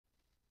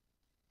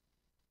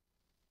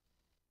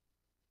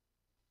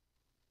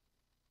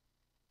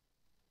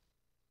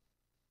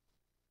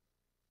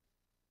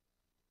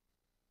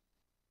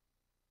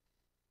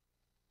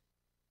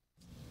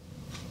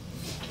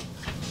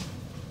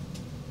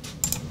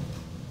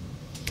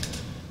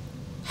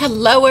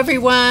Hello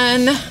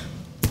everyone.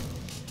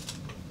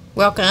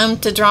 Welcome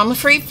to Drama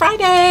Free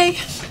Friday.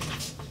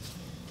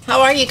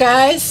 How are you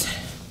guys?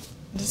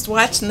 Just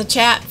watching the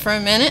chat for a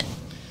minute.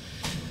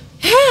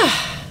 Yeah.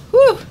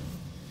 Whew.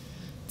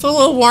 It's a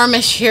little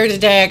warmish here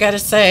today, I gotta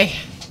say.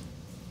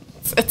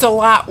 It's a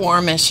lot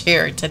warmish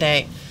here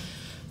today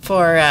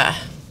for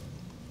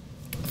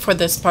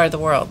this part of the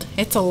world.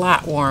 It's a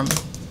lot warm.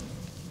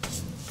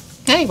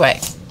 Anyway.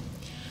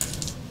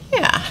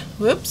 Yeah.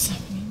 Whoops.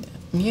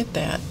 Mute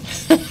that.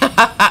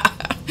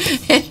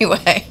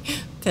 Anyway,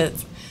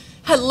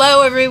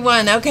 hello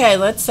everyone. Okay,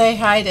 let's say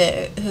hi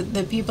to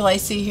the people I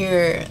see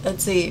here.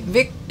 Let's see,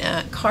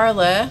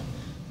 Carla,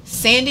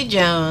 Sandy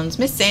Jones,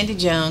 Miss Sandy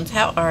Jones.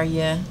 How are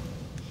you?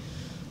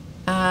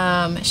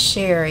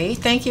 Sherry,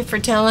 thank you for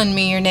telling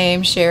me your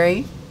name,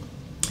 Sherry.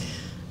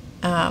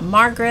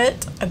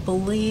 Margaret, I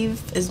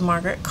believe is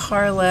Margaret.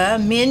 Carla,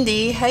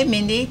 Mindy, hey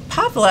Mindy.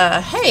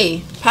 Pavla,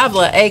 hey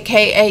Pavla,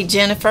 aka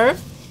Jennifer.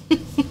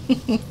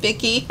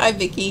 Vicky, hi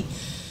Vicky.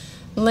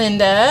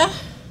 Linda,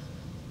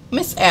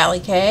 Miss Allie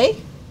K,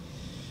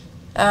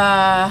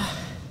 and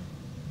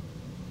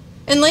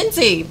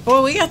Lindsay.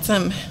 Boy, we got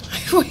some.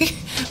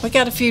 we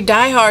got a few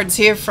diehards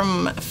here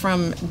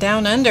from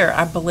down under,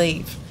 I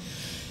believe.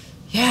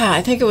 Yeah,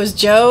 I think it was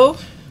Joe.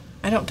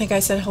 I don't think I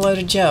said hello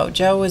to Joe.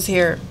 Joe was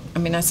here. I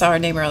mean, I saw her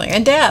name earlier.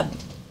 And Deb.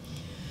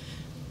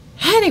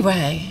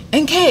 Anyway,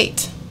 and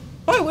Kate.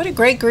 Boy, what a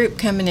great group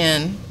coming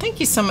in. Thank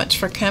you so much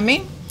for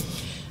coming.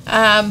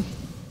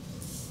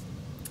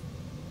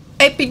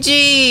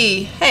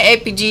 APG, hey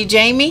APG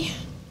Jamie.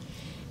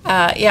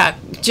 Yeah,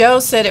 Joe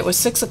said it was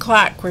 6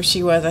 o'clock where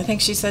she was. I think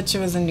she said she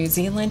was in New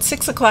Zealand.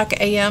 6 o'clock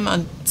a.m.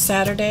 on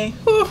Saturday.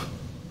 Whew.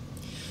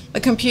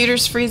 The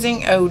computer's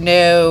freezing. Oh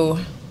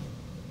no.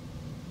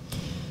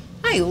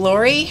 Hi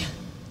Lori.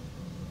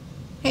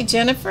 Hey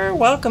Jennifer.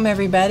 Welcome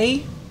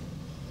everybody.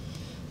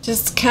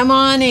 Just come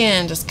on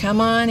in. Just come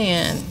on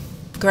in.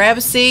 Grab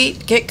a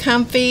seat. Get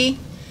comfy.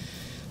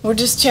 We're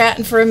just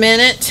chatting for a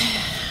minute.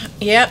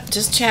 Yep,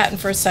 just chatting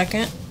for a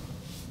second.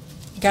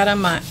 Got on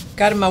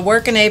my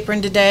working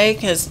apron today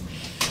because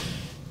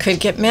could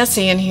get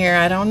messy in here.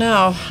 I don't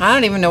know. I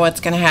don't even know what's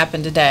going to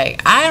happen today.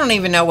 I don't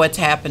even know what's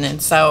happening.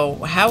 So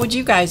how would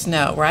you guys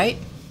know, right?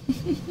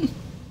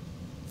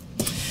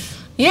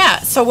 Yeah,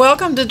 so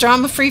welcome to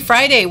Drama Free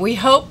Friday. We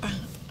hope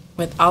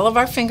with all of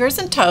our fingers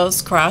and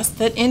toes crossed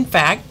that in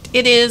fact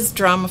it is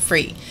drama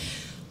free.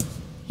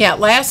 Yeah,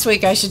 last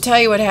week, I should tell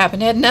you what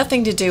happened. It had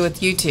nothing to do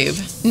with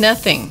YouTube.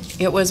 Nothing.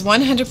 It was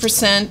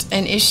 100%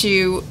 an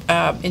issue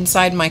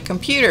inside my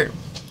computer.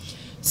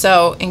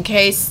 So in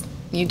case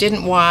you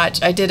didn't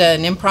watch, I did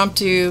an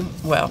impromptu,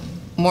 well,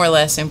 more or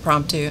less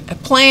impromptu, a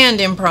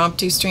planned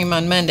impromptu stream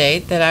on Monday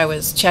that I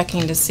was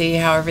checking to see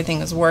how everything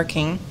was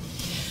working.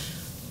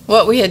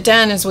 What we had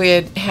done is we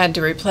had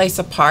to replace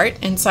a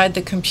part inside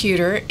the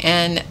computer,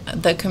 and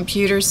the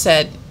computer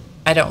said,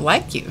 "I don't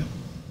like you."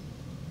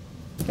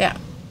 Yeah.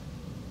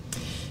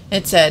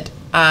 It said,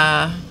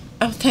 oh,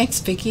 thanks,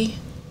 Vicky.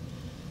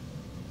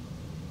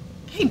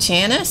 Hey,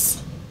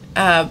 Janice.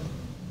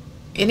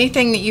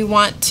 Anything that you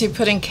want to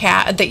put in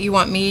that you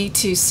want me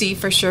to see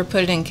for sure,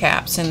 put it in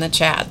caps in the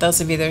chat. Those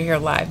of you that are here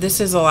live.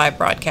 This is a live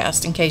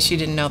broadcast, in case you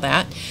didn't know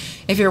that.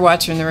 If you're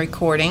watching the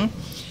recording,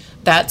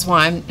 that's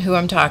who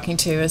I'm talking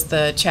to is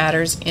the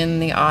chatters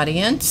in the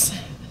audience.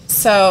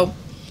 So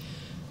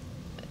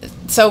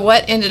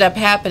what ended up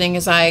happening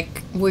is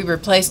we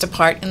replaced a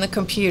part in the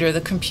computer.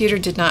 The computer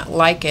did not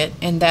like it,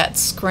 and that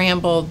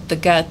scrambled the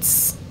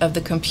guts of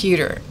the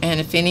computer. And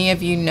if any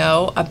of you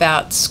know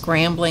about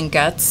scrambling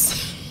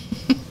guts,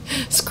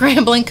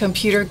 scrambling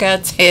computer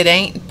guts, it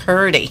ain't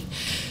purty.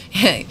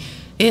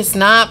 It's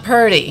not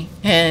purty.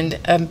 And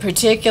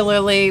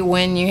particularly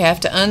when you have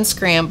to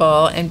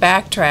unscramble and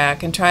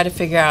backtrack and try to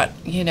figure out,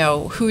 you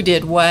know, who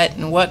did what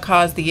and what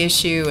caused the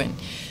issue, and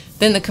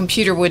then the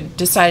computer would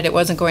decide it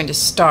wasn't going to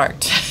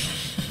start.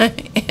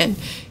 And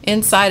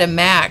inside a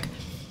Mac,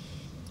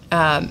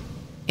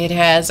 it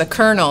has a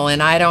kernel,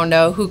 and I don't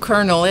know who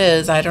kernel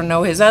is. I don't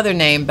know his other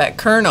name, but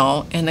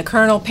kernel, and the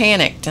kernel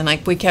panicked, and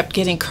like we kept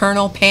getting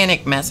kernel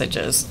panic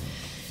messages.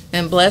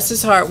 And bless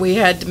his heart, we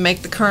had to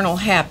make the kernel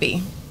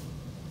happy.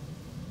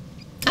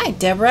 Hi,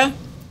 Deborah.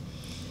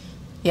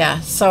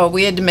 Yeah, so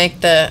we had to make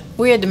the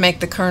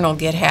kernel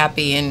get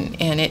happy, and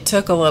it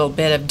took a little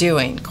bit of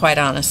doing, quite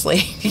honestly,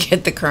 to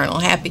get the kernel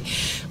happy.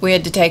 We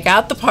had to take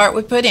out the part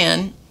we put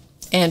in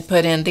and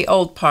put in the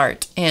old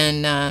part,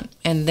 and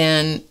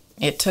then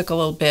it took a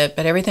little bit,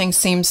 but everything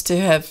seems to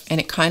have,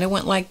 and it kind of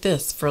went like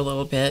this for a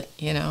little bit,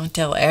 you know,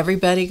 until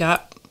everybody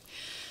got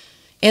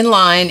in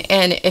line.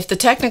 And if the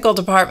technical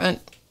department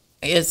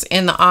is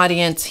in the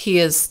audience,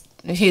 he's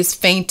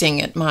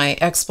fainting at my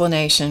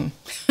explanation.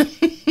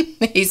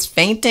 He's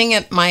fainting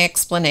at my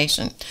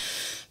explanation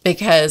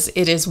because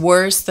it is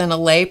worse than a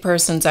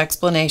layperson's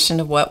explanation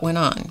of what went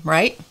on,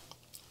 right?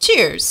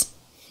 Cheers.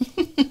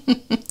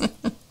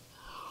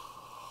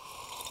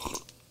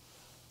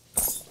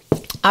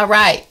 All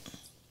right.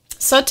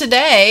 So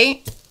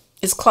today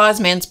is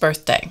Clausman's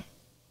birthday.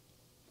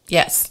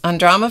 Yes, on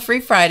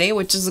Drama-Free Friday,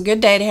 which is a good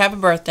day to have a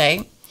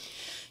birthday.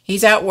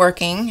 He's out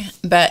working,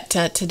 but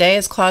today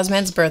is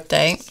Clausman's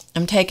birthday.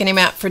 I'm taking him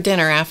out for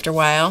dinner after a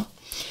while.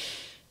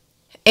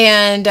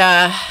 And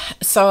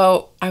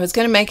so I was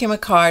going to make him a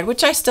card,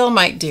 which I still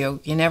might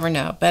do. You never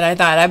know. But I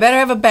thought I better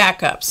have a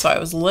backup. So I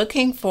was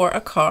looking for a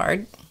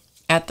card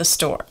at the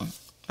store.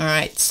 All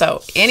right.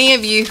 So any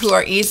of you who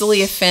are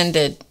easily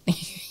offended,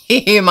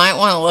 you might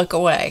want to look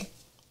away.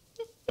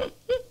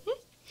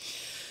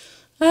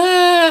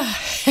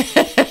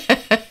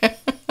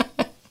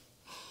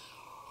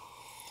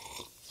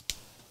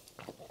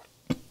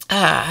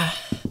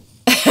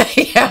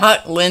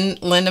 Yeah,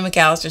 Linda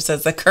McAllister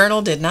says the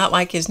Colonel did not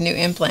like his new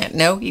implant.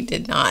 No, he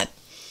did not.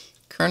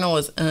 Colonel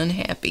was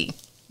unhappy.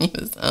 He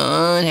was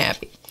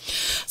unhappy.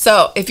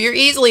 So if you're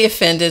easily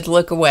offended,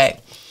 look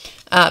away.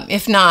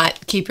 If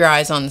not, keep your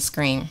eyes on the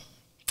screen.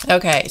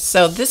 Okay,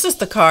 so this is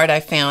the card I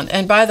found.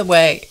 And by the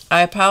way,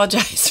 I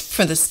apologize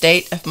for the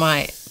state of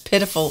my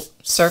pitiful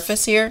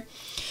surface here.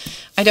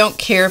 I don't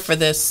care for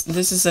this.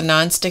 This is a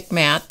nonstick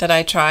mat that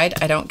I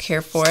tried. I don't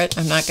care for it.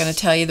 I'm not going to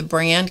tell you the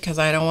brand because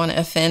I don't want to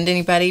offend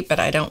anybody, but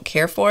I don't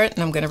care for it,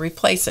 and I'm going to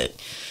replace it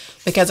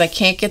because I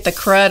can't get the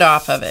crud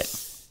off of it.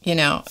 You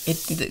know,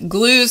 the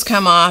glues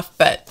come off,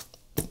 but,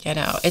 you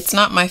know, it's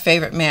not my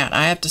favorite mat,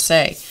 I have to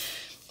say.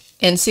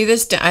 And see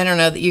this, I don't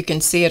know that you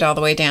can see it all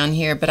the way down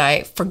here, but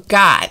I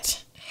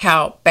forgot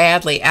how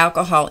badly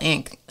alcohol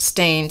ink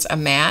stains a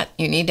mat.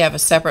 You need to have a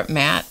separate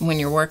mat when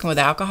you're working with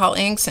alcohol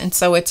inks, and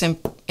so it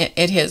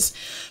has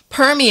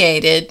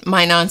permeated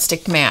my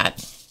nonstick mat.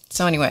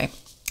 So anyway,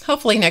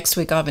 hopefully next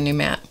week I'll have a new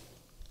mat.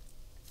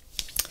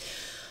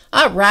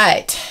 All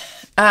right.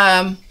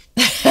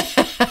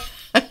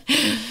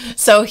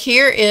 So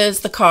here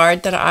is the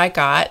card that I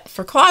got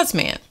for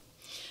Clausman.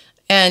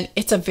 And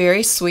it's a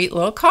very sweet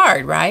little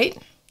card,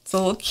 right? It's a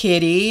little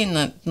kitty, and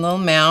the little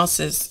mouse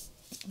is,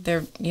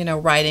 they're, you know,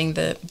 riding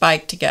the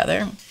bike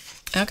together.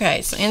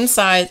 Okay, so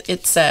inside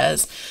it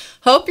says,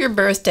 hope your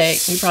birthday,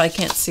 you probably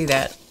can't see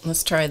that.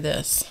 Let's try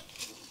this.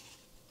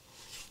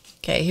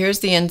 Okay, here's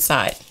the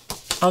inside.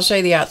 I'll show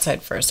you the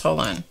outside first. Hold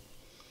on.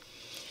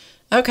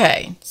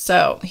 Okay,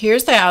 so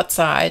here's the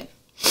outside.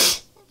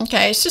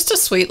 Okay, it's just a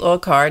sweet little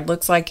card.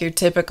 Looks like your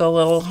typical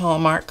little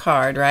Hallmark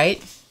card,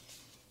 right?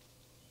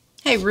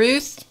 Hey,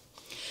 Ruth.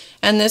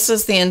 And this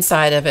is the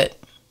inside of it.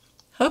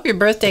 Hope your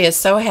birthday is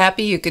so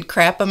happy you could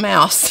crap a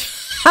mouse.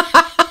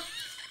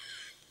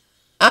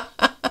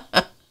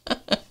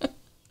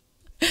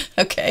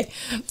 Okay,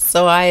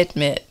 so I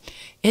admit,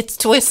 it's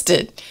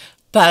twisted,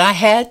 but I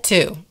had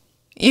to.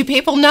 You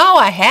people know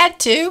I had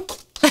to.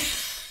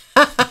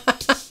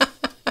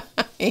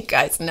 You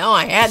guys know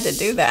I had to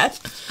do that.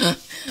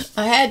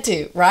 I had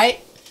to, right?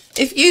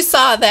 If you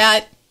saw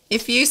that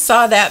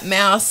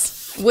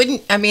mouse,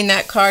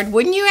 that card,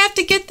 wouldn't you have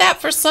to get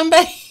that for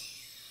somebody?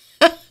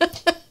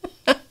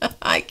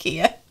 Hi,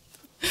 Kia.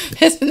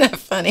 Isn't that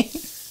funny?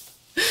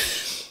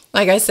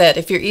 Like I said,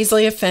 if you're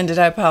easily offended,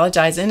 I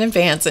apologize in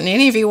advance. And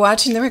any of you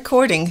watching the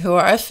recording who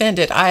are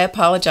offended, I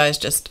apologize.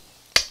 Just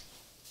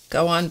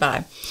go on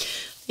by.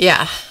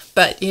 Yeah,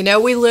 but you know,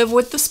 we live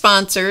with the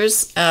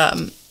sponsors,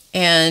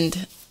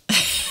 and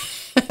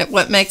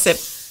what makes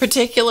it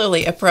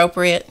particularly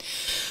appropriate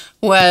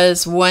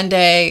was one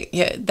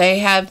day they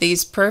have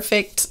these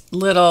perfect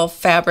little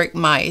fabric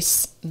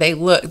mice.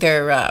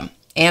 They're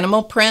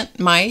animal print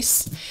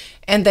mice,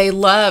 and they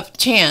love,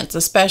 Chance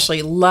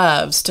especially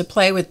loves to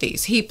play with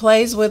these. He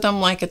plays with them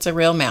like it's a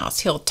real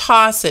mouse. He'll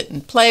toss it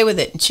and play with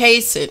it and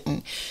chase it,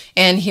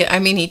 and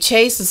he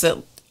chases it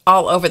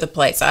all over the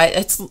place.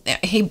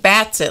 He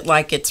bats it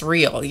like it's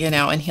real, you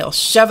know, and he'll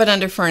shove it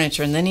under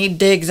furniture, and then he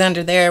digs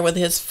under there with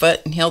his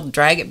foot, and he'll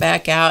drag it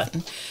back out,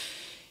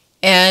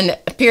 and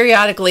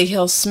periodically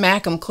he'll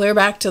smack them clear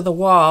back to the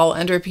wall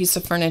under a piece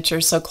of furniture.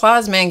 So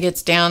Clausman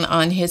gets down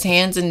on his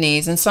hands and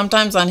knees, and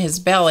sometimes on his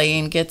belly,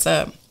 and gets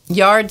a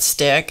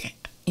yardstick,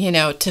 you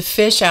know, to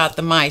fish out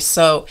the mice.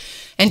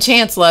 And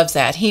Chance loves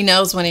that. He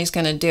knows when he's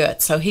going to do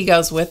it, so he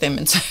goes with him.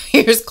 And so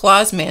here's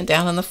Clausman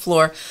down on the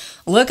floor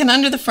looking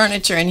under the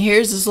furniture, and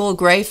here's his little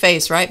gray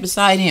face right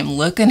beside him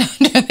looking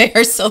under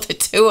there. So the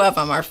two of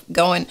them are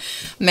going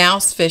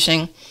mouse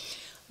fishing.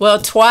 Well,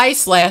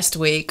 twice last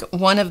week,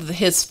 one of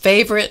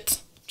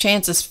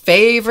Chance's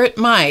favorite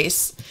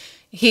mice,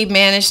 he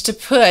managed to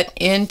put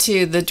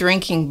into the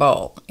drinking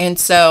bowl. And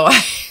so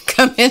I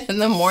come in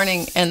the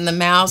morning, and the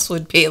mouse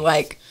would be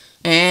like,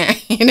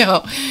 you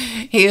know,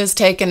 he was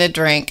taking a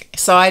drink.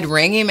 So I'd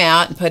wring him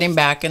out and put him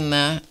back in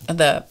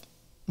the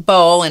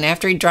bowl, and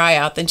after he'd dry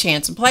out, then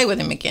Chance would play with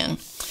him again.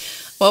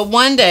 Well,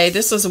 one day,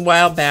 this was a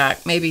while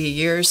back, maybe a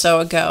year or so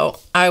ago,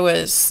 I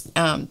was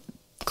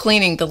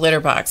cleaning the litter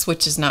box,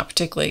 which is not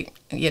particularly,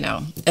 you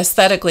know,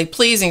 aesthetically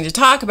pleasing to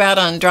talk about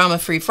on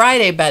Drama-Free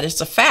Friday, but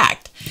it's a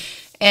fact.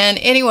 And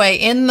anyway,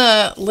 in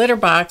the litter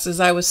box, as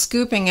I was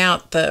scooping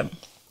out the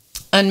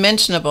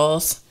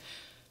unmentionables,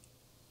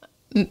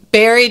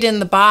 buried in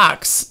the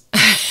box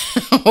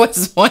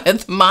was one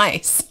of the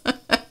mice.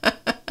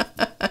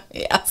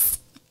 Yes.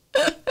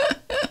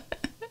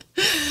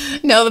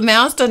 No, the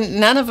mouse doesn't,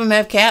 none of them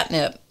have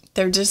catnip.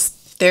 they're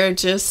just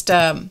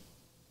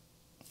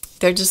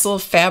little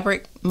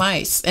fabric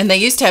mice, and they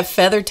used to have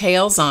feather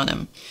tails on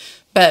them.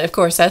 But of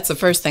course, that's the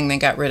first thing they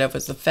got rid of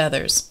was the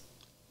feathers.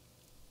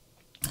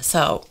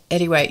 So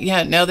anyway,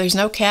 yeah, no, there's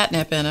no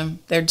catnip in them.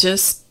 They're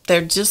just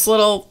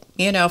little,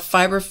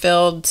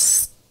 fiber-filled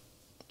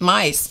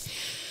mice.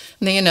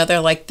 And they're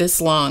like this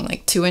long,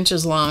 like 2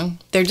 inches long.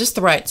 They're just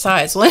the right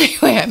size. Well,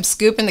 anyway, I'm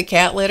scooping the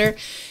cat litter,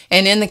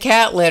 and in the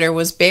cat litter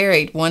was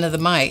buried one of the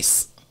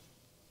mice.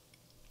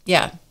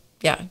 Yeah,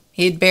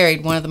 he had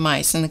buried one of the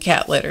mice in the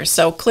cat litter.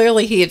 So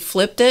clearly he had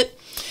flipped it,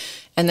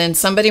 and then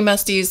somebody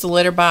must have used the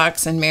litter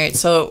box and married.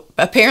 So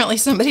apparently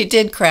somebody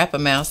did crap a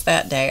mouse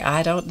that day.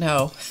 I don't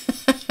know.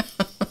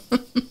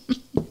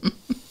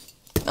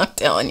 I'm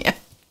telling you.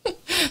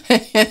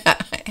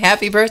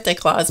 Happy birthday,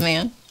 Claus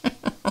man.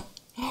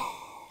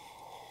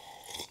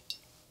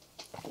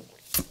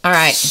 All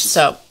right,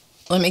 so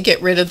let me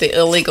get rid of the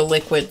illegal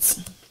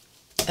liquids.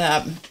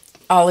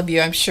 All of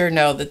you, I'm sure,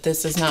 know that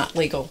this is not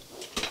legal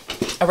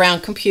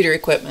around computer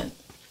equipment.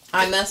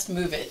 I must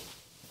move it.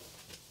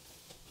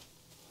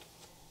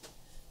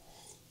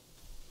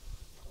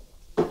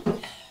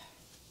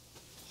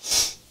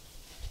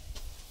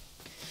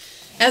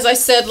 As I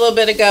said a little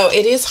bit ago,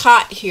 it is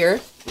hot here,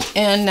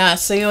 and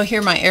so you'll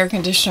hear my air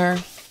conditioner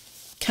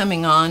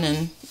coming on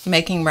and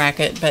making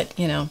racket, but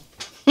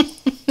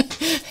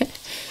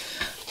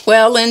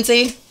Well,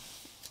 Lindsay,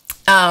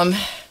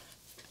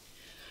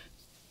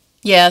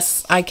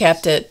 yes, I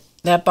kept it.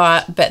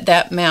 But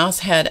that mouse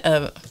had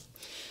a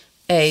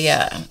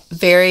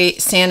very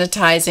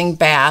sanitizing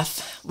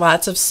bath,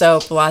 lots of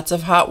soap, lots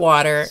of hot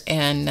water,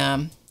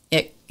 and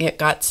it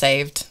got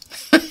saved.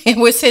 It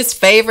was his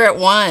favorite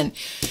one.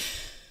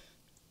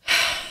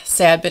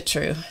 Sad but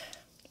true.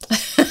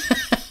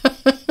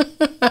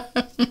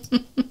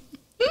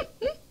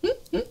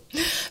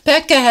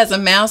 Becca has a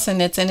mouse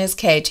and it's in his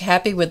cage,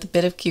 happy with a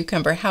bit of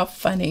cucumber. How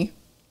funny.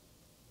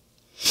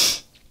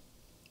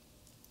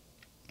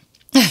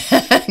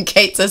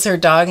 Kate says her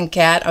dog and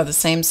cat are the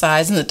same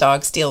size and the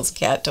dog steals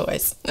cat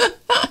toys.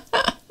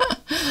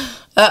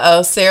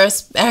 Uh-oh, Sarah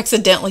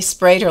accidentally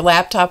sprayed her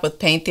laptop with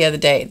paint the other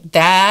day.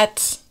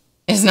 That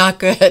is not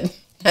good.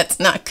 That's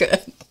not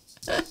good.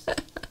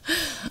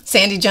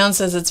 Sandy Jones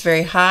says it's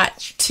very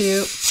hot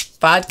too.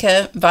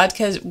 Vodka,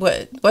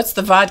 what's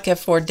the vodka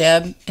for,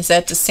 Deb? Is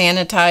that to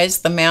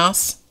sanitize the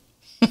mouse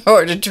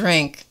or to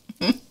drink?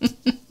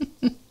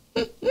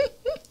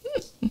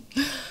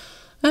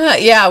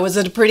 Yeah, was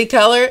it a pretty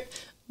color?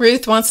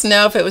 Ruth wants to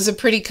know if it was a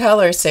pretty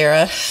color,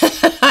 Sarah.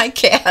 Hi,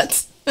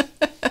 Cat.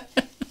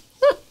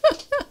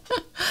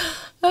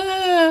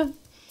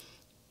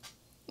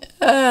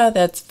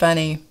 That's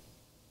funny.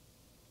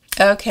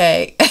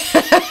 Okay.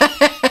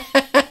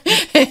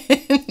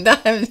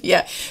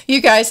 Yeah,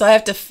 you guys will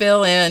have to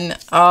fill in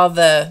all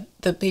the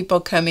people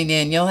coming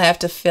in. You'll have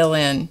to fill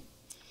in.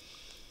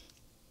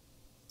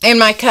 In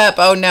my cup,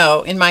 oh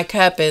no, in my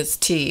cup is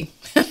tea.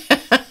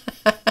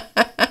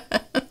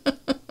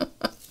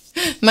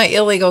 My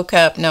illegal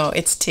cup, no,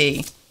 it's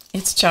tea.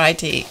 It's chai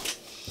tea.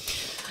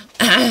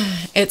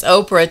 It's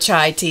Oprah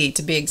chai tea,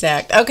 to be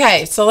exact.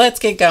 Okay, so let's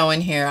get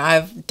going here.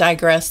 I've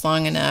digressed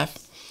long enough.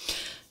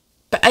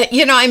 But,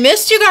 I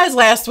missed you guys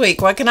last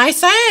week. What can I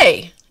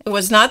say? It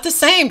was not the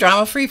same.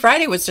 Drama Free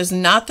Friday was just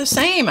not the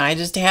same. I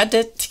just had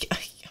to...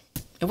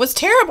 It was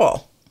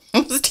terrible.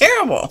 It was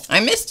terrible. I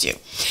missed you.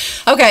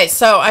 Okay,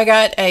 so I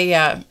got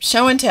a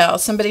show and tell.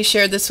 Somebody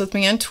shared this with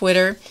me on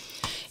Twitter.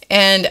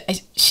 And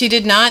she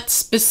did not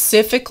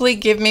specifically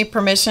give me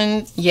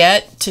permission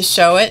yet to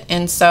show it.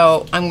 And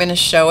so I'm going to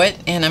show it.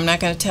 And I'm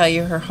not going to tell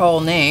you her whole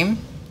name.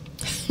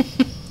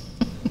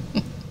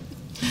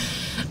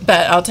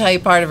 But I'll tell you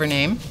part of her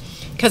name.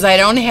 Because I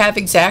don't have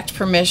exact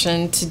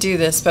permission to do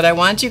this. But I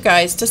want you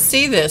guys to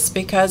see this.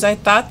 Because I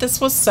thought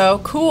this was so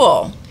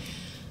cool.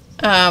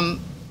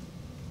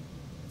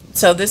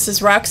 So this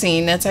is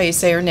Roxine. That's how you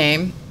say her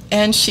name.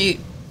 And she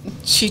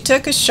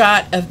took a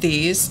shot of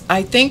these.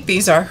 I think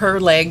these are her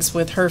legs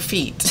with her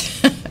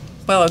feet.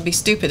 Well, it would be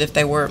stupid if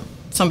they were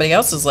somebody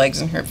else's legs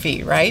and her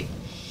feet, right?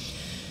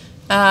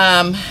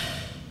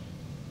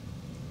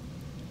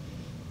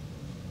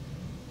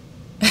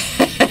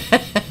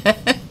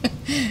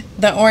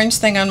 The orange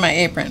thing on my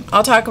apron.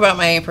 I'll talk about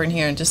my apron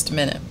here in just a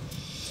minute.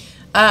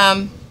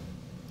 I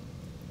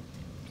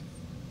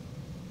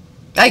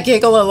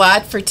giggle a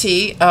lot for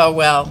tea. Oh,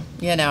 well,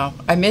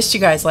 I missed you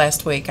guys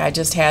last week. I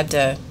just had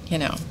to,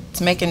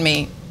 it's making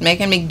me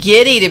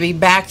giddy to be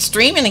back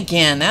streaming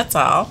again. That's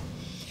all.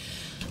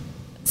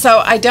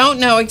 So I don't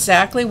know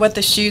exactly what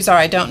the shoes are.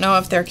 I don't know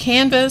if they're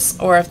canvas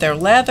or if they're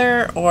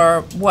leather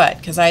or what,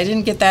 because I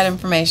didn't get that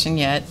information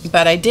yet.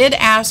 But I did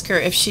ask her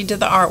if she did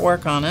the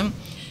artwork on them,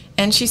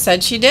 and she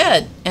said she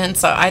did. And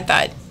so I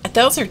thought,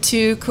 those are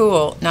too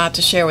cool not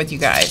to share with you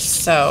guys.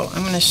 So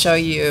I'm going to show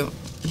you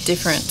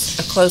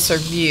a closer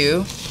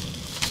view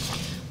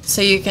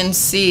so you can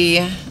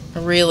see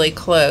really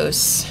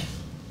close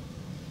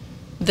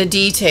the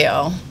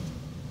detail.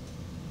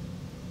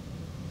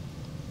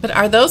 But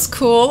are those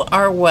cool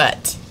or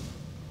what?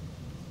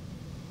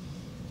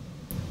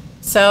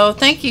 So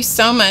thank you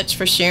so much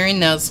for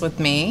sharing those with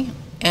me.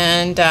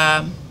 And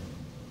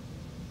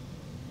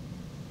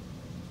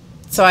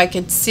so I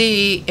could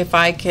see if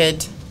I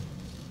could,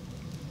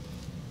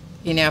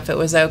 you know, if it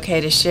was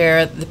okay to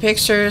share the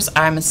pictures.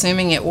 I'm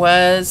assuming it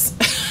was.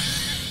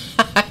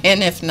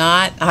 And if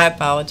not, I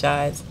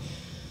apologize.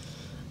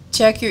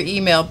 Check your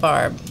email,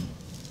 Barb.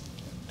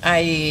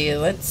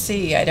 Let's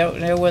see, I don't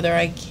know whether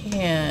I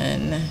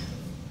can.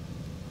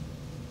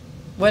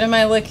 What am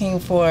I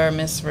looking for,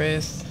 Miss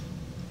Ruth?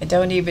 I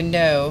don't even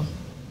know.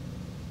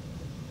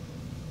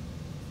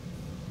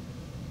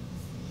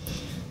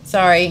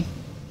 Sorry.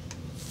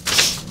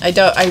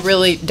 I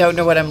really don't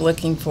know what I'm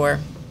looking for.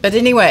 But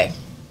anyway,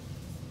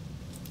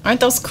 aren't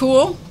those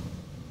cool?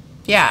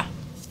 Yeah,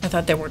 I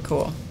thought they were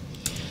cool.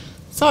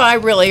 So I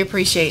really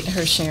appreciate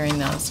her sharing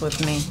those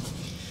with me.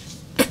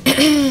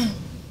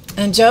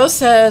 And Joe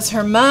says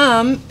her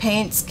mom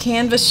paints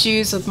canvas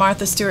shoes with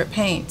Martha Stewart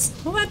paints.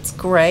 Well, that's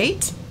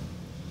great.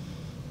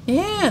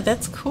 Yeah,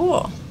 that's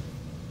cool.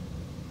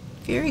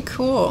 Very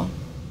cool.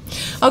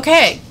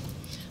 Okay,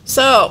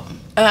 so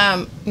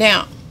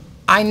now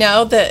I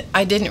know that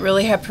I didn't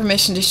really have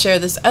permission to share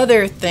this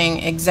other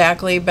thing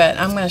exactly, but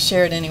I'm going to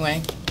share it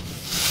anyway.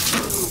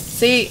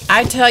 See,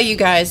 I tell you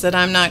guys that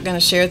I'm not going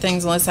to share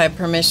things unless I have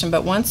permission,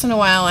 but once in a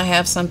while I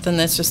have something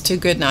that's just too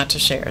good not to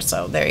share,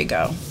 so there you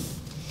go.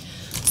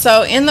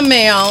 So in the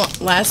mail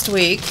last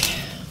week,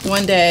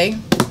 one day,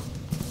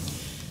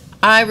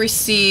 I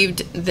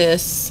received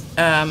this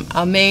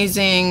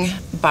amazing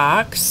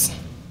box,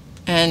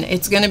 and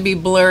it's going to be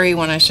blurry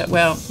when I show,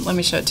 well, let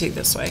me show it to you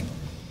this way.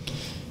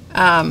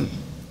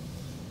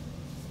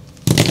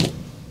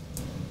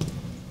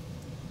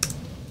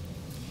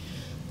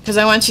 Because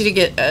I want you to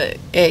get a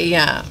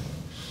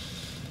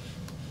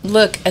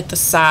look at the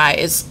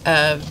size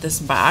of this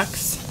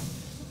box.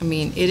 I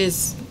mean,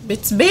 it's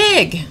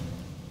big.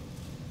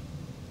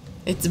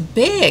 It's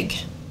big.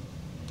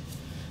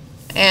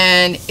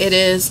 And it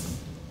is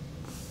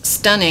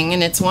stunning,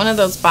 and it's one of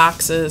those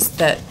boxes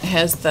that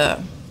has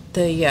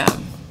it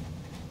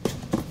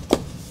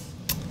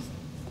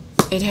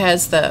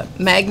has the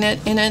magnet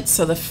in it,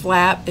 so the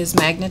flap is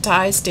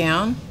magnetized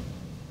down.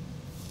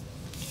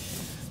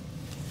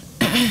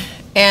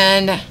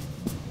 And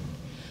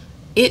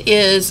it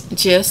is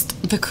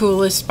just the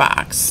coolest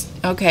box.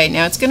 Okay,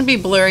 now it's going to be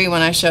blurry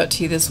when I show it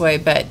to you this way,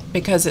 but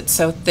because it's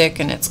so thick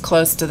and it's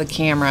close to the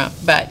camera,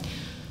 but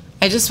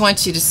I just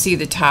want you to see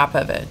the top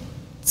of it.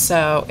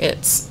 So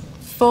it's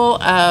full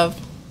of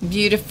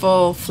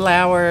beautiful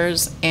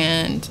flowers,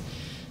 and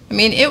I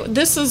mean,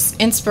 this is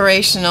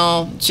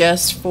inspirational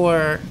just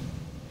for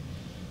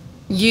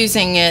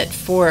using it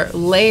for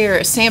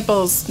layer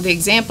samples, the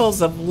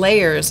examples of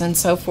layers and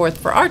so forth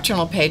for art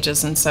journal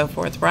pages and so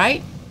forth,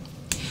 right?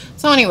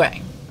 So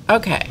anyway,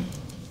 okay.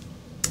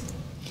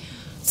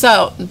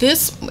 So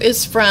this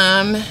is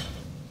from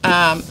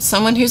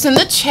someone who's in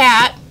the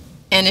chat,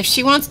 and if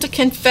she wants to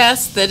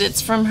confess that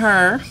it's from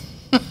her,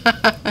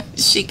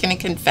 she can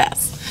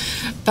confess.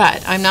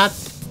 But I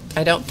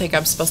don't think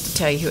I'm supposed to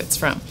tell you who it's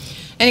from.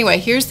 Anyway,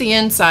 here's the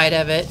inside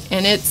of it,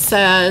 and it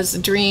says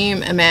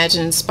dream,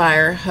 imagine,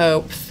 inspire,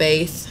 hope,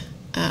 faith,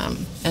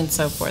 and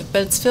so forth.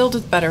 But it's filled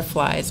with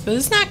butterflies. But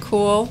isn't that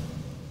cool?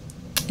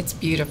 It's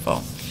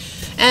beautiful.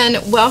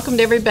 And welcome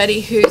to everybody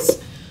who's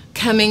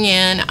coming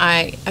in.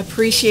 I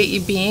appreciate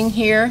you being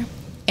here.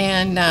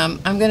 And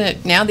I'm going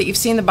to, now that you've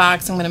seen the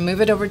box, I'm going to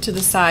move it over to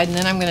the side, and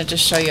then I'm going to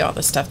just show you all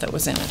the stuff that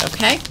was in it,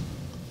 okay?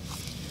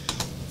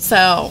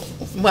 So,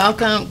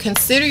 welcome.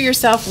 Consider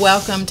yourself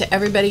welcome to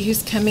everybody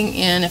who's coming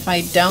in. If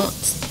I don't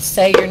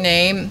say your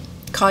name,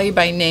 call you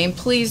by name,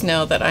 please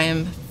know that I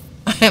am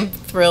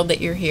thrilled that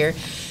you're here.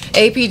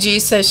 APG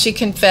says she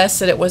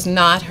confessed that it was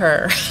not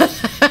her.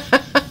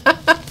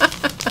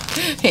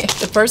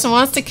 If the person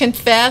wants to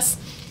confess,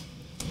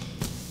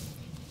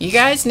 you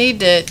guys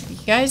need to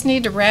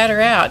rat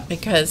her out,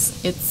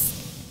 because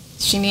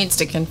she needs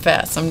to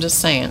confess. I'm just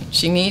saying,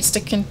 she needs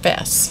to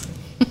confess.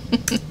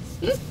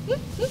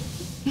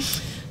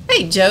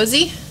 Hey,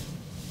 Josie.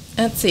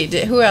 Let's see,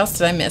 who else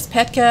did I miss?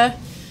 Petka,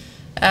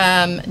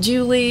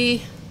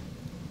 Julie,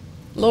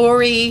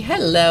 Lori.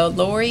 Hello,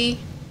 Lori.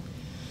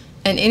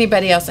 And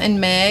anybody else, and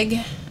Meg,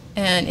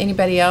 and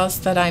anybody else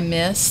that I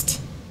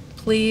missed.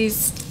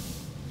 Please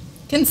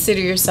consider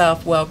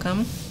yourself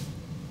welcome.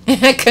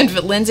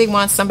 Lindsay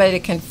wants somebody to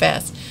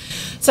confess.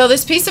 So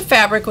this piece of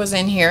fabric was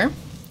in here,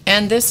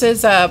 and this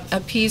is a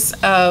piece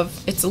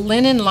of, it's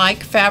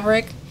linen-like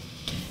fabric.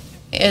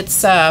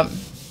 It's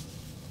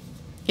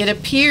it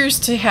appears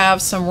to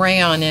have some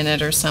rayon in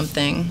it or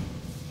something,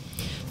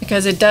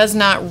 because it does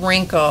not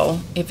wrinkle.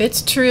 If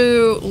it's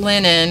true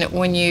linen,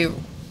 when you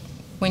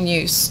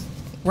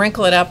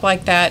wrinkle it up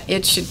like that,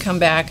 it should come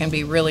back and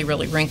be really,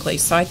 really wrinkly.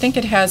 So I think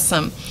it has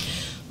some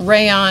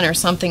rayon or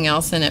something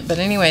else in it. But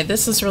anyway,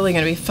 this is really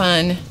going to be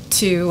fun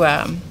to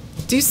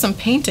do some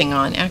painting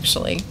on,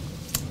 actually.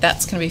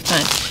 That's going to be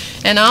fun.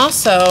 And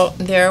also,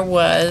 there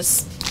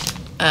was,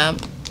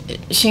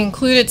 she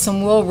included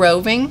some wool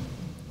roving.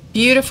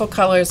 Beautiful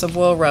colors of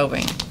wool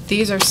roving.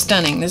 These are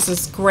stunning. This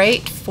is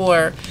great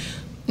for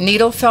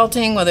needle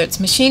felting, whether it's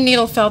machine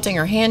needle felting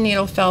or hand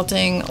needle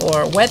felting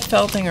or wet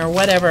felting or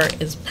whatever,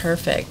 is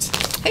perfect.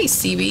 Hey,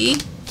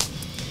 CB.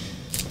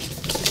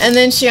 And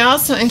then she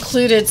also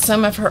included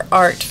some of her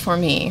art for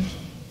me.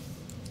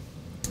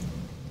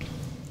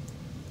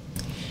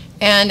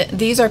 And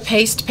these are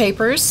paste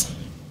papers,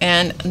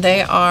 and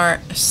they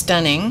are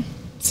stunning.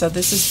 So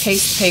this is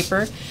paste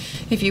paper.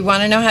 If you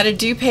want to know how to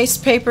do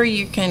paste paper,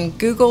 you can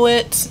Google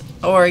it,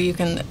 or you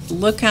can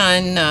look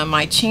on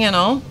my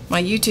channel,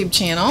 my YouTube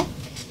channel.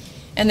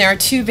 And there are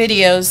two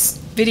video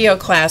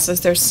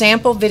classes. They're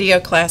sample video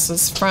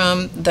classes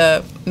from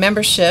the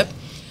membership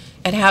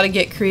at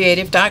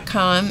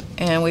HowToGetCreative.com,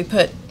 and we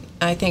put,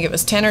 I think it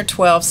was 10 or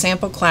 12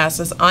 sample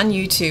classes on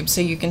YouTube,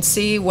 so you can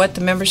see what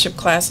the membership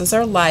classes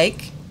are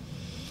like.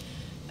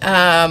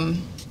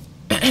 I'm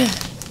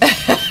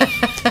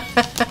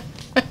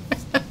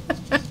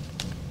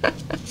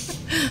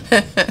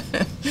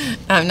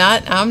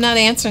not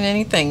answering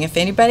anything. If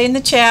anybody in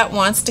the chat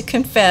wants to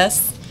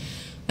confess,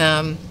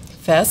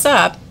 fess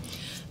up.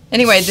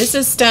 Anyway, this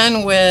is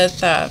done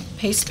with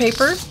paste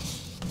paper.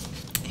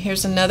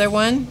 Here's another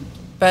one,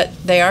 but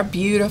they are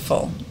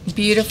beautiful,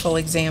 beautiful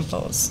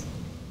examples.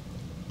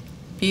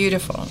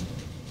 Beautiful.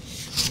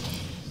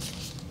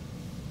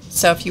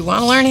 So if you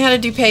want to learn how to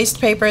do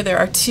paste paper, there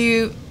are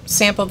two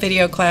sample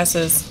video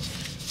classes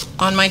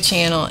on my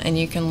channel, and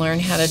you can learn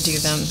how to do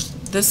them.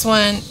 This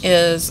one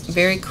is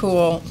very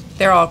cool.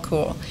 They're all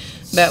cool.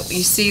 But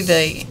you see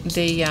the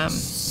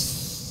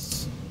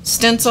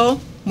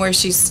stencil, where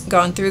she's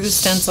gone through the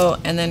stencil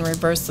and then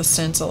reversed the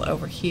stencil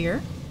over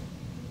here.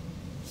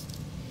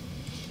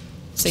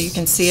 So you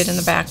can see it in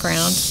the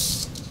background.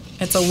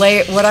 It's a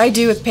layer. What I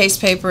do with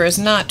paste paper is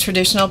not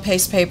traditional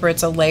paste paper.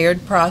 It's a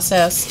layered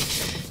process.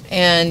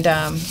 And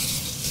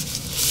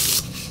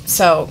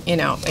so, you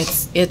know,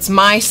 it's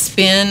my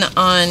spin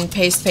on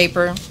paste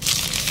paper.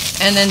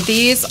 And then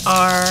these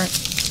are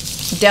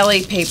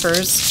deli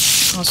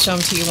papers. I'll show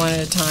them to you one at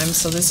a time.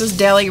 So this is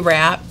deli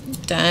wrap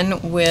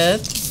done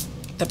with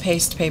the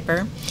paste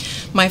paper.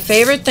 My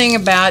favorite thing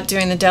about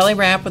doing the deli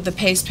wrap with the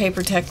paste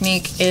paper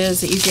technique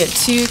is that you get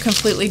two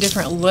completely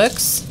different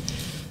looks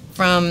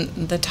from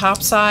the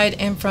top side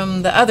and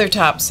from the other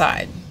top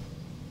side.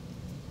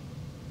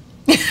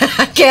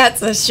 Kat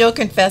says she'll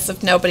confess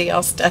if nobody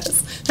else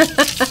does.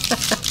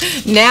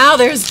 Now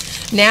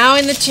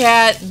in the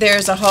chat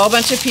there's a whole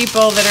bunch of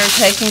people that are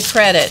taking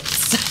credits.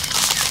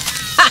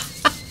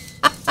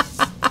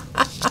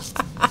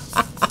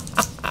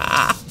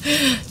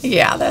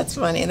 Yeah, that's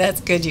funny.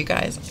 That's good, you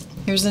guys.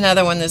 Here's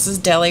another one. This is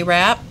deli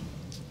wrap.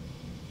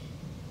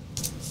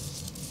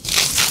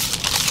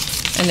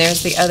 And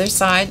there's the other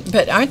side.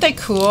 But aren't they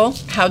cool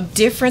how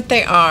different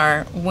they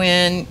are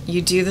when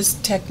you do this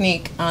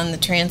technique on the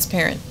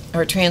transparent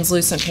or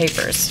translucent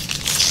papers?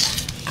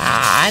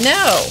 I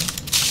know.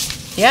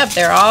 Yep,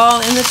 they're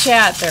all in the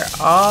chat. They're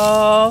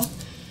all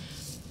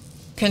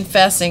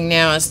confessing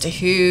now as to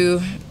who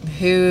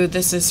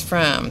this is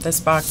from, this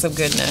box of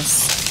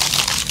goodness.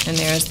 And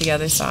there's the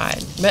other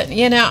side. But,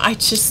 you know,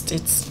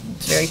 it's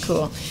very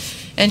cool.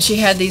 And she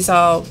had these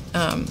all,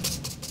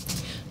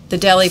 the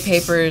deli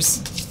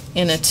papers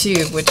in a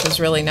tube, which was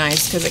really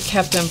nice because it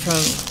kept them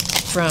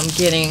from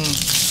getting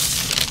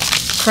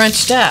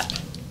crunched up,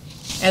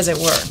 as it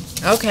were.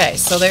 Okay,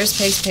 so there's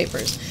paste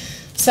papers.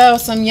 So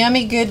some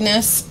yummy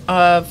goodness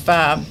of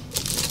her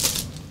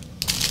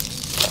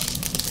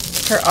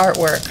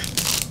artwork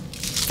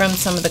from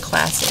some of the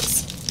classes.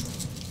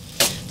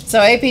 So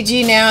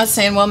APG now is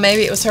saying, well,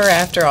 maybe it was her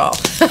after all.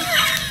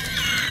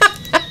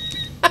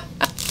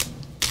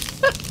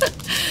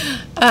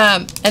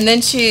 And then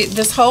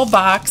this whole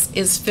box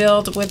is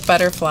filled with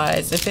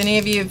butterflies. If any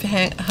of you have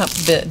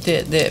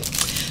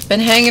been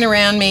hanging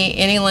around me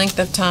any length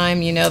of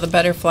time, you know the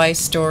butterfly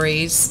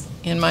stories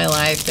in my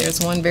life. There's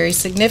one very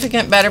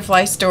significant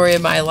butterfly story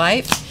in my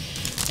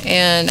life,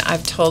 and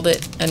I've told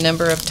it a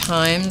number of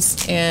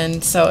times,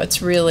 and so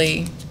it's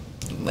really,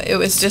 it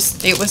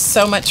was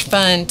so much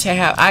fun to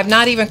have. I've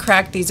not even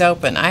cracked these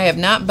open. I have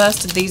not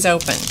busted these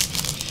open,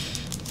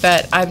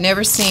 but I've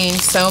never seen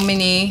so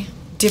many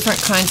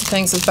different kinds of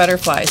things with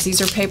butterflies. These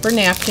are paper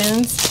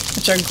napkins,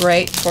 which are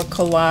great for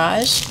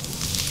collage.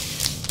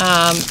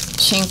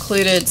 She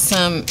included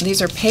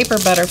these are paper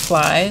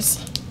butterflies.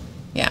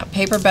 Yeah,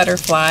 paper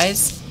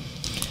butterflies.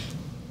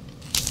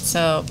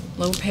 So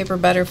little paper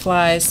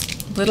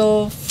butterflies,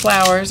 little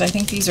flowers. I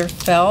think these are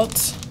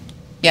felt.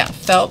 Yeah,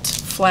 felt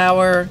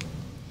flower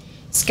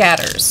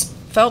scatters.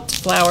 Felt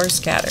flower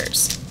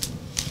scatters.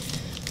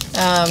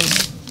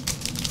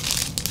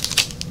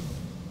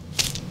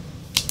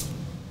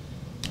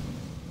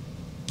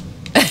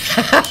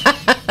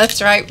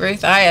 That's right,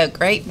 Ruth. I have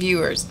great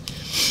viewers.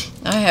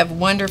 I have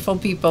wonderful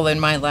people in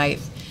my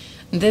life.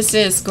 This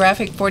is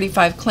Graphic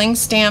 45 cling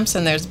stamps,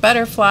 and there's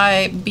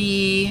butterfly,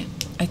 bee,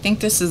 I think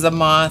this is a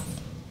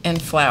moth,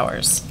 and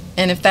flowers.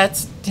 And if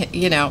that's,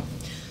 you know,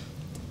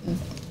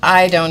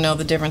 I don't know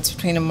the difference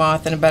between a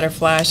moth and a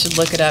butterfly. I should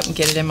look it up and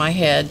get it in my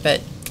head,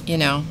 but, you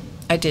know,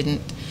 I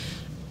didn't.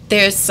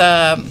 There's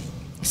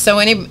So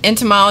any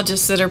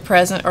entomologists that are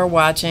present or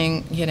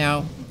watching, you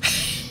know,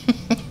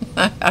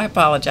 I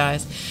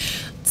apologize.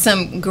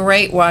 Some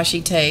great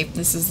washi tape.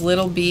 This is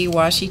Little B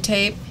washi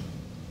tape.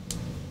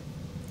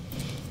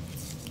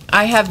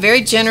 I have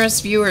very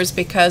generous viewers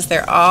because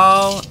they're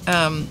all,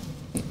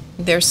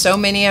 there's so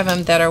many of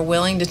them that are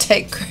willing to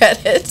take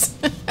credit.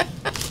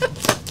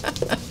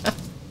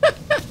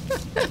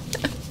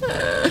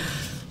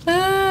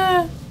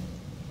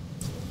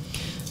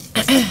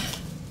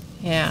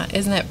 Yeah,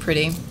 isn't that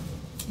pretty?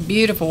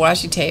 Beautiful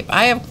washi tape.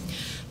 I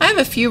have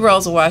a few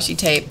rolls of washi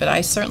tape, but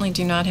I certainly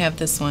do not have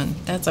this one.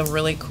 That's a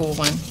really cool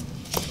one.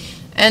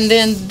 And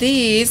then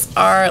these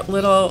are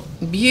little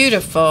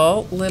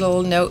beautiful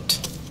little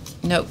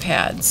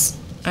notepads.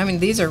 I mean,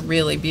 these are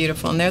really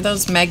beautiful, and they're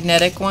those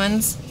magnetic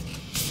ones.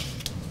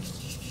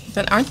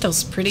 But aren't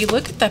those pretty?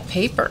 Look at that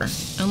paper,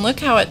 and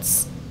look how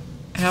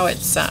how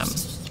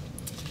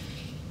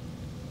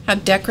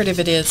decorative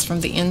it is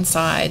from the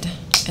inside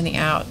and the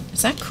out.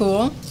 Is that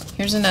cool?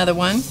 Here's another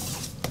one.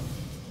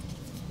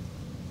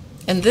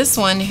 And this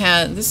one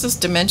this is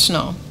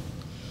dimensional.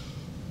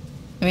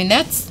 I mean,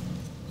 that's,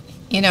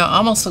 you know,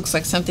 almost looks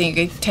like something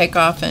you could take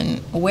off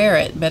and wear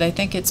it, but I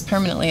think it's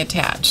permanently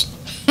attached.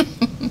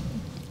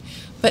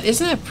 But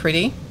isn't that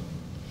pretty?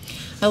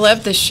 I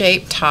love the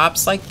shaped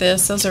tops like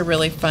this. Those are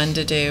really fun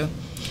to do.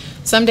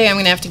 Someday I'm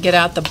going to have to get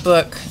out the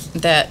book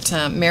that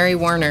Mary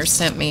Werner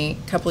sent me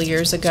a couple of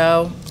years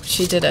ago.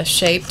 She did a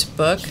shaped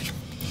book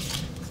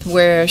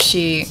where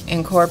she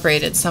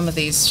incorporated some of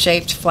these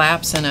shaped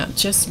flaps in it.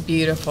 Just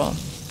beautiful.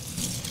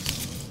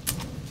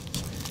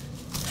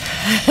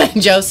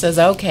 Joe says,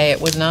 okay,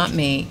 it was not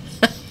me.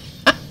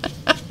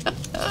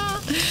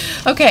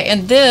 Okay,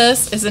 and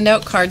this is a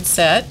note card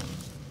set.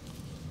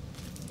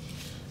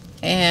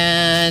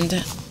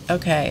 And,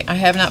 okay, I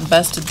have not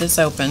busted this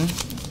open.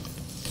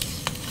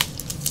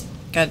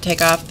 Got to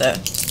take off the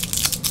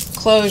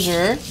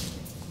closure.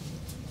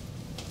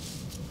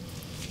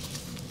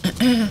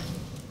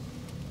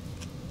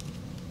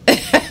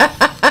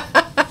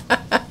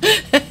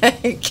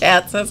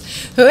 Cat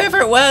says, whoever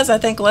it was, I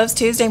think loves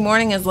Tuesday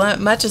morning as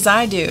much as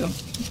I do.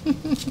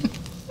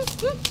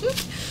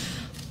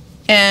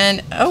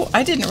 And oh,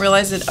 I didn't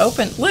realize it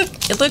opened. Look,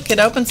 it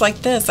opens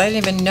like this. I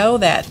didn't even know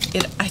that.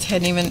 I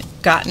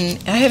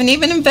haven't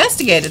even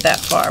investigated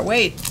that far.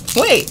 Wait,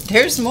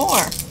 there's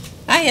more.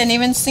 I hadn't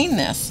even seen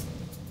this.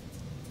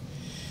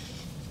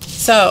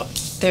 So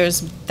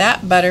there's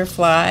that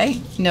butterfly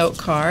note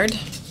card.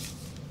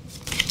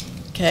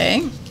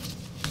 Okay.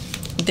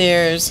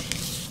 There's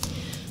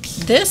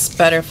this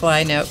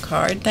butterfly note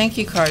card, thank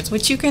you cards,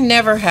 which you can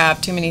never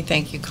have too many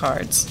thank you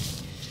cards.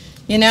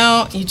 You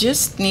know, you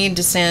just need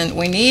to send,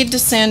 we need to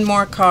send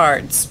more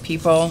cards,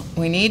 people.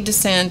 We need to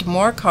send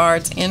more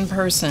cards in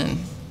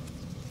person,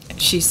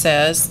 she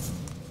says.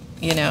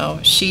 You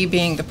know, she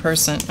being the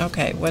person.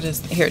 Okay, what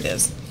is, here it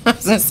is. I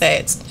was going to say,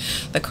 it's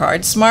the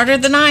card's smarter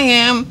than I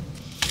am.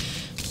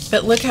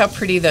 But look how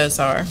pretty those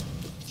are.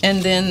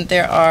 And then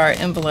there are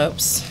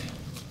envelopes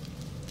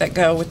that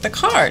go with the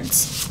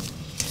cards.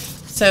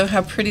 So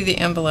how pretty the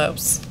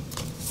envelopes.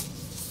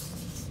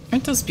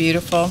 Aren't those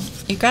beautiful?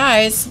 You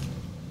guys,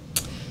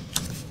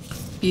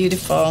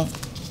 beautiful.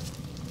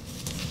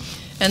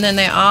 And then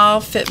they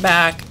all fit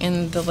back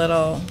in the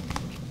little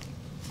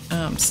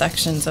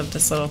sections of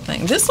this little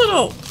thing. This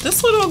little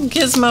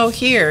gizmo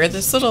here,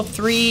 this little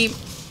three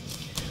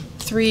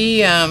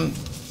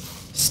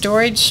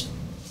storage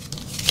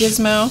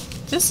gizmo,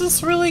 this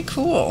is really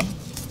cool.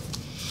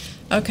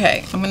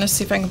 Okay, I'm going to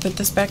see if I can put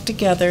this back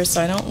together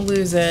so I don't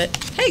lose it.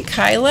 Hey,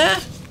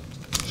 Kyla.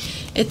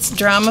 It's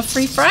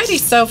drama-free Friday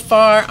so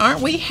far.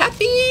 Aren't we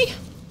happy?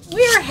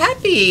 We are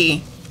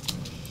happy.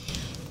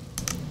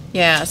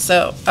 Yeah,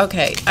 so,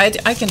 okay,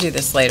 I can do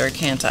this later,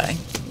 can't I?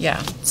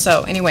 Yeah,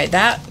 so anyway,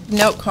 that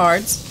note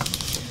cards.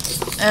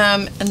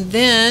 And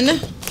then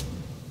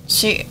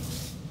she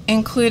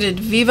included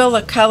Viva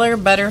la Color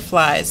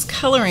Butterflies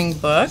coloring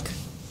book.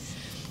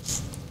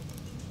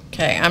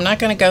 Okay, I'm not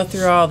going to go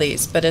through all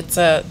these, but it's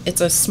a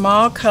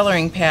small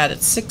coloring pad.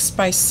 It's 6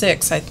 by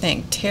 6, I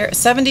think.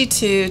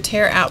 72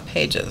 tear-out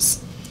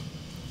pages.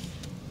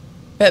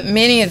 But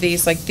many of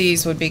these, like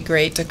these, would be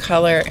great to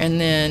color and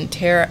then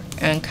tear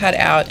and cut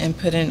out and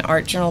put in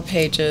art journal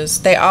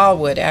pages. They all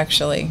would,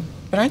 actually.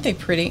 But aren't they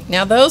pretty?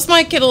 Now, those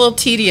might get a little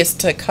tedious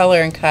to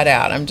color and cut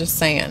out. I'm just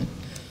saying.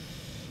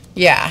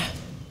 Yeah.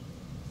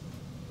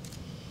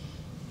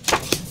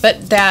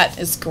 But that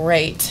is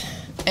great.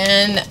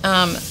 And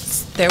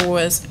there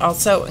was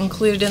also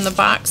included in the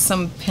box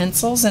some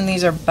pencils, and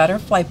these are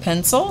butterfly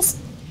pencils.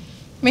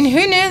 I mean,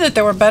 who knew that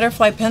there were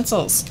butterfly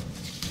pencils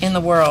in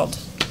the world?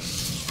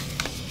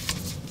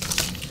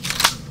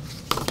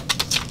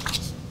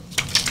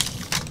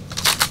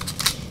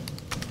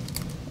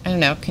 I don't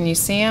know, can you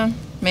see them?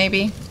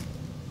 Maybe?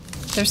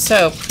 They're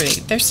so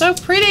pretty. They're so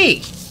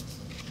pretty!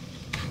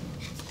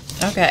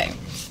 Okay,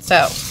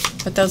 so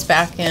put those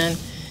back in.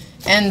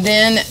 And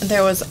then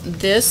there was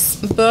this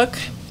book,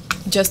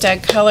 Just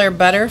Add Color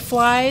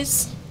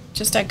Butterflies.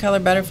 Just Add Color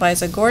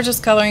Butterflies, a gorgeous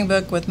coloring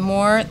book with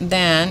more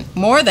than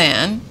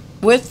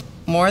with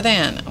more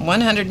than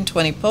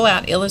 120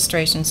 pull-out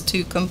illustrations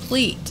to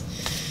complete.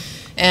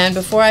 And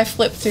before I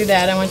flip through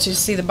that, I want you to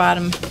see the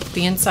bottom,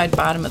 the inside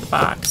bottom of the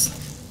box.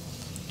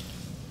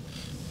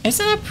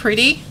 Isn't that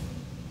pretty?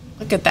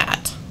 Look at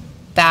that.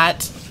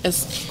 That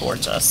is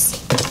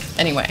gorgeous.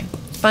 Anyway,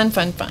 fun,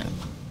 fun, fun.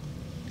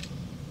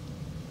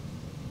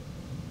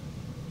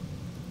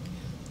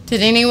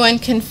 Did anyone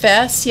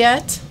confess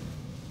yet?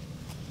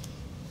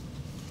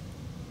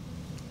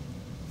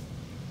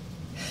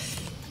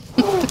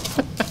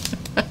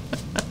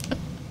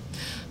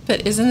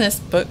 But isn't this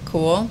book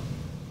cool?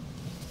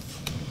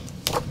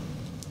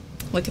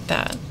 Look at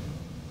that.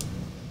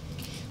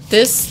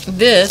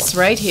 This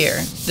right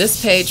here,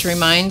 this page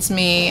reminds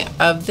me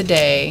of the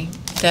day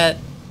that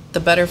the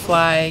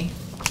butterfly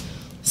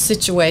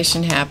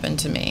situation happened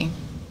to me.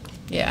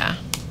 Yeah,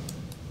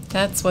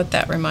 that's what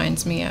that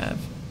reminds me of.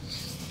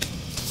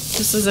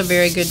 This is a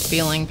very good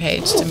feeling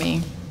page to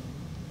me.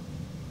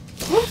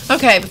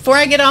 Okay, before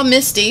I get all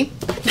misty,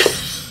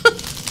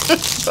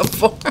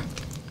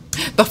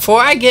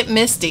 before I get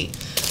misty,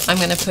 I'm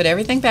going to put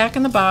everything back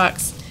in the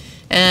box.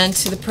 And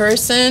to the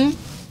person,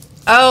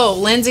 oh,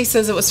 Lindsay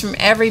says it was from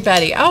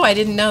everybody. Oh, I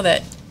didn't know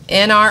that.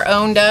 NR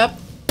owned up.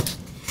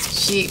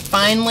 She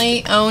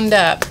finally owned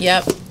up.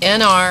 Yep,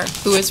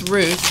 NR, who is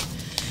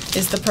Ruth,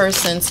 is the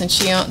person. Since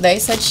they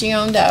said she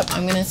owned up,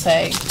 I'm going to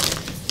say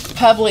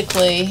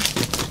publicly,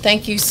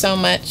 thank you so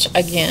much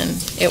again.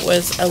 It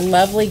was a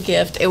lovely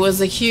gift. It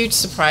was a huge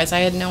surprise. I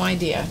had no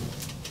idea.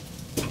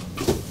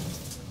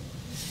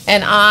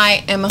 And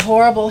I am a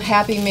horrible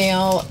happy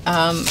mail.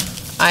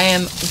 I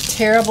am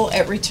terrible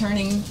at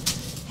returning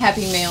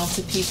happy mail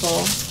to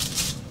people.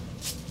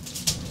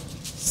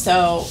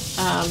 So,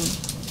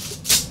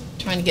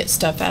 trying to get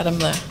stuff out of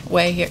the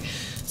way here.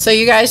 So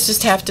you guys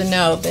just have to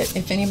know that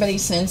if anybody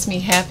sends me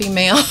happy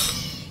mail,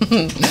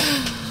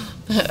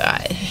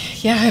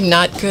 yeah, I'm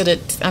not good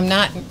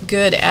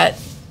at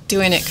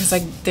doing it because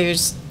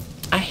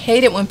I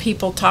hate it when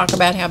people talk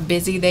about how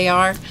busy they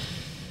are.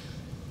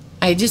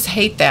 I just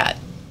hate that.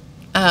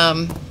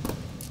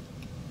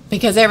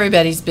 Because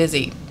everybody's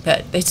busy,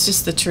 but it's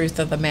just the truth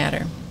of the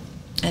matter.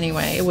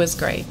 Anyway, it was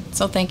great.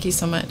 So thank you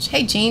so much.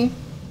 Hey, Jean.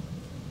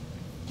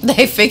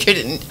 They figured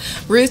it.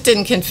 Ruth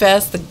didn't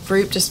confess. The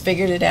group just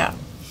figured it out.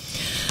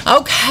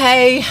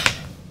 Okay.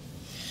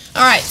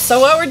 All right, so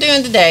what we're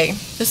doing today,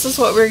 this is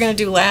what we were going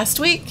to do last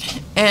week,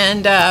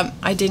 and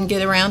I didn't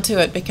get around to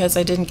it because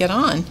I didn't get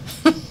on.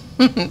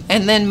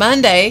 And then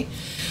Monday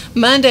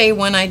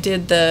when I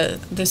did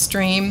the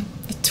stream,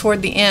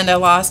 toward the end I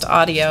lost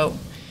audio,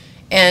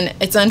 and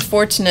it's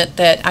unfortunate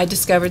that I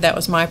discovered that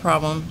was my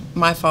problem,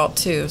 my fault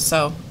too.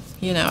 So,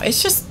 you know,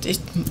 it's just,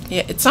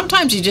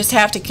 sometimes you just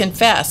have to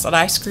confess that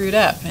I screwed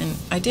up, and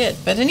I did.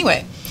 But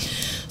anyway,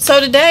 so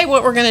today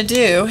what we're going to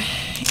do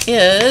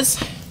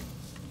is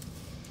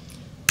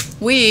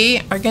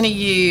we are going to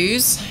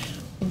use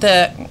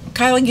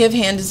Kiala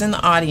Givehand is in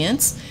the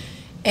audience,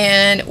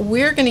 and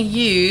we're going to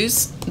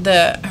use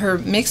her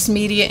mixed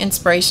media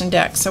inspiration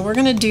deck. So we're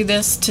going to do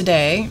this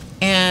today,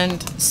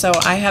 and so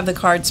I have the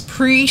cards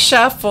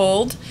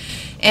pre-shuffled,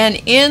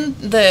 and in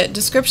the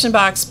description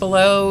box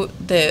below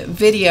the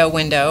video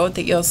window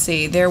that you'll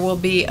see, there will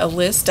be a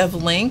list of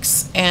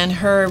links, and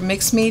her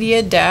mixed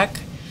media deck,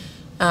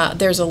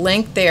 there's a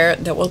link there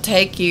that will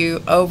take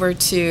you over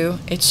to,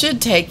 it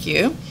should take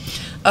you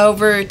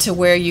over to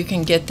where you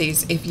can get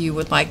these if you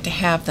would like to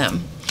have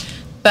them.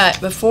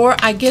 But before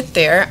I get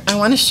there, I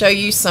want to show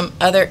you some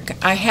other,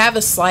 I have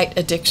a slight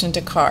addiction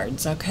to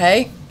cards,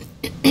 okay?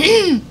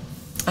 I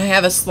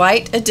have a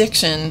slight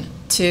addiction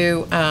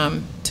to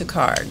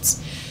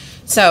cards.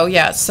 So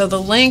yeah, so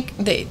the link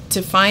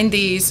to find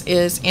these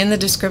is in the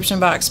description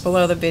box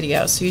below the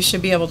video, so you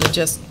should be able to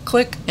just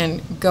click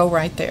and go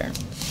right there.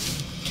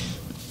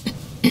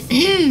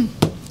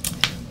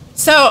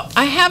 So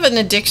I have an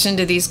addiction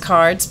to these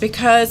cards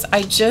because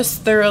I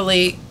just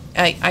thoroughly,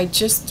 I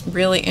just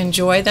really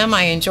enjoy them.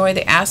 I enjoy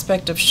the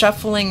aspect of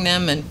shuffling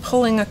them and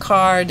pulling a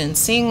card and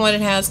seeing what it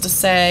has to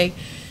say.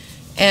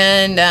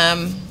 And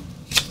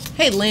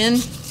hey, Lynn.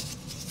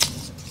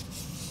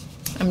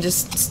 I'm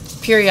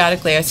just,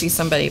 periodically I see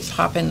somebody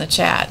pop in the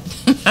chat.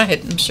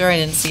 I'm sure I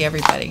didn't see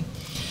everybody.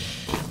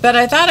 But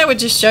I thought I would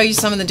just show you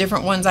some of the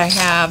different ones I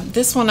have.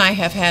 This one I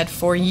have had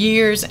for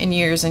years and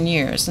years and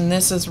years. And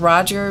this is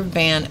Roger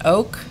Van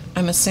Oech,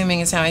 I'm assuming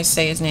is how I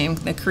say his name,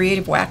 the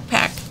Creative Whack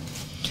Pack.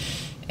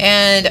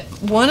 And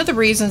one of the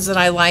reasons that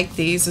I like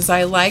these is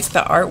I like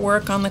the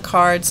artwork on the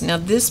cards. Now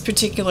this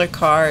particular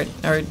card,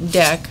 or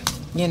deck,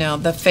 you know,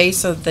 the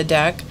face of the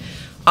deck,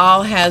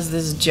 all has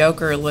this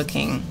Joker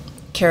looking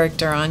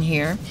character on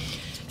here.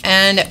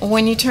 And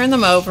when you turn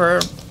them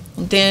over,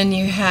 then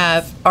you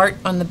have art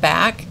on the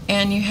back,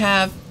 and you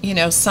have, you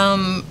know,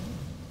 something.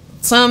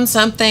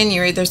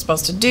 You're either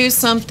supposed to do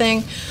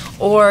something,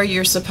 or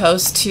you're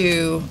supposed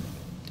to,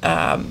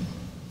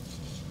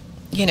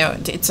 you know,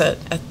 it's a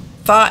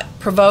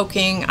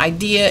thought-provoking,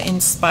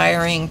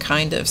 idea-inspiring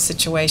kind of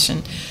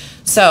situation.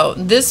 So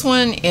this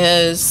one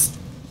is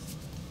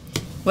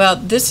Well,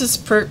 this is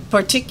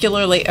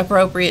particularly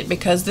appropriate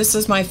because this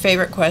is my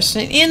favorite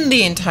question in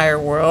the entire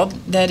world.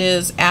 That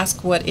is,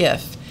 ask what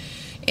if.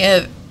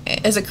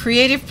 As a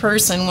creative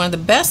person, one of the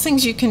best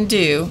things you can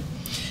do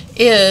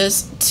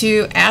is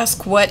to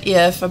ask what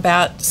if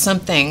about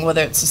something,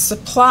 whether it's a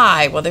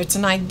supply, whether it's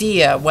an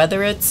idea,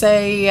 whether it's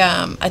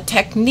a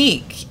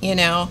technique, you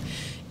know,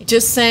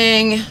 just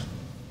saying,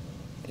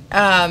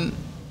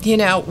 you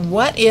know,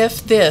 what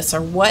if this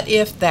or what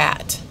if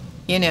that,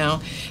 you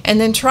know, and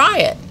then try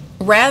it.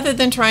 Rather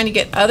than trying to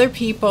get other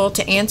people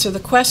to answer the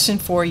question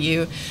for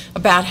you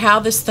about how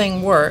this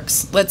thing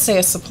works, let's say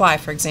a supply,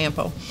 for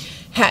example.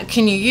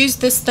 Can you use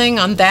this thing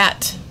on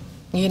that,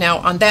 you know,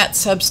 on that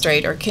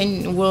substrate, or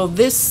will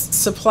this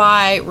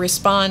supply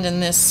respond in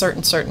this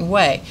certain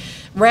way?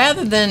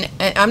 Rather than,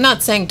 I'm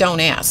not saying don't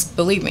ask,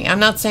 believe me, I'm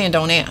not saying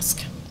don't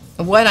ask.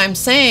 What I'm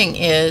saying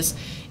is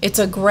it's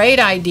a great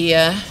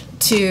idea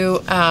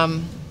to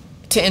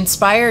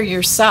inspire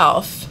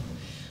yourself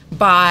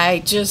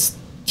by just,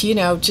 you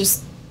know,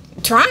 just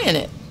trying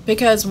it.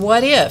 Because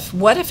what if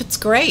it's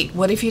great?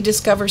 What if you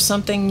discover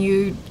something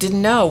you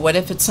didn't know? What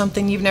if it's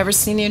something you've never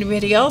seen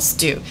anybody else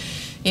do?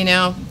 You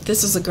know,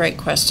 this is a great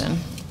question.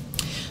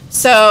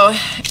 So,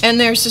 and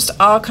there's just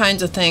all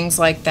kinds of things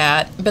like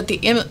that. But the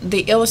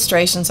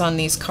illustrations on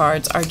these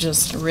cards are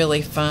just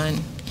really fun.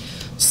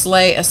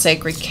 Slay a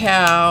sacred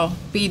cow,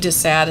 be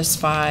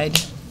dissatisfied,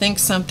 think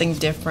something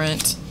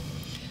different,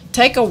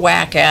 take a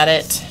whack at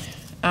it,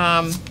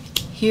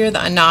 hear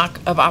the knock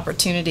of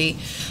opportunity.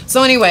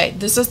 So anyway,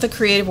 this is the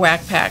Creative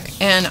Whack Pack,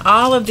 and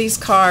all of these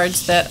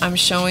cards that I'm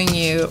showing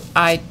you,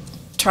 I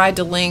tried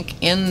to link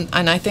in,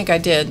 and I think I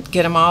did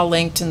get them all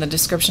linked in the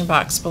description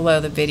box below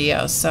the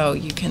video, so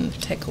you can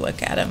take a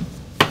look at them.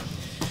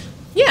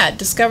 Yeah,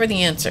 discover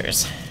the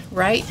answers,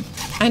 right?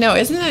 I know,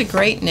 isn't that a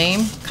great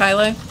name,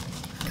 Kyla?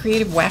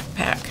 Creative Whack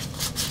Pack.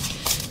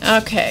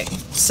 Okay,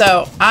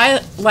 so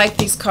I like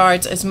these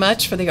cards as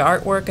much for the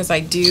artwork as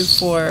I do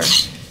for,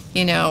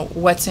 you know,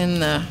 what's in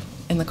the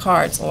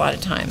cards a lot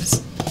of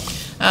times.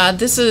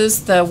 This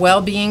is the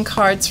well-being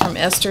cards from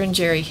Esther and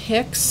Jerry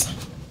Hicks,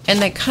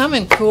 and they come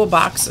in cool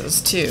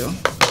boxes too.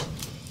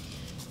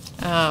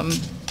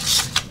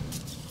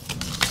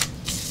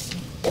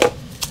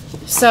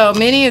 So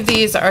many of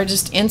these are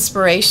just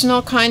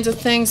inspirational kinds of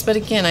things, but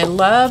again, I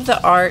love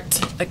the art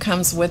that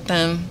comes with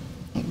them.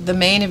 The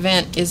main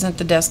event isn't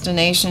the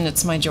destination,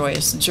 it's my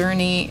joyous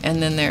journey,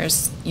 and then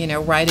there's, you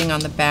know, writing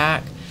on the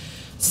back.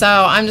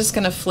 So I'm just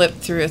going to flip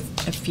through a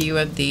few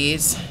of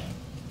these.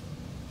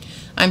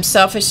 I'm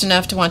selfish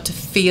enough to want to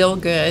feel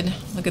good.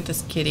 Look at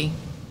this kitty.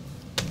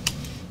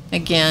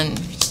 Again,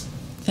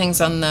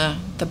 things on the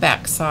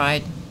back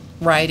side,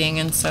 writing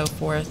and so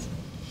forth.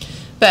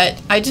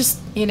 But I just,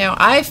 you know,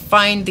 I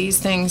find these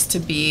things to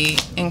be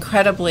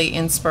incredibly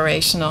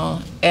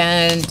inspirational.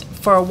 And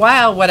for a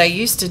while, what I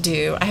used to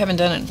do, I haven't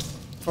done it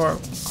for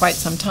quite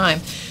some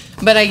time,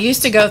 but I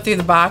used to go through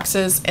the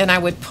boxes and I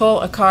would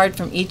pull a card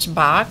from each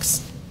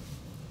box.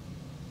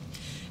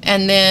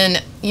 And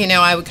then, you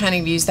know, I would kind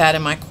of use that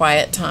in my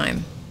quiet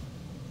time.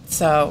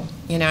 So,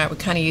 you know, I would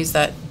kind of use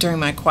that during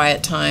my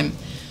quiet time,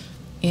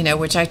 you know,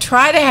 which I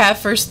try to have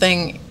first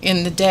thing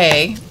in the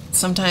day.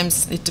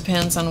 Sometimes it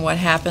depends on what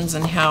happens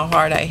and how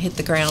hard I hit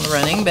the ground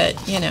running,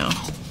 but, you know.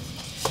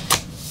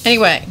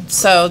 Anyway,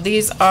 so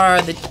these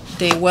are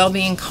the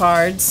well-being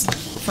cards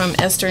from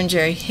Esther and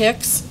Jerry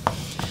Hicks.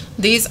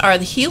 These are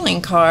the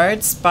healing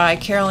cards by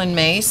Carolyn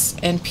Myss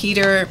and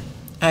Peter,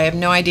 I have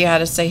no idea how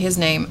to say his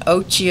name,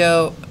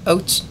 Ochio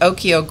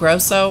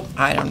Grosso.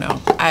 I don't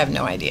know. I have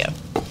no idea.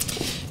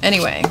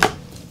 Anyway,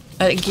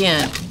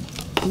 again,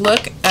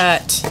 look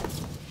at,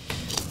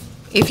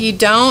 if you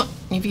don't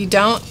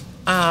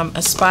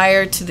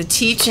aspire to the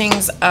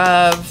teachings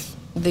of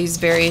these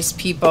various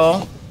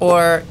people,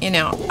 or, you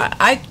know,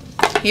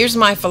 here's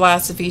my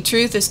philosophy: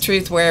 truth is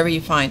truth wherever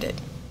you find it.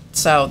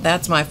 So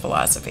that's my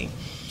philosophy.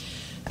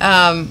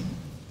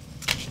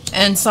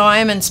 And so I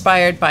am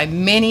inspired by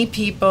many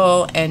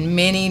people and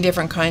many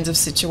different kinds of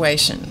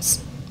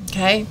situations.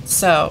 Okay,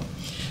 so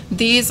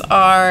these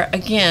are,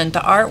 again,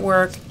 the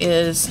artwork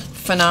is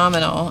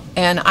phenomenal,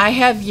 and I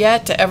have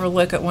yet to ever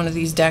look at one of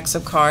these decks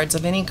of cards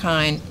of any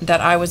kind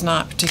that I was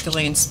not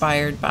particularly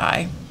inspired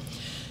by.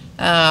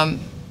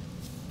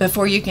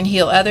 Before you can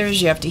heal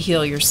others, you have to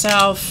heal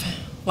yourself.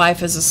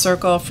 Life is a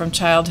circle from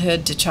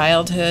childhood to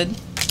childhood.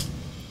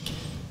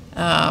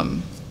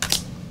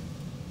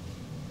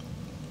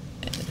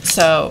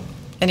 So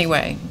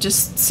anyway,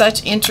 just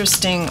such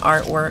interesting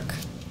artwork.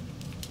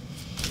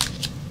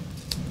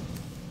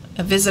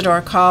 A visit or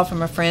a call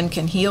from a friend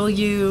can heal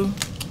you.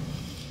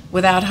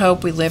 Without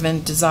hope, we live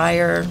in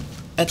desire,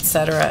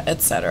 etc.,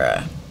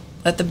 etc.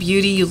 Let the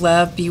beauty you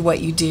love be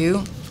what you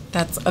do.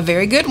 That's a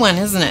very good one,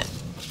 isn't it?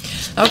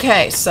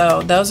 Okay,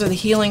 so those are the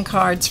healing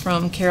cards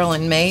from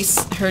Carolyn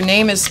Myss. Her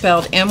name is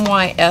spelled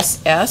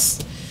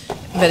M-Y-S-S,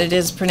 but it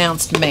is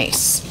pronounced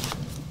Myss.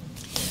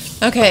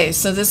 Okay,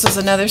 so this is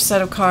another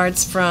set of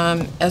cards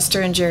from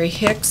Esther and Jerry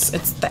Hicks.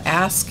 It's the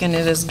Ask, and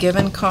it is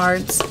Given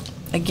cards.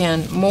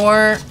 Again,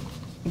 more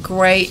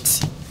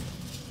great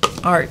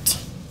art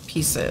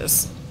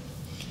pieces.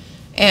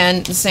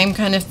 And the same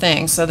kind of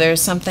thing. So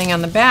there's something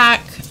on the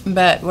back,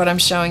 but what I'm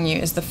showing you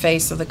is the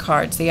face of the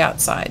cards, the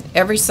outside.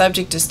 Every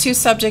subject is 2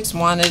 subjects,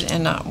 wanted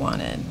and not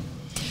wanted.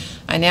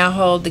 I now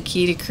hold the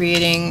key to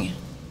creating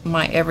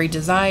my every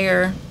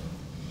desire.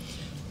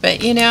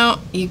 But you know,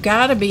 you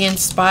gotta be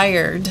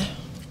inspired.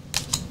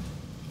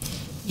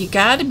 You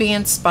gotta be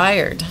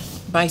inspired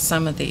by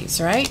some of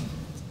these, right?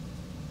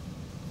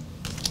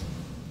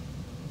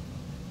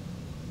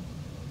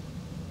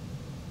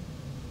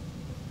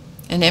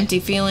 An empty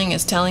feeling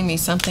is telling me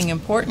something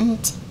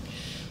important.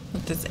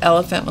 With this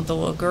elephant with the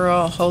little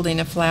girl holding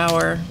a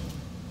flower.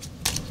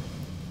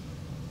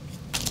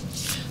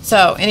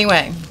 So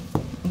anyway,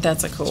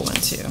 that's a cool one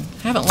too.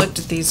 I haven't looked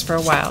at these for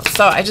a while.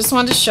 So I just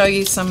wanted to show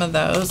you some of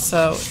those.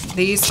 So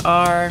these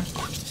are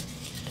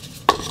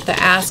the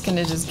Ask and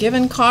It Is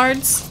Given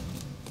cards.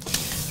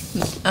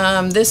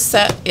 This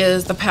set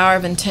is The Power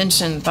of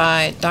Intention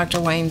by Dr.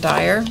 Wayne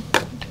Dyer,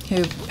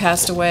 who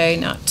passed away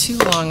not too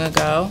long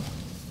ago.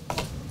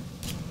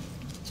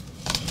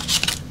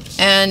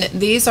 And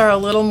these are a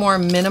little more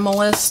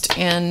minimalist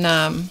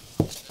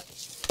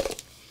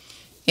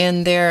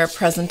in their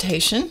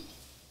presentation.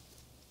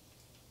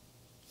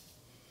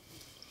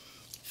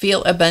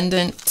 Feel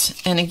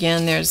abundant, and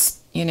again, there's,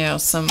 you know,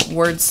 some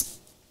words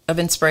of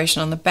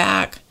inspiration on the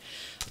back.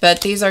 But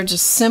these are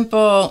just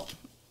simple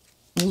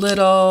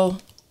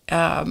little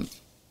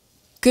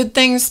good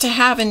things to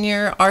have in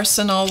your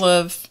arsenal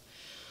of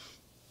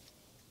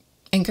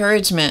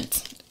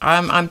encouragement.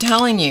 I'm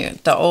telling you,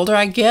 the older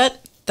I get,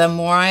 the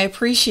more I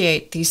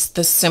appreciate the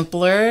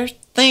simpler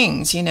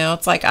things. You know,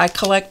 it's like I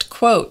collect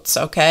quotes,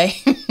 okay?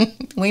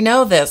 We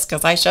know this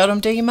because I showed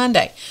them to you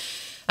Monday.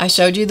 I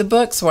showed you the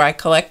books where I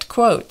collect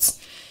quotes.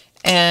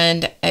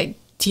 And,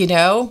 you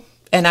know,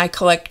 and I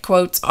collect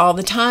quotes all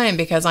the time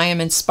because I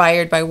am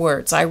inspired by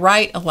words. I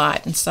write a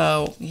lot, and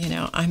so, you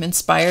know, I'm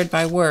inspired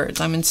by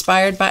words. I'm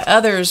inspired by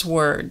others'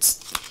 words.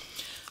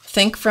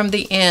 Think from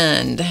the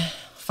end.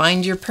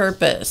 Find your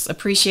purpose.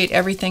 Appreciate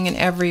everything and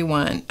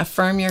everyone.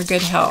 Affirm your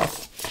good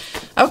health.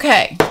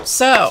 Okay,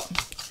 so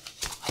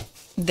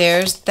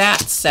there's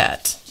that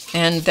set.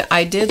 And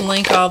I did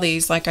link all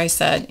these, like I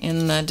said,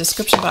 in the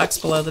description box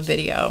below the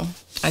video.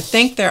 I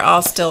think they're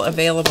all still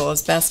available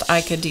as best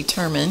I could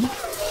determine.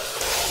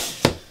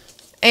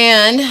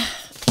 And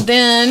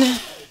then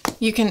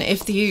you can,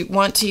 if you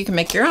want to, you can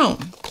make your own.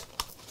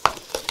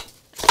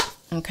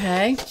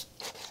 Okay?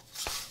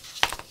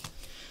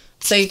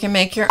 So you can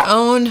make your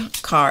own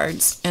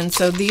cards. And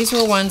so these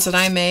were ones that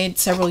I made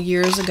several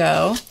years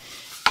ago.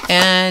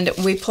 And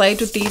we played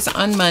with these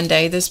on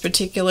Monday. This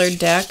particular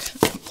deck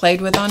played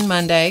with on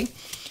Monday.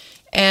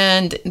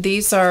 And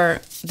these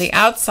are, the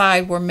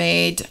outside were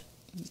made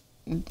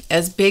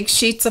as big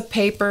sheets of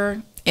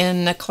paper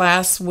in a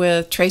class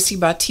with Tracy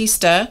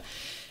Bautista.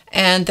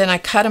 And then I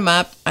cut them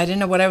up. I didn't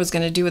know what I was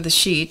going to do with the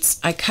sheets.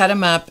 I cut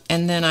them up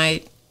and then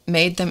I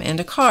made them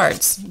into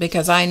cards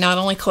because I not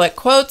only collect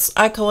quotes,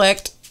 I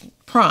collect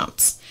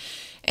prompts.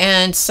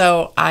 And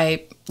so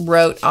I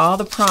wrote all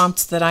the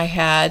prompts that I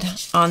had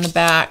on the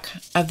back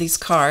of these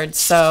cards.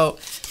 So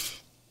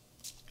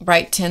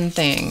write 10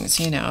 things,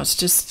 you know, it's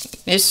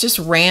just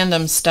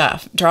random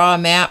stuff. Draw a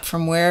map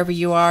from wherever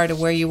you are to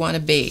where you want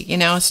to be. You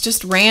know, it's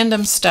just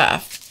random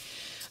stuff.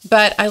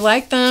 But I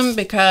like them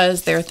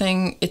because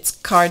it's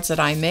cards that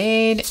I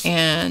made,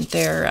 and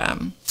they're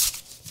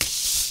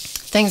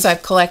things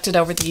I've collected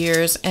over the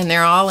years, and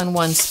they're all in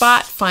one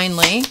spot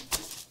finally.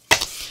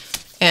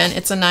 And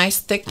it's a nice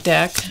thick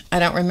deck. I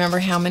don't remember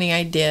how many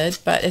I did,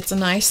 but it's a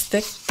nice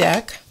thick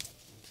deck.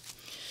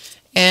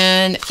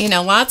 And, you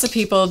know, lots of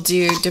people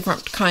do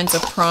different kinds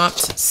of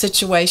prompt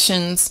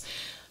situations,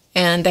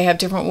 and they have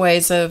different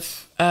ways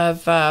of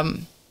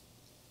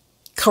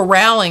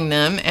corralling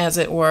them, as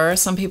it were.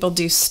 Some people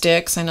do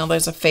sticks. I know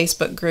there's a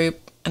Facebook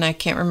group, and I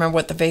can't remember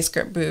what the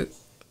Facebook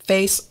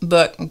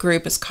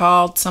group is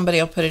called. Somebody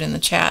will put it in the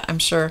chat, I'm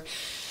sure.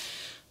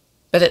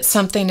 But it's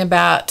something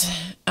about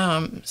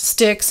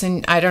sticks,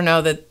 and I don't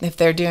know that if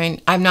they're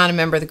doing, I'm not a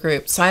member of the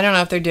group, so I don't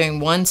know if they're doing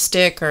one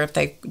stick or if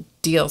they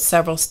deal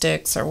several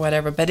sticks or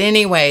whatever. But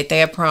anyway, they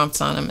have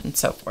prompts on them and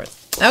so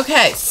forth.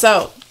 Okay,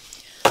 so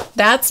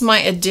that's my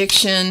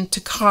addiction to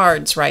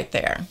cards right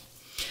there.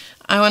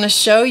 I want to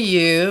show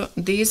you,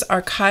 these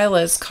are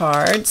Kiala's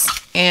cards,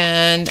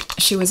 and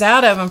she was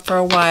out of them for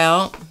a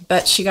while,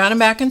 but she got them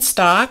back in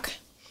stock,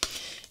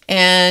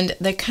 and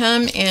they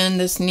come in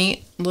this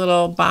neat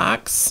little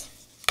box.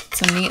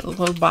 It's a neat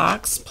little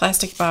box,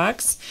 plastic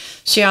box.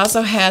 She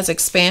also has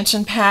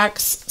expansion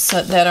packs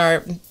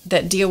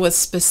that deal with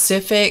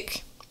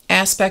specific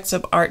aspects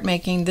of art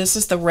making. This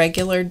is the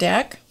regular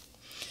deck.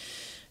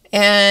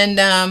 And,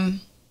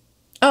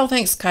 oh,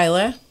 thanks,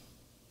 Kiala.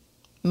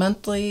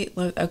 Monthly,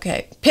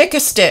 okay. Pick a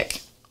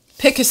stick.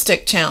 Pick a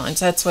stick challenge.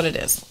 That's what it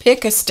is.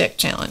 Pick a stick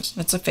challenge.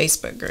 That's a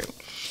Facebook group.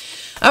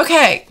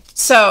 Okay,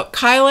 so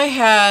Kiala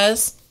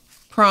has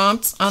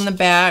prompts on the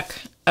back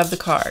of the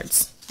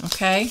cards.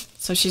 Okay,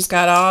 so she's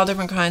got all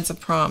different kinds of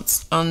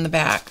prompts on the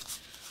back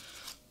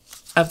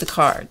of the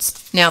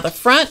cards. Now, the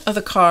front of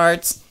the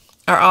cards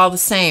are all the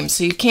same.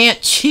 So you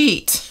can't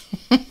cheat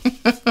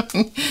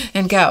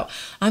and go,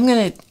 I'm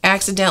going to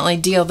accidentally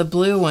deal the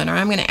blue one, or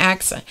I'm going to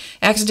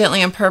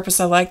accidentally on purpose,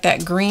 I like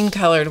that green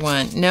colored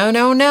one. No,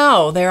 no,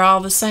 no. They're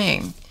all the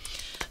same.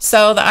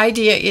 So the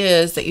idea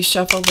is that you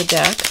shuffle the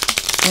deck,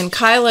 and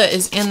Kiala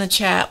is in the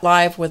chat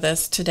live with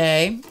us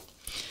today.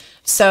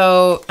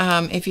 So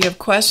if you have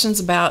questions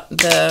about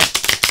the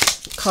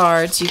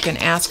cards, you can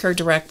ask her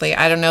directly.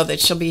 I don't know that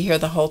she'll be here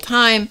the whole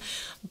time,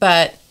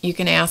 but you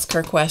can ask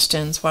her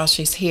questions while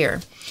she's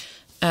here.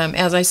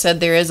 As I said,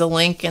 there is a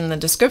link in the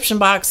description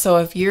box, so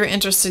if you're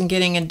interested in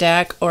getting a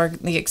deck or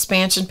the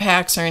expansion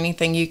packs or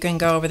anything, you can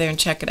go over there and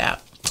check it out.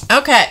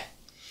 Okay,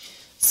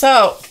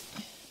 so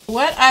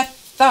what I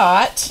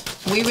thought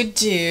we would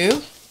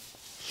do,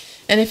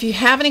 and if you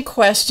have any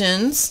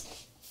questions,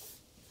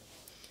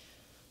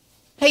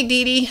 hey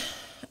Dee Dee,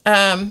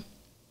 hi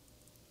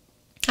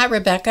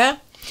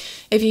Rebecca,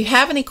 if you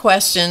have any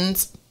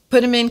questions,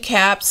 put them in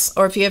caps,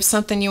 or if you have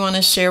something you want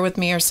to share with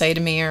me or say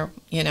to me, or,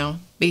 you know,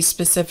 be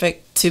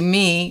specific to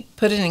me,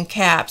 put it in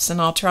caps,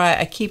 and I'll try.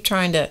 I keep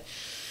trying to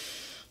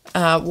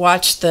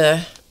watch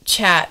the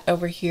chat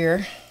over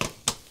here,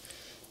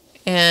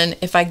 and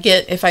if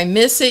I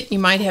miss it, you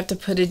might have to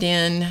put it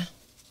in.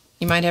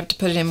 You might have to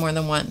put it in more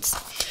than once.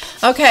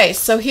 Okay,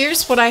 so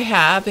here's what I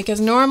have, because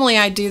normally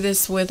I do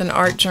this with an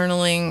art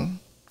journaling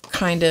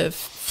kind of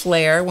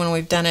flair when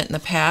we've done it in the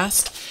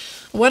past.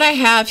 What I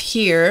have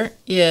here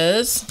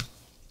is,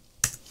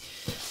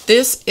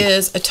 this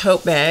is a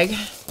tote bag.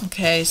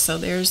 Okay, so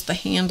there's the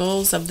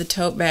handles of the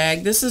tote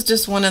bag. This is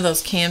just one of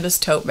those canvas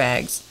tote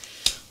bags.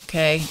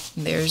 Okay,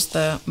 there's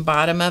the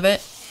bottom of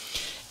it.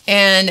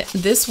 And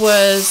this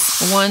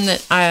was one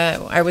that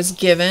I was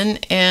given,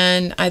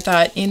 and I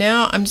thought, you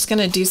know, I'm just going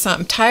to do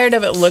something. I'm tired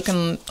of it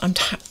looking,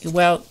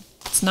 well,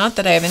 it's not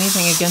that I have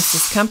anything against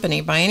this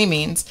company by any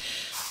means,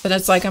 but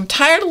it's like I'm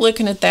tired of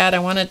looking at that. I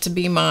want it to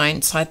be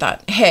mine. So I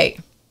thought, hey,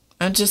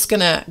 I'm just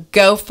going to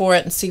go for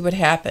it and see what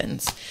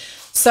happens.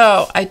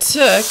 So I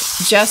took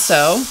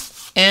gesso,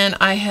 and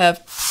I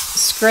have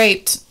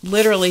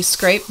literally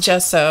scraped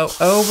gesso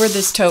over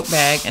this tote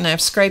bag, and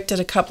I've scraped it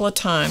a couple of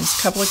times,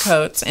 a couple of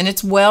coats, and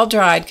it's well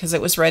dried because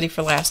it was ready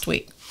for last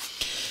week.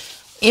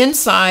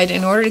 Inside,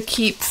 in order to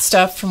keep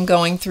stuff from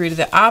going through to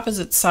the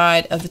opposite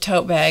side of the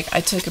tote bag,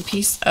 I took a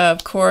piece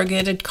of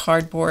corrugated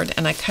cardboard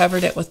and I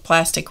covered it with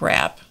plastic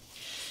wrap,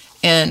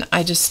 and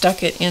I just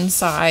stuck it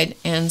inside,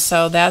 and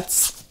so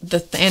that's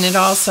and it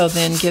also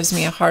then gives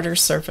me a harder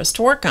surface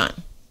to work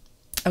on.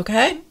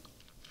 Okay?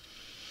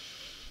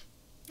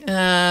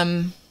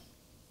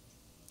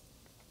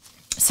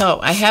 So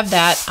I have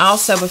that.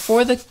 Also,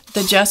 before the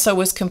gesso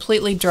was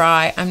completely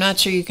dry, I'm not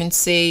sure you can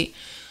see,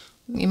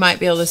 you might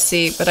be able to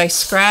see, but I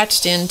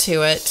scratched into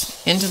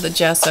the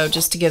gesso,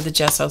 just to give the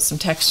gesso some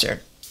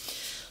texture.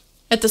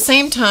 At the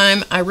same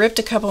time, I ripped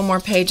a couple more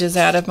pages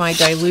out of my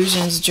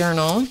Dilutions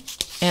journal,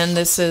 and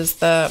this is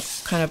the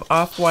kind of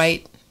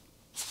off-white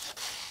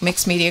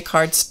mixed media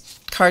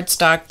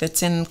cardstock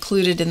that's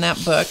included in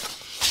that book.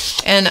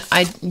 And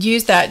I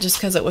used that just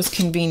because it was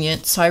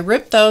convenient. So I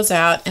ripped those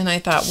out, and I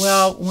thought,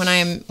 well, when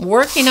I'm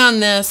working on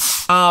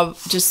this, I'll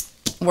just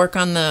work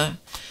on the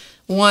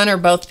one or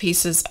both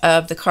pieces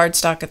of the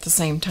cardstock at the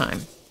same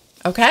time.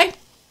 Okay?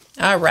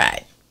 All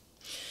right.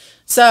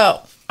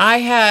 So I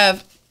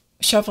have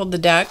shuffled the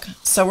deck.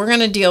 So we're going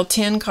to deal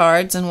 10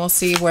 cards, and we'll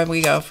see where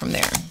we go from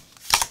there.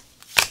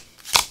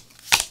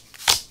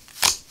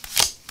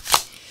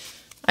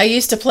 I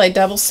used to play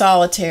double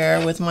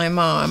solitaire with my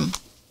mom,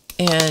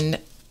 and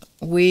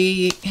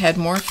we had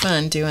more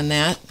fun doing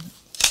that.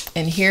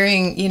 And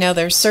hearing, you know,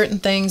 there's certain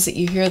things that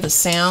you hear the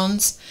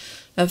sounds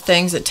of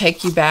things that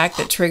take you back,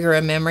 that trigger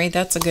a memory.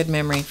 That's a good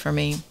memory for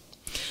me.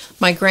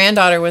 My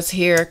granddaughter was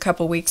here a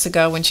couple weeks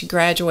ago when she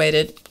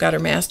graduated, got her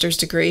master's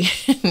degree,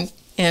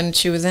 and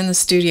she was in the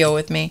studio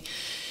with me.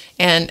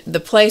 And the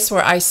place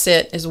where I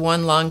sit is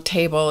one long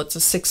table. It's a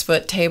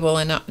 6-foot table,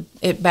 and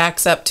it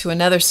backs up to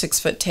another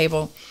 6-foot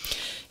table.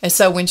 And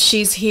so when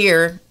she's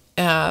here,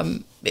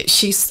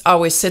 she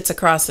always sits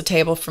across the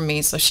table from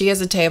me. So she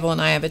has a table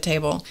and I have a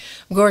table.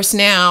 Of course,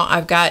 now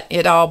I've got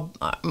it all,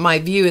 my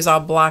view is all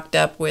blocked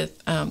up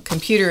with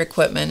computer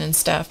equipment and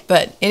stuff.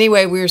 But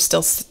anyway, we were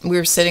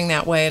sitting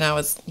that way, and I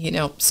was, you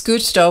know,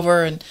 scooched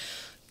over and,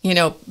 you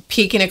know,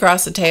 peeking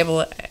across the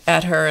table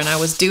at her, and I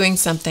was doing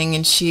something,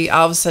 and she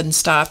all of a sudden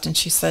stopped and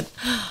she said,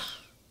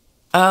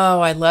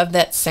 "Oh, I love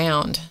that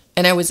sound."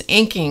 And I was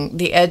inking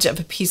the edge of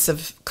a piece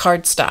of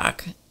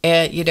cardstock,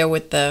 you know,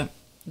 with the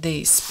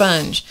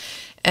sponge.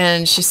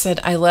 And she said,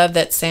 "I love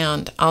that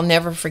sound. I'll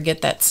never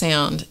forget that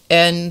sound."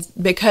 And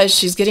because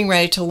she's getting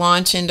ready to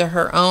launch into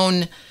her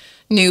own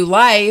new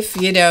life,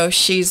 you know,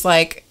 she's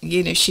like,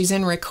 you know, she's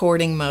in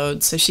recording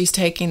mode. So she's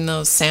taking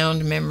those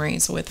sound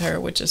memories with her,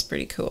 which is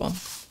pretty cool.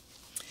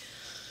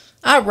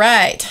 All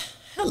right.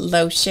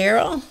 Hello,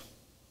 Cheryl.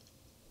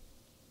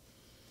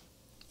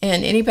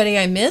 And anybody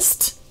I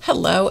missed,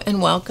 hello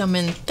and welcome,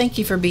 and thank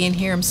you for being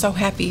here. I'm so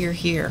happy you're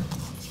here.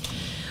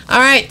 All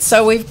right,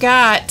 so we've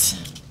got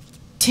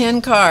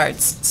 10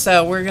 cards.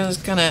 So we're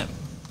just gonna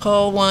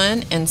pull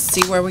one and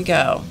see where we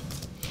go.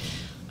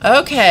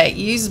 Okay,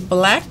 use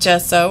black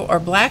gesso or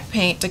black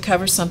paint to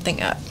cover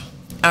something up.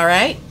 All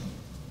right?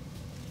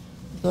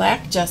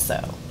 Black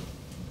gesso.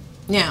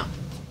 Now,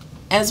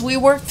 as we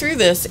work through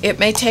this, it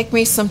may take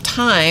me some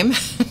time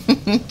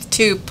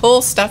to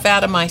pull stuff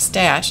out of my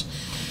stash,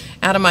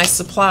 out of my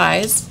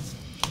supplies,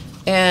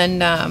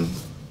 and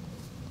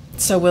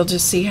so we'll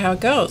just see how it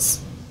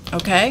goes.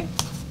 Okay?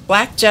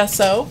 Black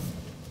gesso.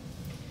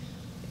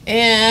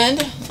 And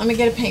let me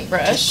get a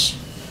paintbrush.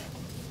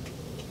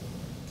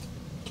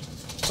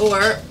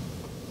 Or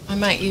I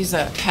might use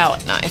a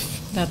palette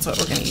knife. That's what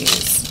we're going to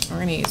use. We're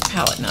going to use a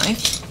palette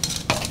knife.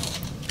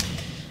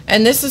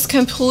 And this is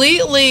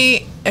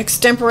completely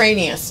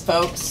extemporaneous,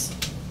 folks,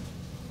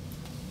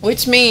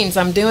 which means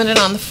I'm doing it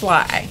on the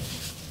fly.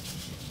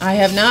 I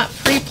have not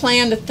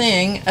pre-planned a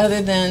thing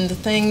other than the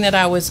thing that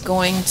I was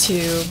going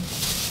to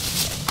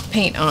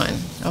paint on,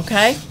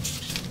 okay?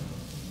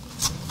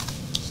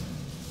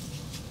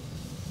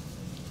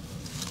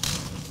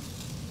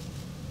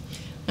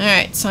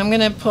 Alright, so I'm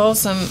going to pull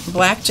some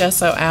black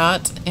gesso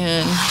out,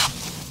 and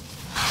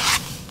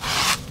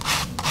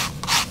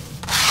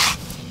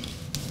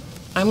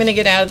I'm going to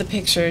get out of the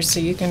picture so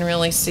you can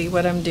really see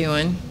what I'm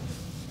doing.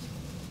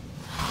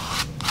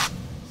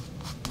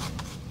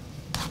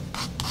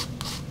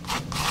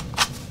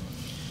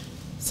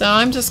 So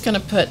I'm just going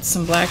to put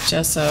some black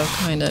gesso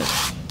kind of,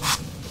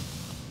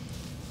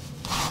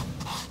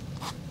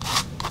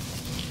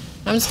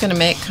 I'm just going to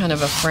make kind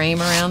of a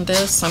frame around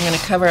this. So I'm going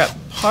to cover up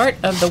part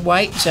of the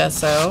white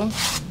gesso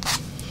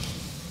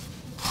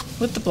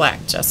with the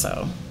black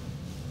gesso.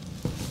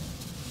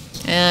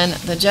 And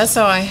the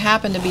gesso I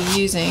happen to be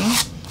using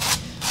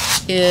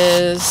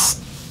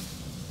is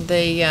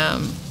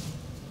the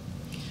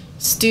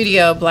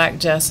Studio Black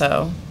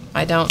Gesso.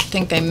 I don't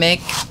think they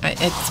make,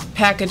 it's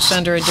packaged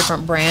under a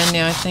different brand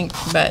now, I think,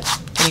 but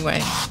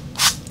anyway,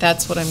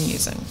 that's what I'm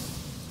using.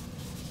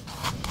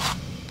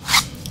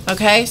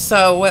 Okay,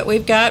 so what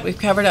we've got, we've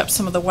covered up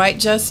some of the white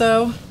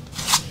gesso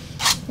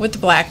with the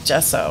black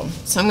gesso.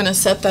 So I'm going to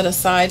set that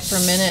aside for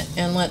a minute,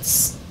 and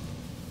let's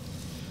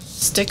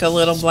stick a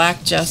little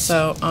black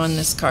gesso on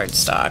this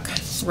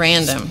cardstock,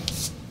 random.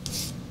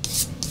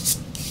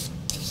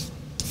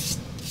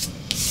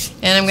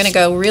 And I'm going to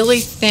go really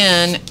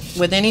thin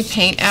with any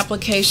paint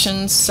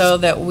applications so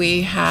that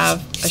we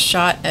have a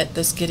shot at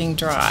this getting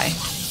dry.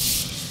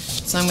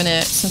 So I'm going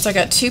to, since I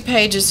got 2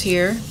 pages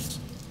here,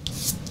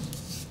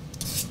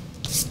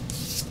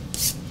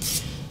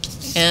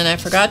 and I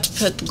forgot to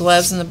put the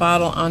gloves in the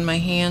bottle on my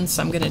hands,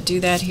 so I'm going to do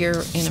that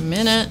here in a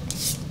minute.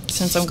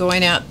 Since I'm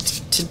going out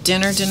to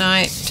dinner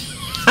tonight,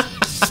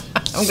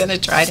 I'm going to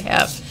try to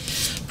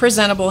have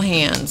presentable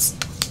hands.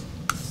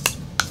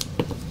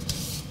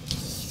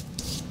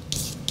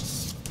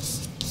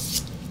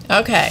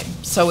 Okay,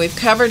 so we've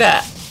covered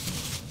up.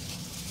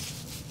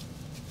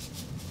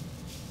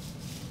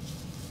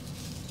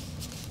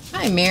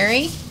 Hi,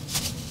 Mary.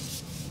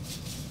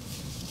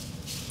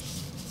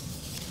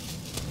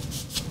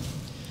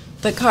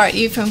 The card,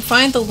 you can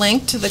find the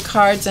link to the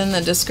cards in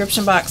the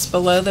description box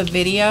below the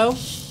video,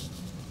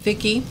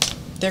 Vicki.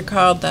 They're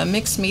called the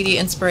Mixed Media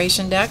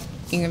Inspiration Deck.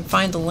 You can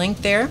find the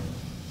link there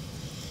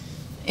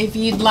if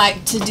you'd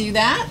like to do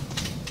that.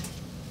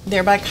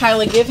 They're by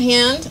Kiala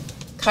Givehand.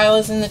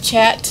 Kyla's in the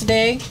chat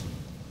today.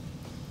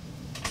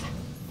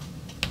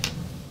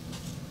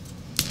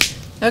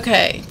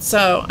 Okay,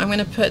 so I'm going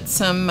to put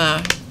some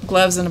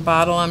gloves in a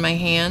bottle on my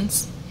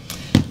hands.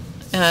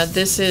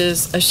 This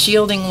is a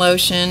shielding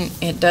lotion.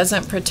 It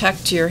doesn't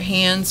protect your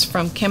hands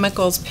from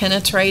chemicals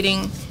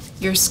penetrating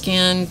your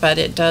skin, but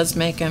it does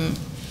make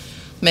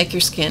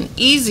your skin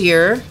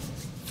easier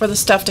for the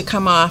stuff to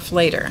come off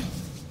later.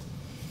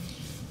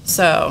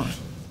 So,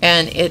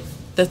 and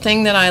the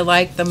thing that I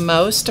like the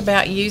most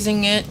about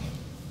using it,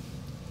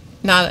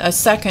 not a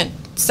second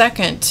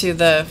to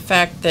the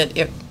fact that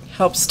it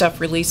helps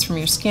stuff release from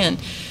your skin,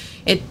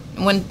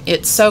 when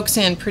it soaks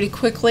in pretty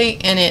quickly,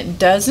 and it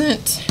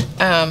doesn't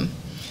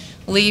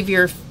leave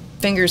your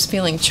fingers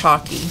feeling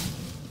chalky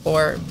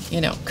or,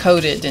 you know,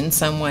 coated in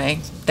some way.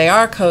 They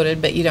are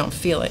coated, but you don't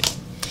feel it.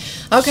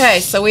 Okay,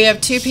 so we have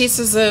 2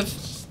 pieces of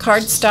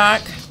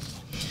cardstock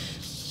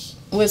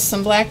with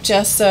some black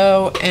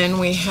gesso, and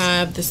we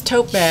have this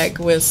tote bag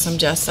with some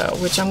gesso,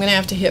 which I'm going to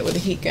have to hit with a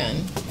heat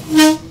gun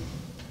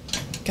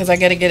because I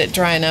got to get it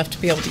dry enough to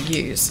be able to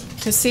use.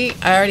 Because see,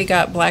 I already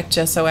got black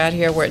gesso out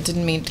here where it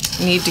didn't need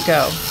to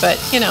go,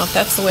 but you know,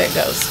 that's the way it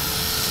goes.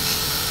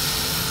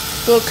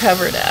 We'll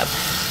cover it up.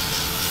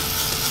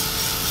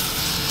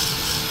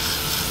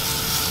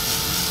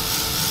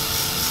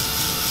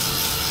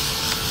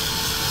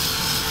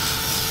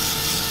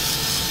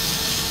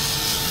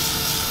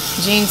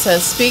 Jean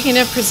says, speaking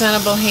of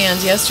presentable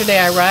hands, yesterday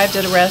I arrived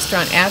at a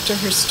restaurant after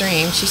her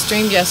stream. She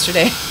streamed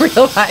yesterday and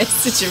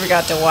realized that she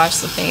forgot to wash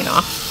the paint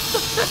off.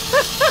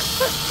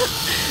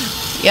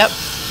 Yep.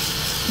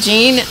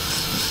 Jean,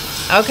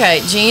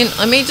 okay, Jean,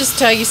 let me just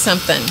tell you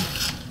something.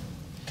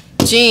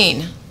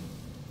 Jean,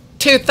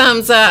 2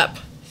 thumbs up.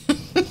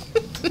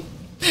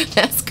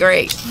 That's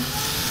great.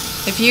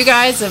 If you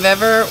guys have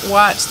ever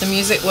watched the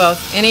music, well,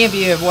 if any of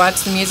you have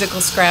watched the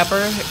musical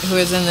Scrapper who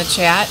is in the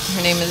chat,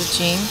 her name is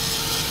Jean.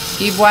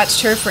 If you've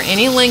watched her for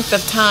any length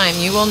of time,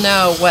 you will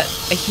know what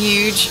a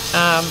huge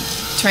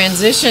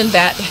transition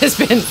that has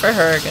been for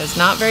her, because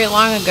not very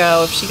long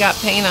ago, if she got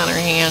paint on her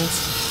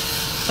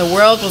hands, the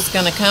world was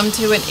going to come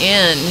to an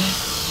end.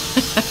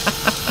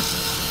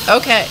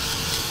 Okay.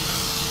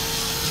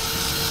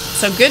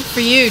 So good for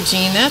you,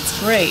 Jean. That's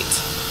great.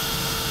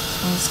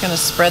 I'm just going to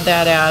spread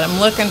that out. I'm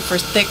looking for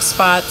thick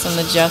spots on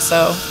the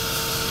gesso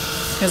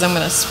because I'm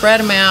going to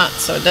spread them out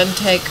so it doesn't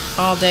take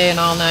all day and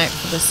all night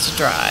for this to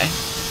dry.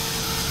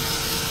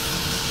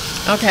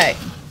 Okay,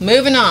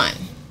 moving on.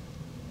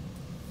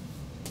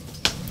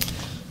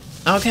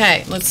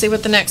 Okay, let's see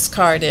what the next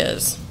card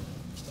is.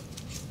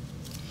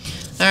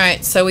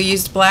 Alright, so we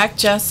used black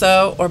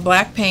gesso or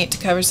black paint to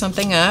cover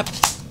something up.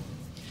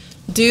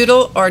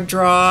 Doodle or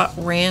draw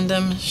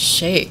random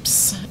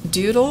shapes.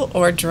 Doodle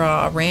or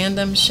draw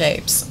random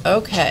shapes.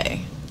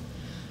 Okay.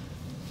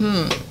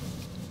 I'm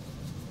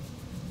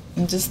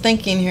just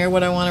thinking here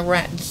what I want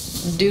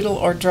to doodle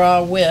or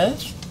draw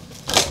with.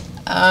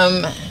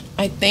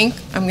 I think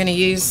I'm going to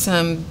use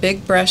some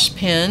big brush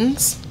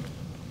pens.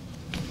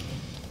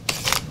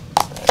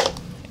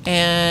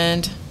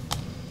 And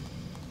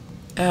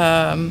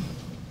I'm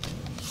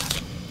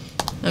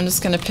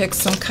just going to pick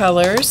some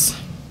colors.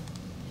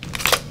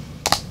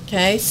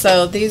 Okay,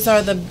 so these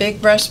are the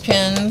big brush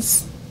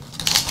pens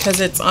because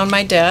it's on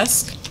my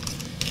desk.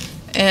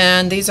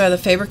 And these are the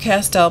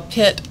Faber-Castell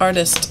Pitt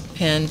Artist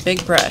Pen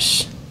Big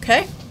Brush.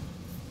 Okay?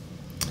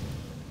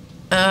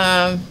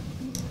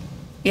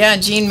 Yeah,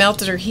 Jean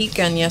melted her heat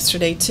gun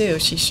yesterday too.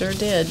 She sure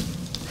did.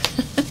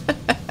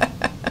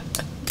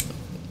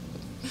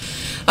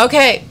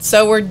 Okay,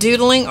 so we're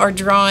doodling or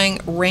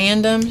drawing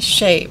random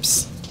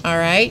shapes. All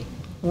right?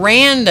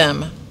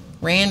 Random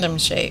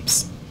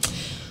shapes.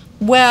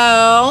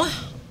 Well,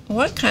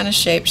 what kind of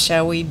shape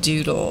shall we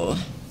doodle?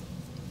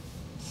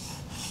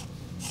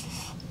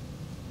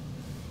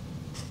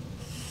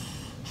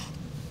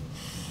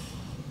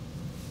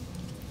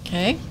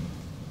 Okay.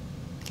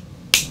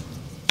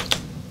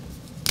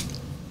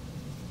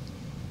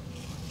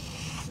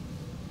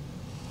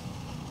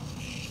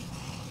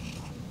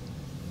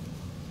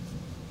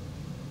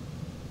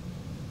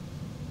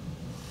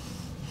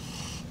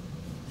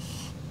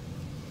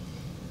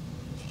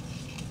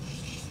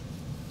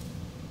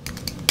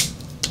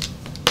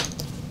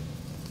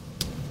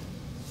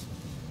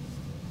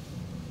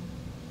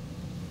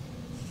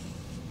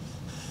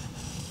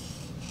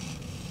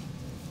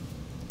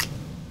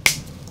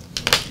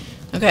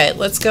 Okay,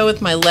 let's go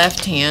with my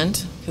left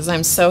hand because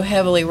I'm so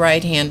heavily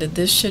right-handed.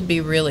 This should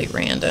be really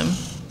random.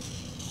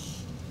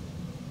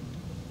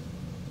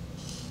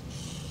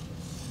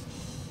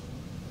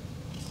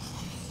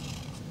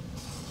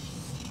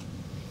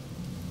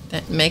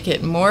 That make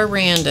it more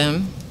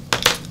random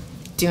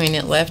doing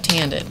it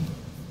left-handed.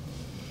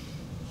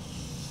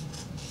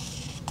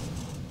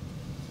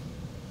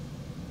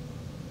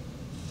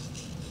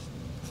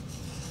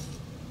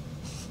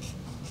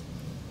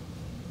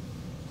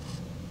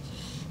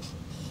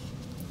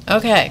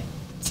 Okay,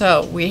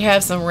 so we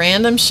have some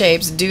random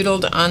shapes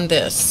doodled on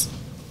this.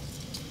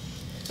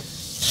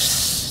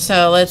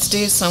 So let's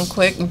do some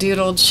quick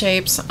doodled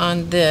shapes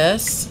on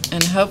this,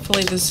 and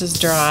hopefully this is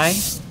dry.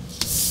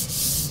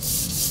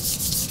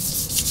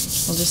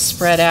 We'll just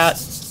spread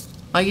out.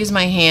 I'll use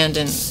my hand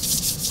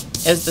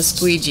as the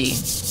squeegee.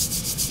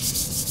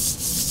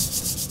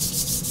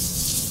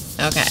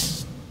 Okay,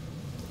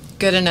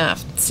 good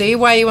enough. See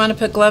why you want to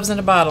put gloves and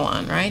a bottle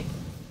on, right?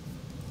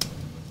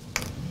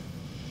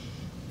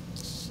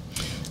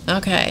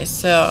 Okay,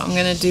 so I'm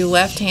going to do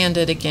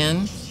left-handed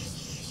again.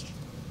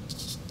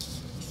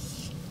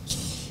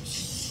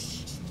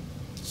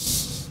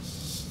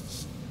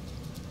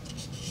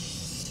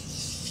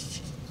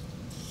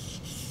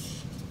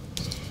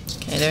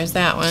 Okay, there's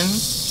that one.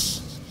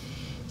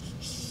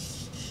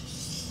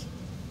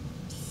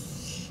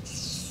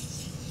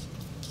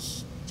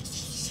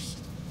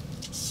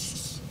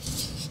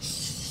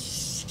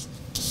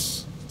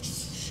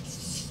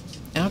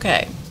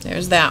 Okay,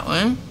 there's that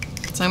one.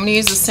 So I'm going to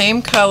use the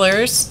same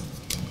colors.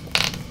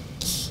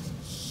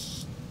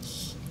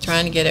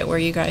 Trying to get it where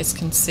you guys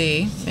can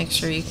see. Make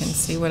sure you can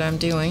see what I'm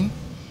doing.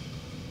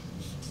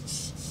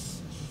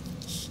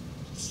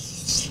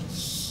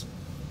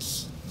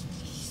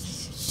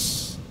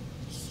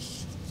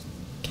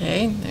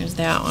 Okay, there's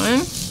that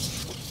one.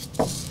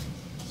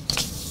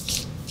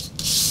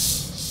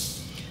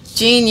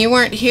 Jean, you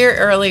weren't here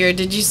earlier.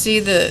 Did you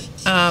see the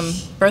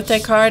birthday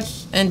card?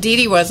 And Dee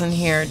Dee wasn't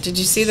here. Did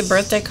you see the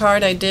birthday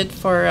card I did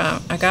for,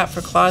 I got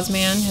for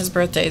Clausman? His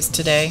birthday is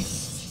today.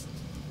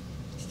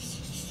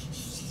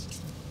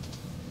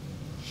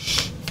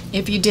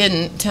 If you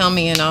didn't, tell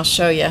me and I'll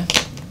show you.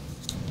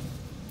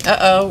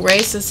 Uh-oh,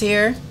 Race is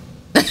here.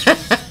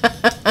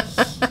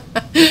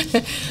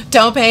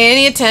 Don't pay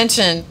any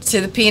attention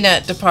to the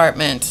peanut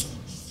department,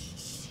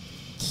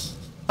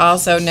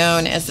 also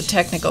known as the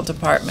technical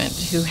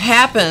department, who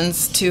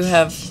happens to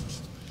have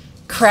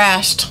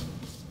crashed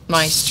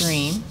my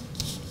stream.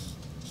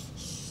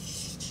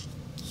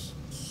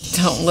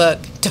 Don't look.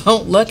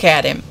 Don't look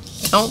at him.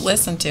 Don't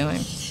listen to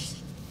him.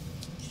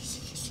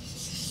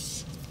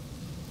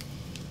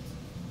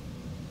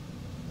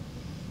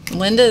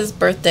 Linda's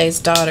birthday's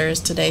daughter is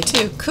today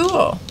too.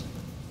 Cool.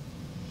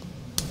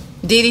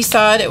 Dee Dee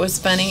saw it. It was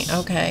funny.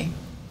 Okay.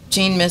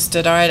 Jean missed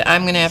it. All right.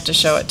 I'm going to have to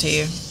show it to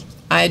you.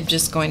 I'm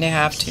just going to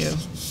have to.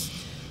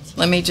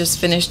 Let me just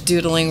finish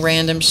doodling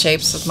random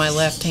shapes with my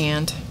left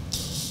hand.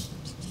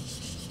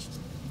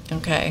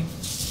 Okay.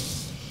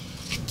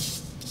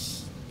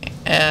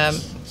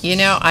 You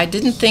know, I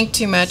didn't think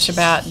too much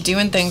about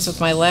doing things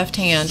with my left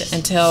hand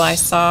until I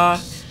saw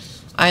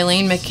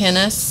Eileen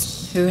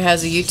McInnes, who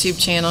has a YouTube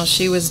channel.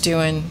 She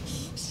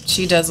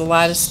does a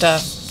lot of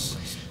stuff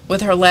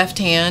with her left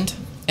hand,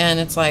 and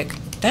it's like,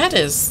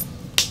 that's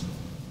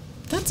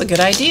a good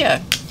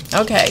idea.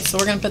 Okay, so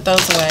we're going to put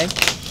those away.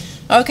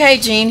 Okay,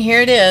 Jean,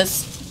 here it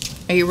is.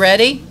 Are you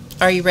ready?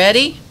 Are you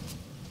ready?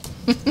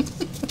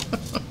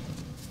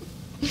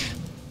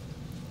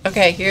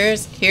 Okay,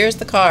 here's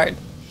the card.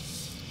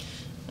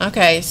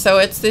 Okay, so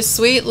it's this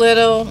sweet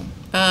little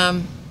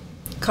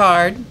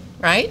card,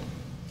 right?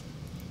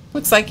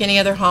 Looks like any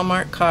other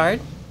Hallmark card.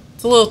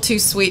 It's a little too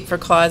sweet for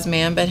Claus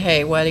Man, but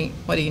hey, what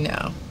do you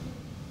know?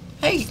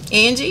 Hey,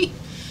 Angie.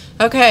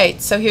 Okay,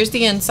 so here's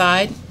the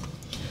inside.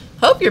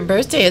 Hope your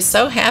birthday is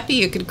so happy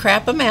you could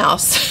crap a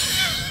mouse.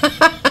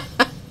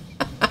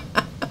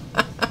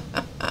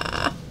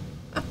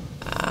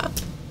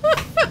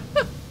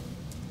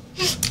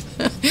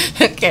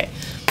 Okay.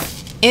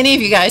 Any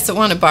of you guys that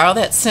want to borrow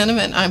that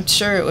sentiment, I'm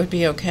sure it would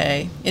be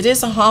okay. It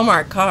is a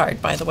Hallmark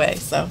card, by the way,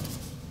 so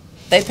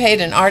they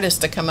paid an artist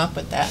to come up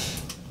with that.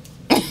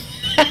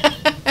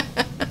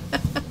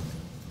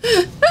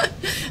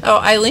 Oh,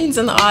 Eileen's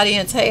in the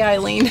audience. Hey,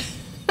 Eileen.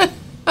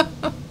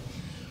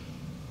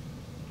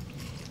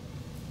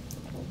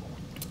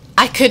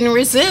 I couldn't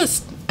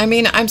resist. I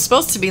mean, I'm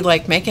supposed to be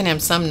like making him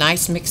some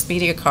nice mixed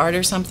media card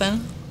or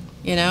something,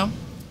 you know?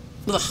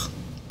 Ugh,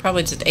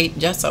 probably just ate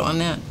gesso on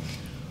that.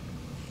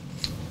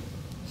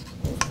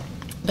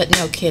 But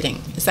no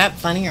kidding. Is that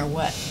funny or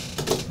what?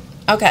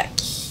 Okay.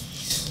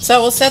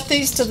 So we'll set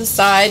these to the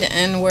side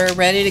and we're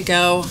ready to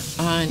go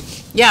on.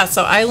 Yeah,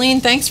 so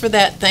Eileen, thanks for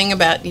that thing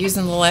about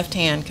using the left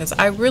hand, because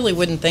I really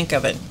wouldn't think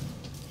of it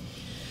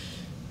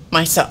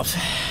myself.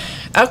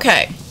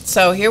 Okay,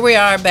 so here we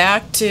are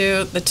back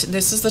to,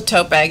 this is the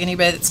tote bag.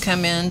 Anybody that's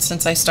come in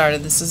since I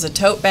started, this is a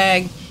tote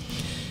bag.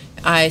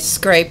 I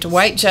scraped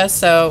white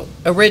gesso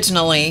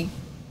originally.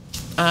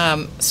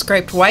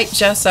 Scraped white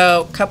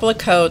gesso, a couple of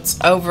coats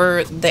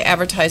over the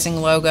advertising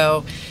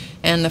logo,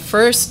 and the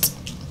first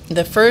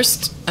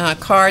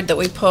card that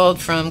we pulled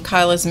from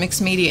Kyla's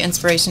Mixed Media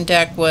Inspiration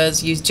Deck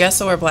was use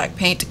gesso or black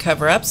paint to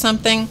cover up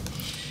something,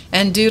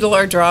 and doodle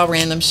or draw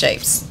random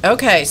shapes.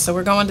 Okay, so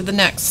we're going to the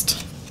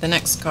next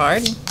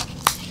card.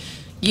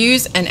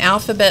 Use an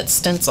alphabet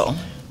stencil.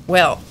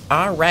 Well,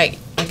 all right,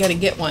 I gotta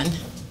get one.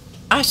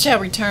 I shall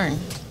return.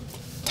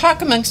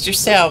 Talk amongst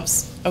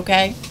yourselves,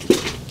 okay?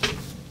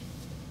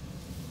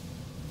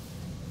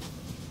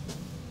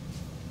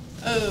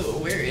 Oh,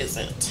 where is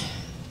it?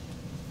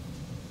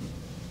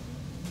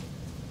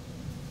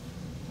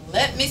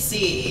 Let me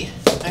see.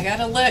 I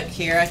gotta look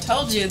here. I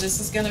told you this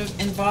is going to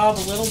involve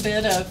a little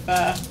bit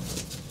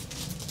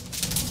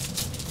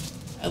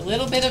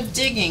of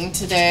digging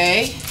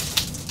today.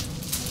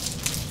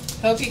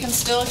 Hope you can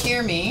still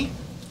hear me.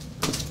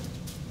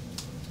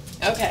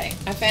 Okay,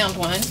 I found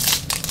one.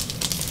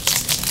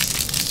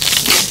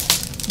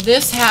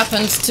 This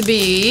happens to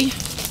be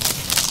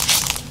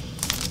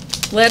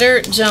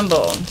Letter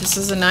Jumble. This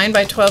is a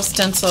 9x12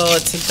 stencil.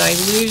 It's a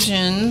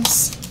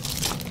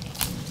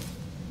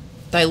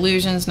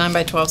Dilutions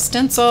 9x12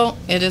 stencil.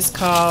 It is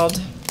called,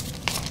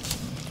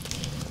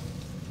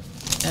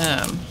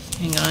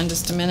 hang on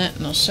just a minute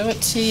and I'll show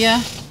it to you.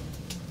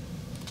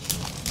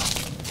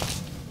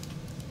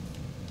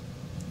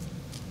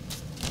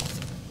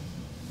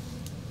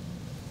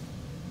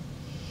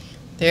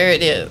 There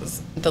it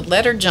is, the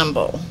Letter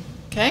Jumble.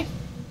 Okay,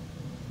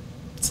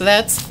 so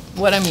that's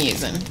what I'm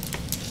using.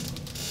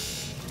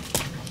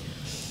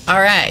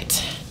 All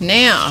right,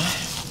 now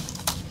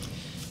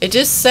it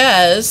just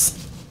says,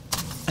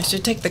 I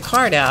should take the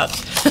card out.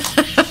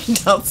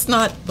 let's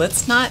not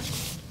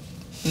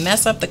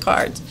mess up the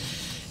cards.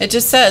 It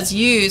just says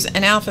use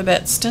an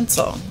alphabet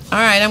stencil. All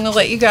right, I'm gonna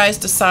let you guys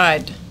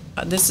decide.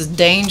 This is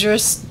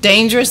dangerous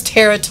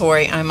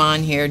territory I'm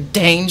on here,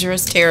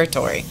 dangerous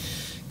territory,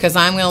 because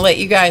I'm gonna let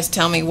you guys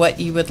tell me what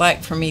you would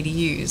like for me to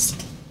use.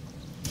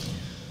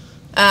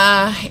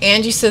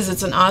 Angie says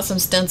it's an awesome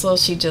stencil.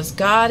 She just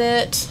got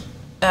it.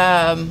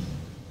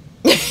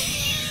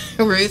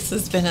 Ruth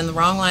has been in the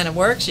wrong line of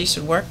work. She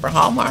should work for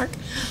Hallmark.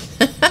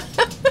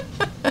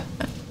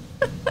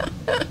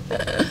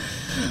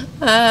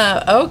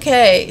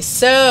 Okay,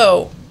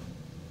 so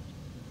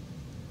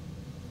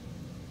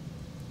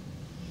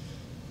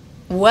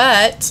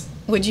what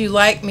would you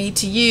like me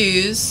to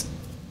use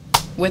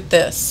with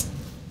this?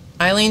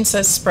 Eileen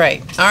says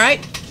spray. All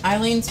right,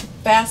 Eileen's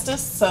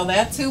fastest, so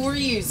that's who we're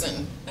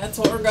using. That's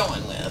what we're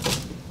going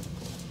with.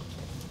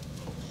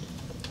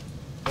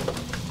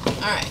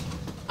 Alright,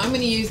 I'm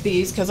going to use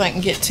these because I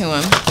can get to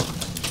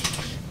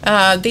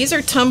them. These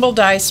are tumble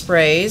dye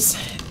sprays,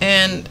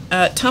 and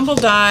tumble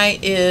dye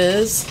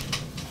is,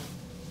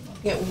 I'll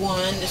get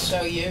one to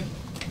show you.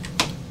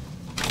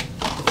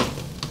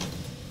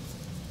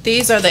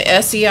 These are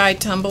the SEI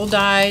tumble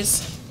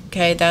dyes.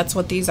 Okay, that's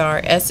what these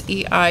are,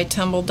 SEI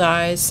tumble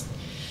dyes.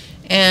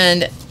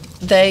 And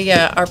they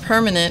are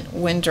permanent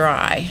when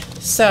dry.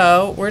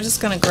 So we're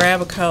just going to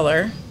grab a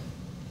color.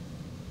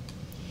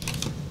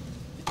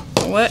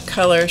 What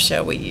color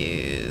shall we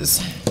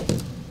use?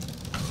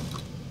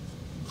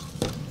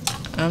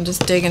 I'm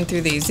just digging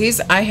through these. These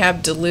I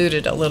have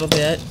diluted a little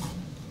bit.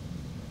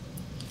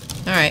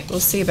 Alright, we'll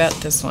see about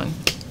this one.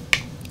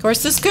 Of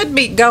course, this could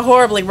go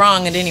horribly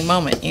wrong at any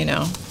moment, you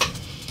know.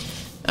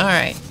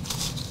 Alright,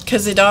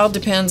 because it all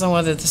depends on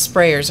whether the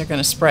sprayers are going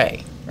to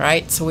spray,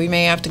 right? So we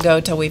may have to go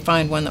till we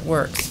find one that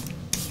works.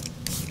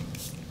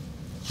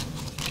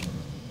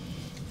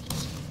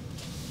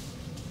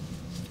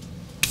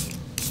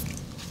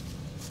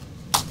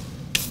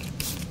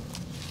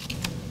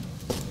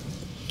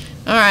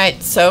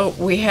 Alright, so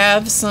we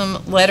have some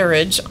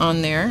letterage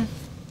on there,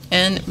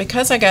 and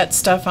because I got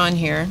stuff on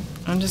here,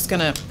 I'm just going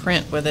to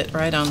print with it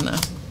right on the...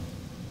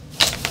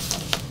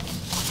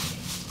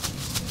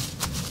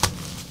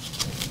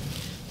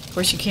 Of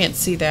course you can't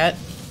see that.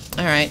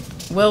 Alright,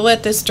 we'll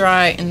let this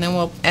dry and then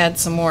we'll add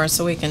some more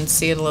so we can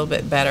see it a little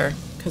bit better,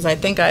 because I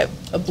think I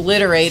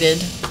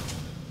obliterated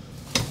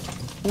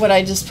what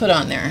I just put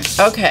on there.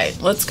 Okay,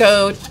 let's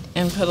go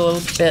and put a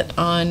little bit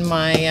on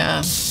my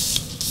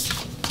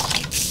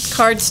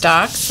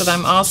cardstock that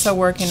I'm also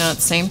working on at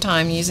the same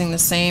time using the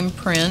same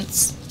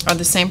prints or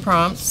the same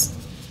prompts.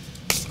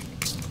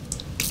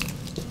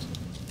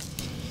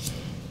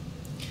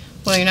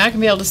 Well, you're not going to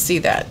be able to see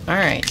that.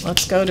 Alright,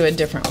 let's go to a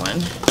different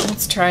one.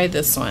 Let's try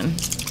this one.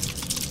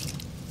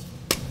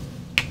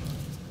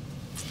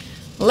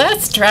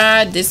 Let's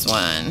try this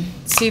one.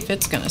 See if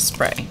it's going to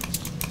spray.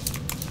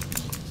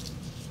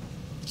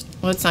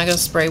 Well, it's not going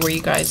to spray where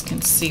you guys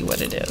can see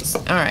what it is.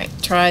 Alright,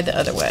 try the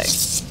other way.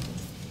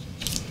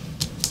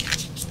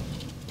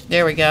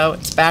 There we go.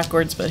 It's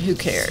backwards, but who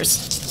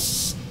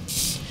cares?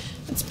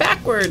 It's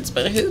backwards,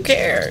 but who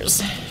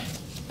cares?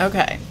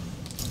 Okay.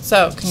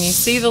 So, can you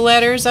see the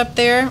letters up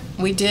there?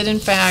 We did, in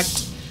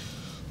fact,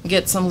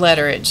 get some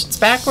letterage. It's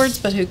backwards,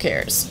 but who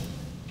cares?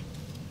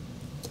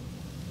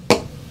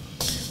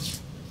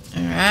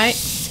 Alright.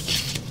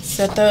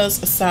 Set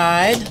those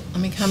aside.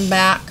 Let me come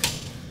back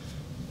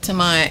to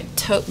my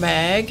tote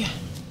bag.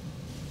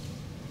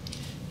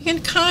 You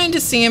can kind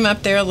of see them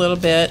up there a little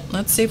bit.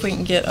 Let's see if we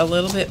can get a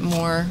little bit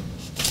more.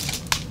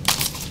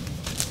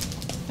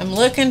 I'm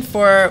looking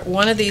for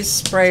one of these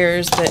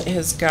sprayers that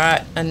has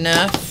got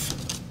enough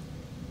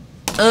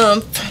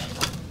oomph.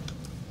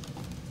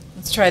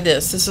 Let's try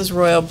this. This is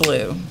Royal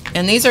Blue.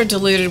 And these are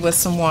diluted with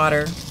some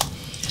water.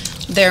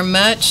 They're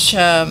much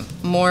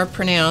more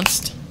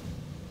pronounced.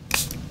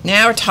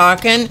 Now we're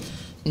talking.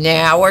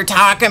 Now we're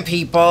talking,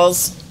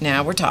 peoples.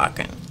 Now we're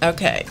talking.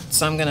 Okay,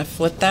 so I'm going to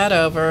flip that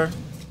over.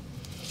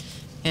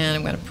 And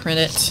I'm going to print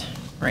it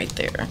right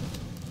there.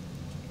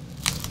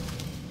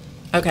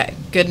 Okay,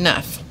 good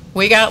enough.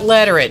 We got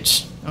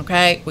letterage.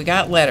 Okay, we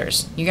got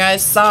letters. You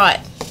guys saw it.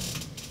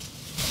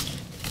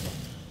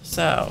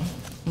 So,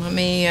 let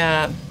me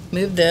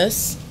move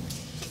this.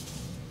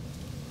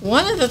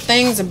 One of the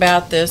things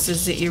about this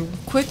is that you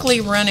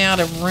quickly run out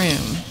of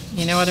room.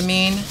 You know what I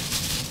mean?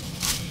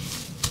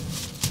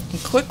 You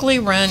quickly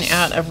run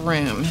out of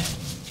room.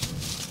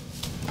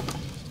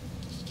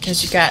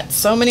 Because you got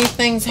so many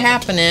things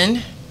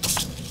happening.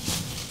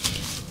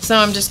 So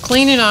I'm just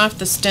cleaning off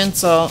the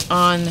stencil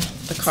on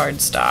the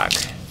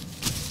cardstock.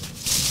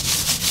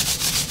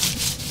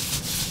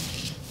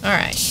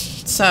 Alright,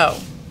 so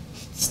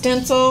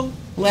stencil,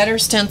 letter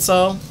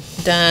stencil,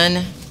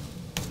 done.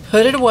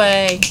 Put it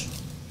away.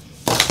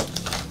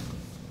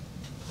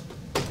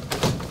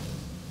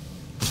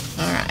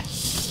 Alright,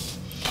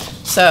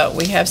 so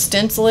we have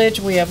stencilage,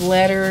 we have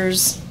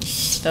letters.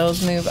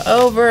 Those move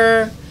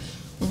over.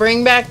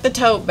 Bring back the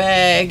tote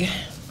bag.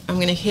 I'm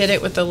going to hit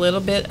it with a little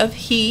bit of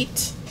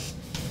heat.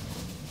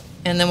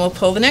 And then we'll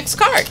pull the next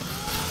card.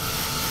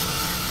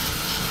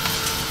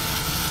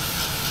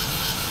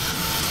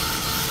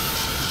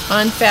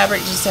 On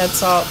fabric, just add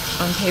salt.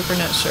 On paper,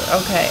 not sure.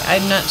 Okay,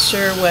 I'm not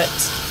sure what...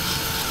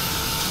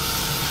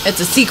 It's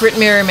a secret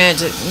mirror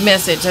magic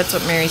message. That's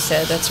what Mary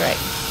said. That's right.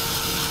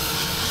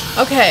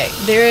 Okay,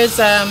 there is...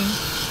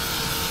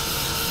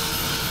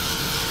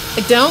 I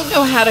don't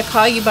know how to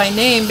call you by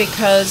name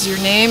because your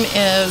name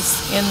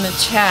is in the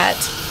chat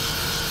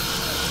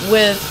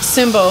with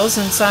symbols,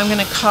 and so I'm going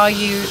to call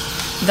you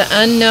the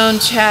unknown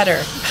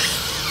chatter.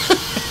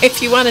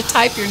 If you want to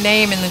type your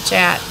name in the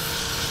chat.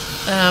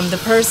 The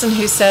person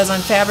who says on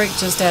fabric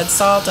just add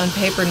salt, on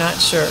paper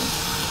not sure.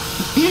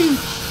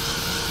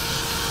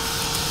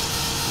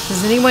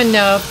 Does anyone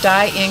know if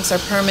dye inks are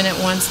permanent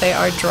once they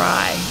are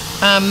dry?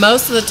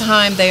 Most of the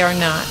time they are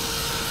not.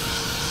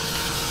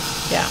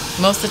 Yeah,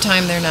 most of the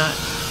time they're not.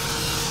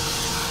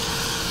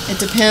 It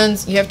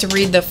depends. You have to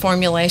read the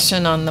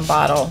formulation on the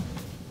bottle.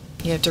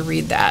 You have to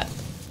read that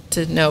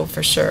to know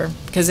for sure,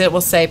 because it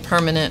will say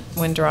permanent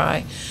when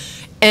dry.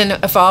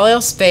 And if all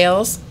else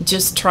fails,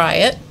 just try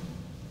it.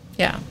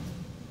 Yeah.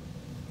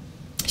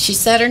 She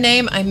said her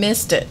name. I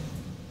missed it.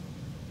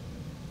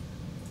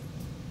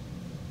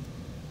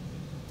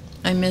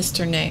 I missed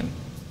her name.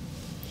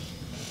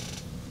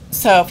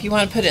 So if you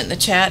want to put it in the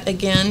chat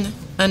again,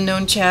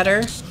 unknown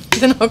chatter,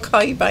 then I'll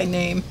call you by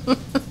name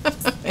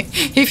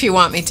if you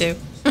want me to.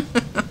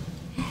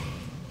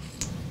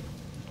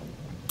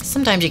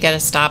 Sometimes you got to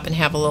stop and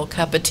have a little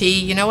cup of tea.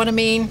 You know what I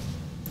mean?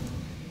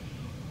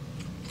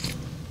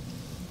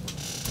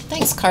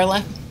 Thanks,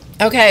 Carla.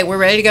 Okay, we're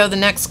ready to go to the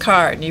next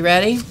card. You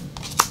ready?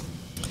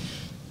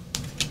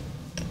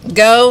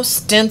 Go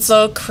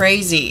stencil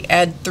crazy.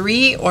 Add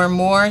 3 or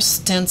more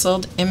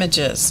stenciled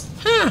images.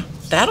 Huh,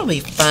 that'll be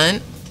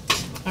fun.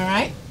 All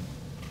right.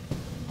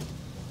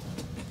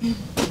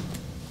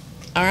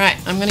 All right,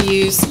 I'm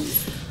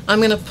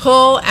going to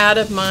pull out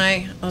of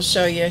my, I'll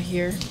show you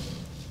here.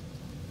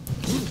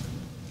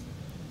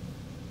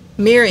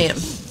 Miriam.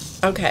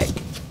 Okay.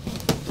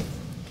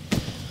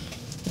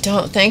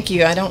 Thank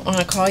you. I don't want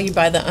to call you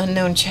by the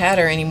unknown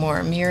chatter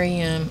anymore.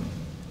 Miriam,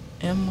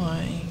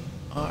 M-Y-R-I-A-M.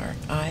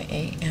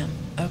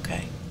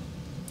 Okay.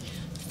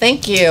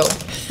 Thank you.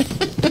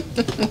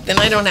 Then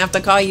I don't have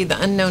to call you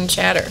the unknown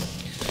chatter.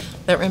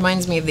 That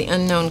reminds me of the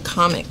unknown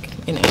comic,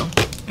 you know.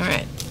 All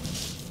right.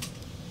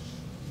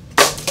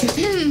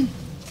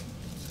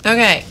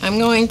 Okay, I'm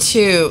going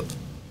to,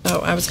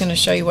 I was going to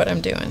show you what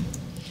I'm doing.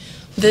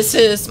 This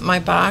is my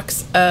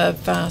box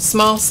of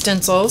small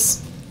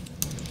stencils.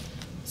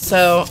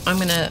 So I'm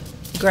going to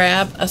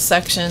grab a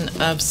section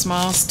of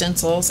small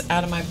stencils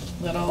out of my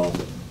little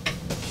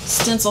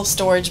stencil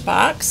storage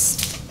box.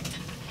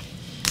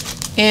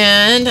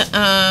 And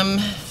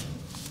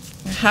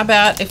how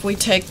about if we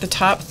take the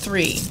top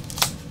 3?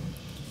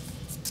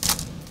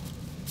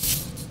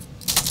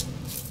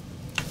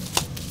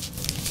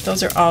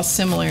 Those are all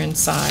similar in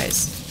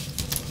size,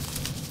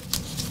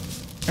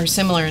 or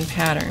similar in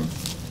pattern.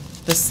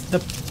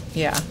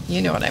 Yeah,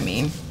 you know what I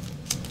mean.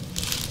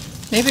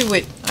 Maybe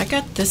I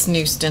got this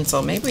new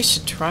stencil. Maybe we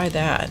should try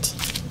that.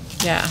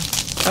 Yeah,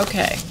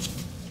 okay.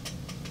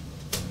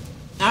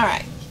 All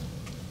right.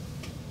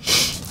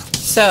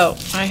 So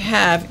I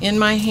have in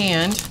my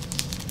hand,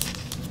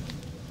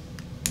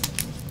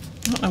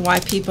 I don't know why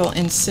people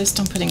insist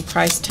on putting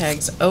price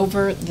tags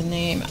over the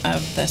name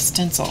of the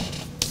stencil.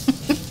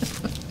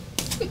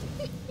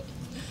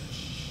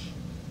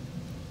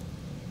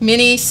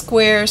 Mini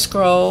square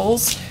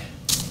scrolls.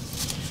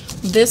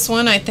 This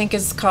one I think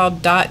is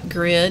called Dot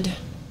Grid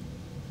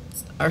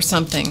or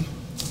something.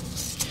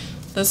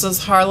 This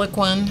is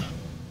Harlequin,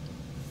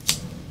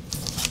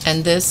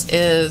 and this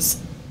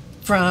is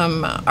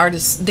from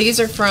artists. These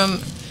are from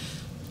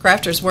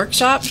Crafters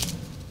Workshop.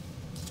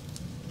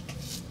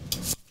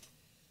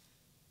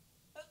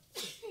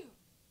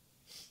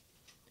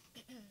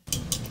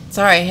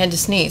 Sorry, I had to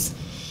sneeze.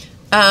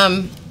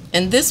 And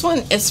this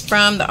one is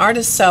from the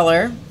Artist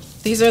Cellar.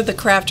 These are the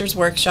Crafters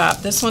Workshop.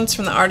 This one's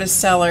from the Artist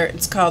Cellar.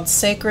 It's called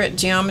Sacred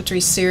Geometry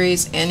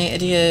Series, and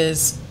it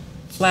is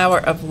Flower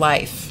of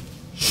Life.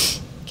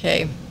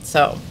 Okay,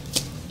 so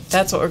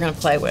that's what we're going to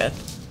play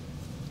with.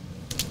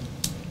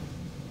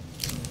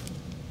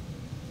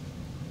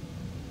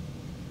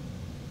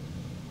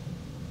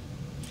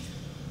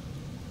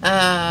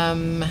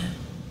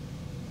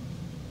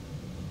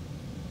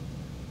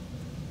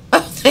 Oh,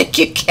 thank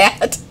you,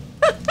 Kat.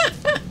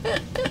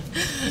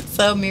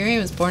 So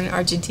Miriam was born in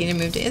Argentina and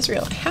moved to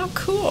Israel. How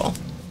cool.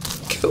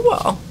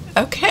 Cool.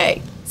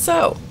 Okay.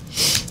 So,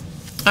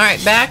 all right,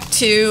 back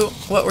to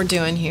what we're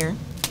doing here.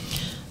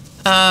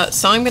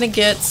 So I'm going to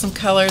get some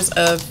colors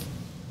of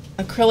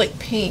acrylic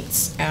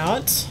paints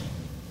out.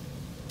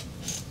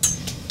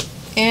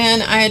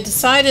 And I had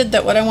decided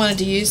that what I wanted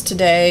to use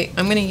today,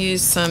 I'm going to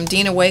use some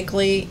Dina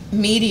Wakley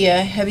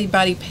Media Heavy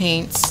Body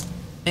Paints.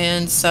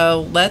 And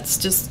so let's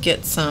just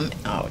get some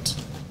out.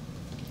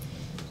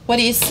 What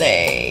do you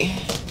say?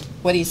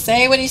 What do you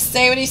say? What do you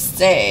say? What do you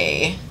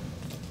say?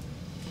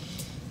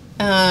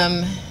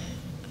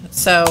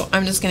 So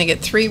I'm just going to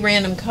get 3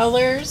 random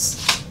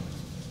colors.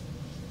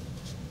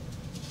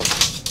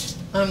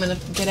 I'm going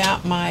to get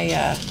out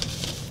my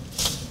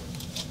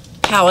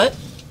palette,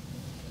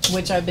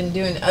 which I've been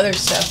doing other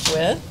stuff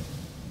with.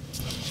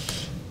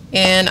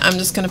 And I'm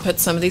just going to put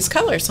some of these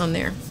colors on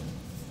there.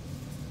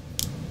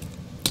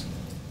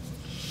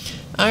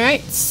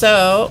 Alright,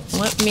 so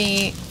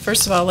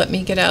first of all, let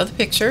me get out of the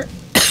picture.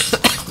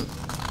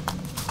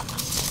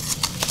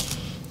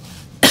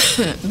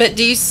 But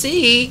do you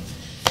see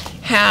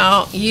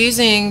how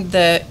using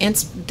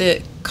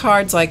the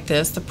cards like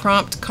this, the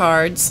prompt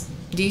cards,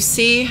 do you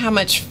see how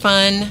much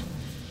fun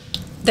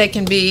they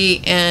can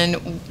be, and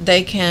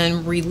they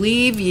can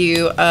relieve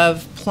you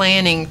of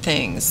planning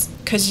things,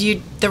 because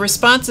the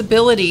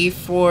responsibility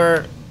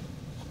for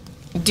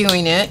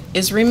doing it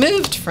is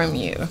removed from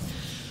you.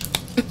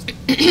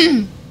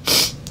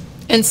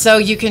 And so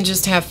you can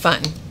just have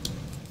fun.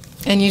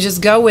 And you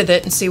just go with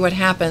it and see what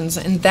happens.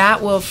 And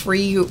that will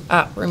free you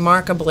up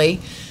remarkably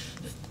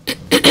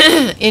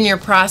in your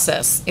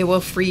process. It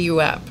will free you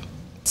up.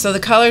 So the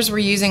colors we're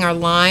using are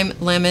lime,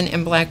 lemon,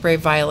 and blackberry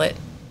violet.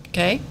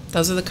 Okay,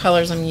 those are the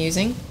colors I'm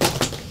using.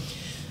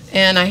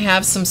 And I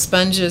have some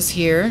sponges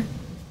here.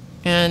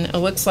 And it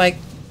looks like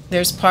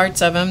there's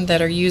parts of them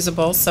that are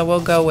usable, so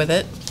we'll go with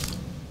it.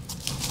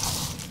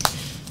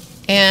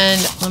 And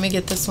let me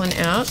get this one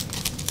out.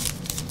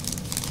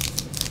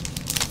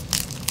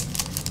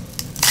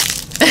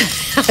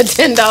 A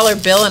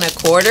 $10 bill and a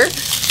quarter?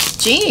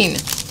 Jean,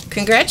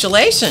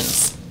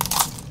 congratulations.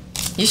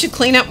 You should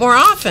clean up more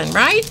often,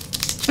 right?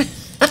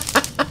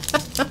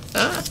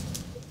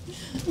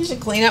 You should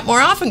clean up more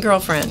often,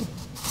 girlfriend.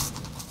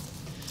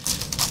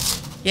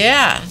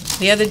 Yeah,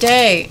 the other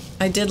day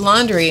I did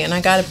laundry and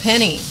I got a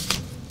penny.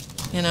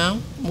 You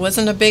know, it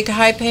wasn't a big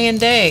high-paying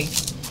day.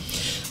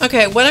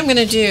 Okay, what I'm going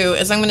to do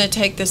is I'm going to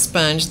take this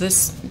sponge.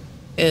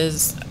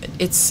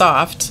 It's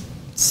soft,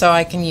 so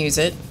I can use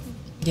it,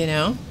 you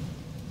know.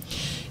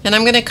 And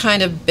I'm going to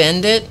kind of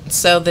bend it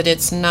so that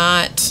it's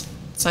not,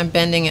 so I'm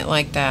bending it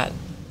like that,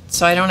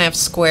 so I don't have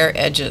square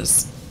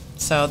edges.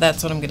 So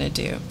that's what I'm going to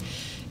do.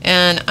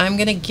 And I'm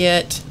going to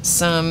get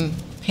some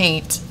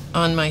paint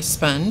on my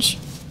sponge.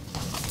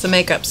 It's a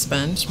makeup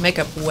sponge,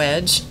 makeup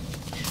wedge.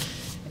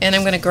 And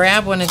I'm going to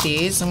grab one of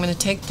these. I'm going to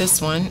take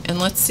this one and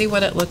let's see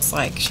what it looks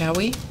like, shall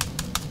we?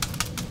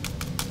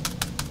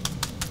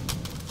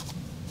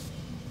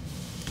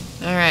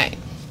 All right.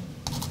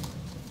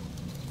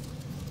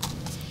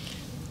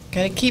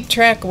 Got to keep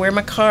track of where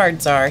my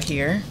cards are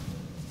here.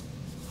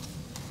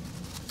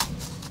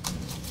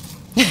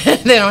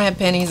 They don't have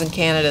pennies in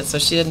Canada, so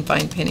she didn't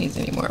find pennies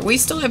anymore. We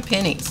still have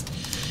pennies.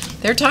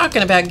 They're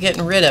talking about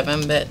getting rid of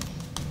them, but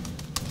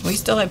we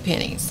still have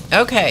pennies.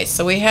 Okay,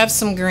 so we have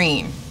some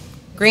green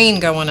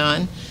going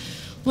on.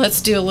 Let's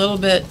do a little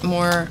bit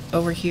more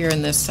over here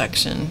in this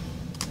section.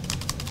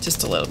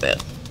 Just a little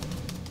bit.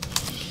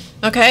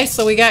 Okay,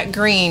 so we got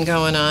green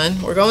going on.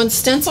 We're going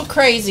stencil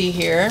crazy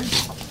here.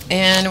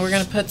 And we're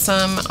going to put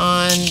some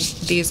on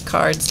these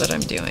cards that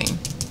I'm doing.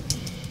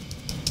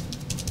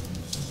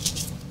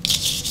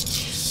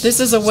 This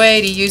is a way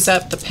to use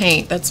up the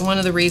paint. That's one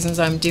of the reasons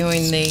I'm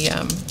doing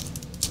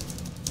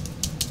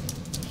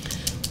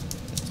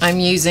I'm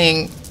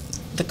using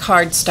the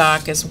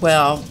cardstock as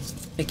well,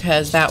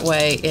 because that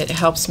way it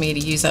helps me to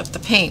use up the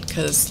paint,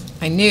 because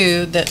I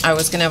knew that I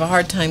was going to have a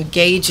hard time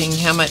gauging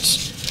how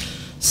much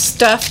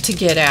stuff to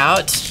get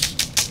out.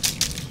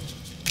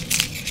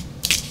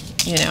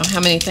 You know, how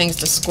many things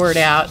to squirt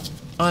out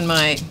on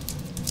my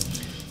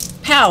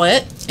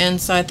palette. And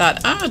so I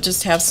thought, I'll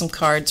just have some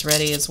cards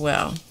ready as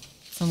well.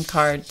 Some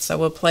cards, so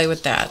we'll play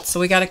with that. So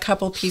we got a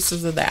couple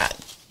pieces of that.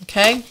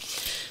 Okay,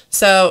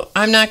 so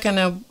I'm not going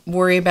to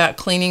worry about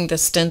cleaning the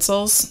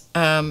stencils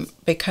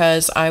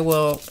because I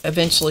will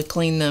eventually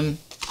clean them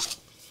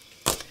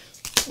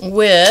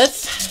with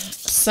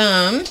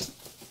some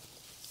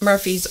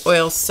Murphy's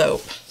oil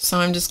soap. So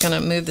I'm just going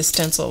to move the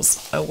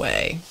stencils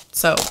away.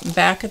 So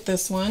back at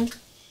this one,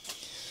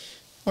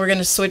 we're going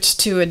to switch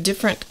to a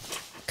different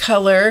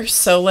color.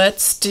 So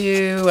let's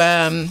do,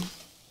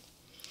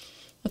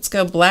 let's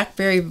go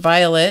blackberry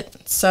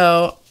violet.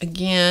 So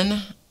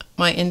again,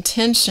 my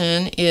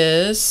intention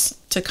is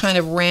to kind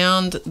of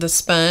round the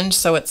sponge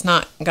so it's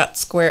not got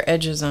square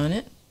edges on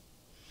it.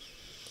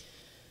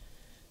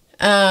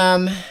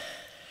 And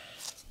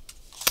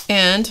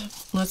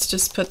let's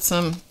just put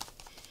some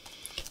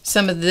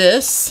of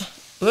this.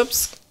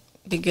 Whoops.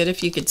 Be good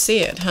if you could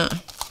see it, huh?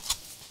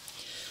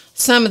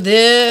 Some of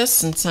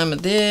this and some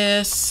of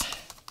this.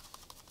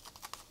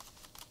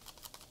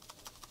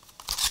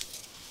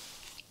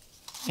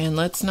 And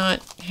let's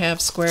not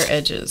have square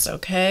edges,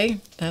 okay?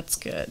 That's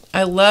good.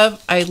 I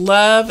love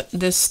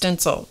this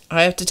stencil.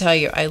 I have to tell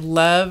you, I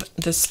love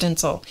this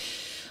stencil.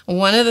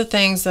 One of the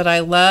things that I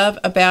love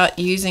about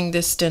using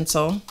this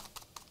stencil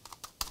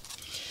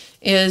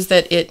is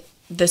that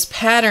this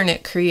pattern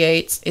it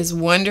creates is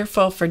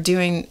wonderful for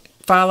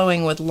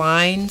following with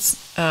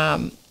lines,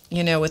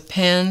 you know, with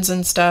pens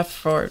and stuff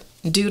for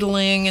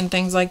doodling and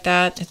things like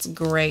that. It's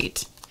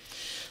great.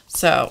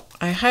 So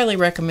I highly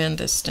recommend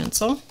this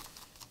stencil.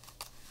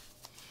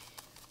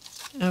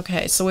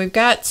 Okay, so we've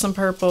got some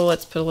purple.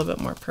 Let's put a little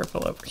bit more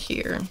purple over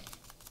here.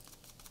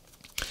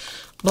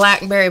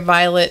 Blackberry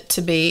violet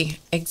to be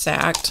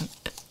exact.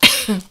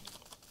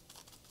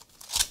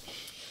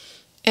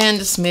 And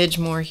a smidge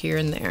more here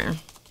and there.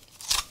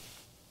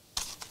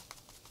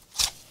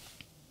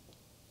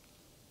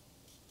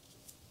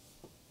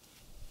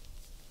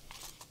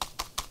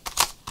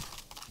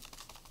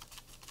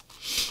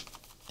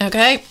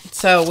 Okay,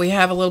 so we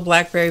have a little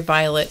blackberry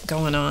violet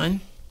going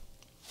on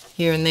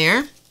here and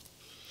there.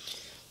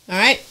 All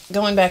right,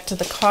 going back to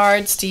the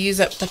cards to use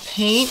up the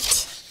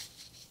paint.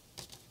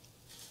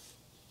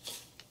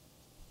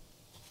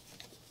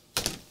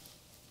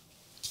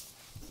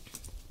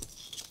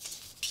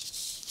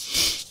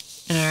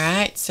 All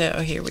right,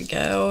 so here we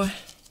go.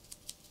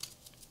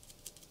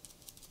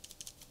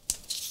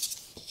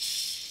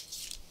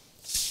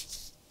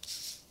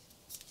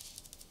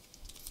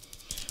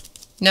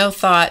 No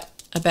thought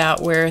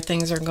about where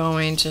things are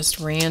going, just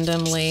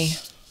randomly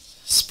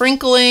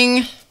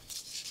sprinkling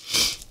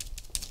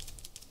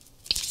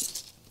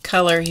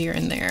color here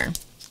and there.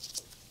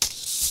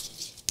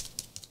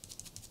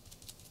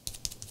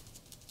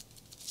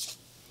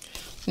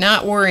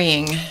 Not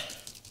worrying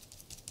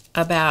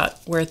about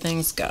where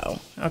things go.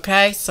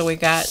 Okay, so we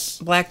got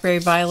blackberry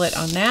violet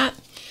on that.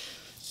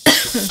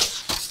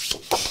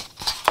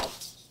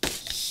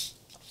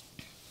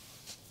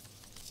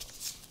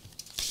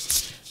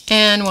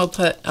 And we'll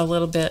put a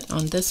little bit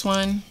on this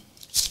one.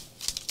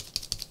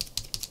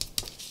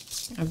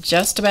 I've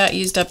just about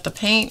used up the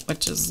paint,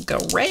 which is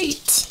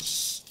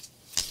great.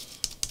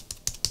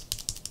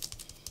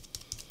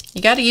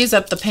 You got to use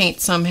up the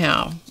paint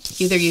somehow.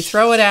 Either you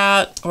throw it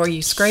out, or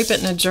you scrape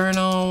it in a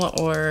journal,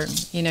 or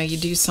you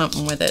do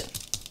something with it.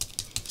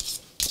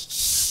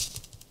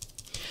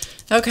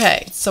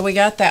 Okay, so we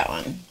got that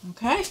one.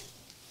 Okay.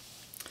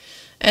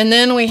 And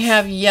then we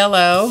have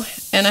yellow,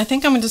 and I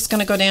think I'm just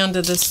going to go down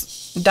to this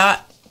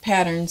dot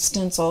pattern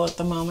stencil at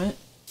the moment.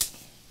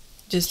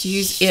 Just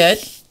use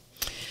it.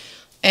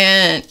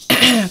 And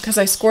because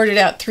I squirted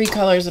out 3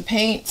 colors of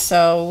paint,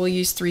 so we'll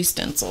use 3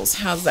 stencils.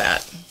 How's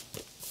that?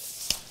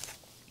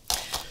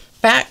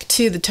 Back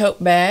to the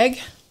tote bag.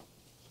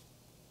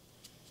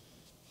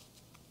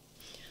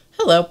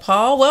 Hello,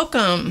 Paul.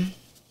 Welcome.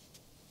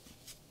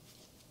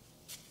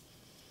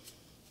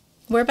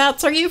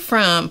 Whereabouts are you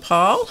from,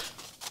 Paul?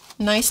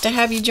 Nice to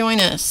have you join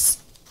us.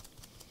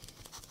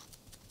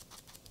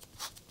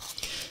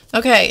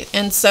 Okay,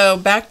 and so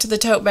back to the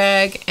tote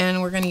bag,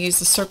 and we're going to use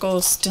the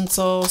circle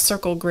stencil,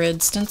 circle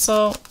grid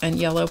stencil, and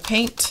yellow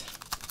paint.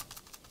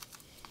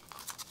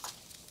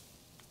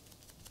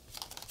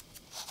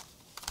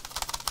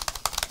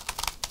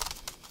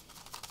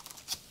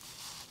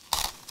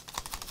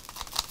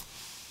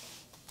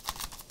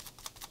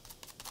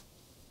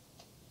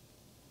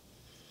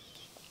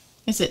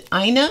 Is it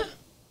Ina?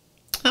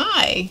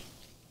 Hi.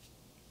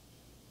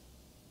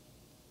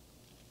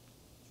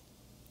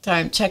 Sorry,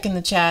 I'm checking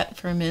the chat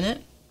for a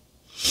minute.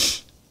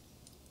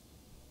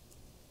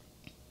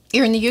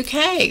 You're in the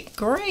UK.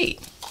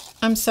 Great.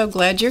 I'm so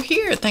glad you're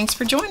here. Thanks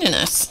for joining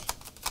us.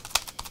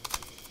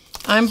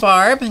 I'm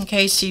Barb, in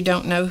case you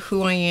don't know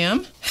who I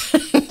am.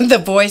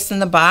 The voice in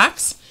the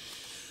box.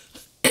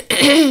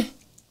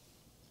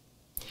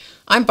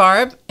 I'm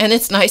Barb, and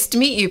it's nice to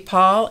meet you,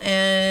 Paul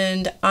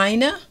and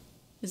Ina.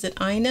 Is it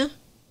Ina?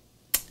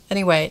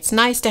 Anyway, it's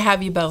nice to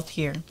have you both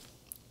here.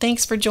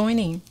 Thanks for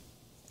joining.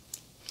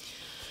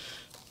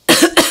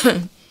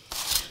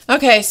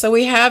 Okay, so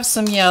we have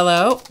some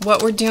yellow.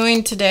 What we're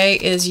doing today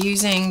is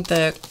using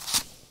the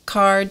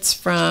cards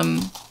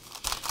from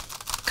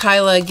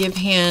Kiala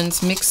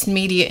Givehand's Mixed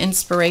Media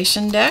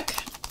Inspiration Deck,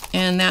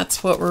 and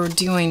that's what we're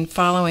doing,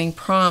 following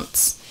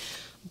prompts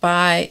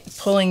by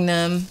pulling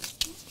them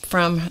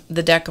from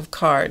the deck of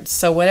cards.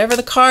 So whatever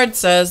the card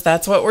says,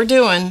 that's what we're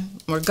doing.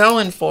 We're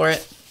going for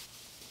it.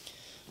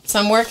 So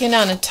I'm working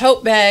on a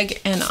tote bag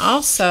and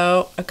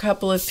also a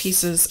couple of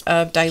pieces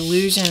of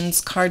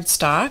Dylusions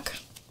cardstock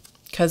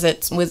because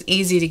it was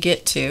easy to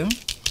get to.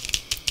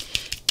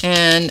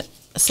 And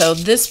so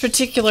this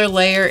particular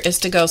layer is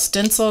to go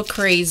stencil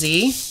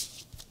crazy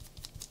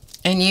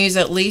and use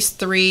at least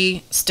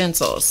 3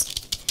 stencils.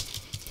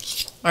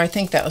 Or I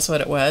think that was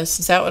what it was.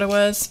 Is that what it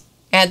was?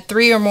 Add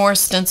 3 or more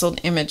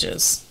stenciled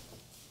images.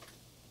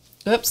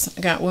 Oops,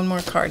 I got one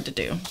more card to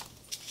do.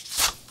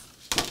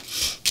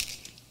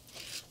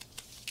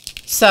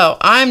 So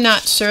I'm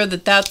not sure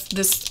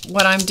that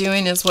what I'm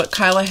doing is what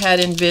Kiala had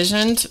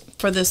envisioned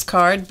for this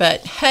card,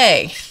 but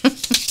hey,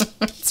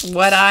 it's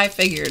what I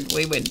figured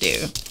we would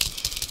do.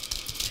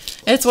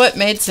 It's what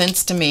made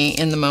sense to me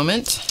in the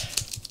moment.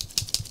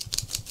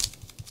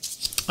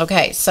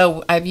 Okay,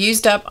 so I've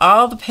used up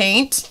all the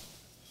paint.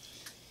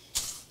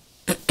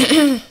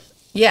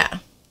 Yeah.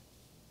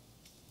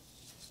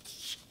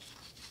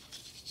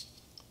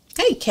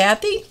 Hey,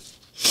 Kathy.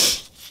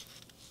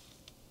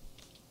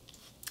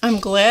 I'm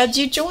glad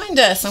you joined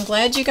us. I'm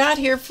glad you got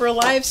here for a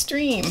live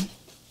stream.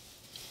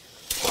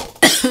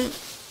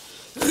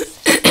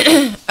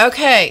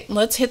 Okay,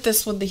 let's hit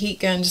this with the heat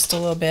gun just a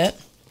little bit.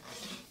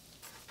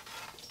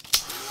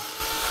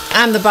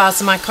 I'm the boss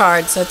of my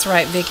cards. That's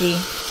right, Vicky.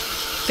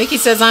 Vicky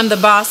says I'm the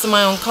boss of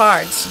my own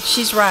cards.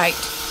 She's right.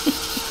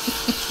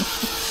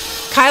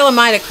 Kiala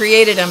might have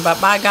created them, but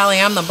by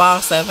golly, I'm the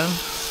boss of them.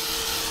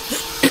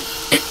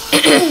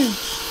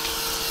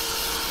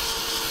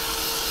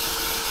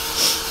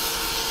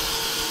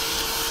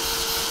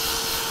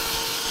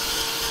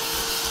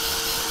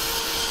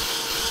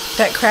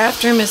 That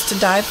craft room is to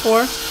die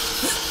for.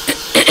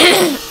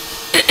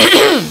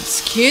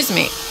 Excuse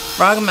me,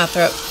 frog in my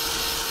throat.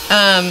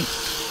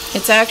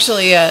 It's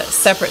actually a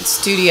separate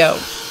studio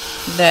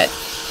that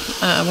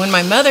when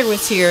my mother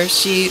was here,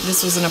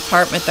 this was an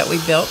apartment that we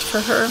built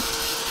for her,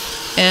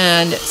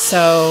 and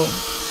so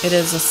it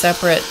is a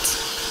separate.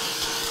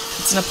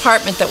 It's an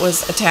apartment that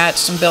was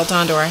attached and built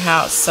onto our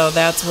house, so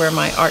that's where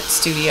my art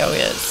studio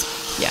is.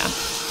 Yeah.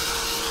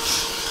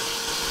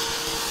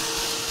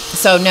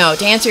 So no,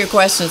 to answer your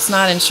question, it's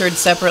not insured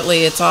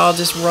separately. It's all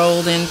just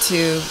rolled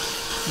into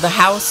the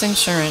house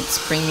insurance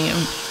premium.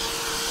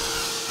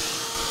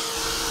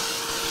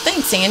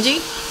 Thanks, Angie.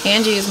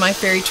 Angie is my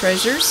fairy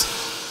treasures.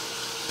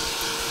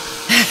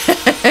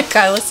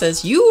 Kyla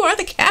says, you are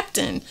the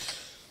captain.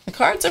 The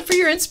cards are for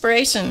your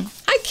inspiration.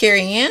 Hi,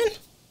 Carrie Ann.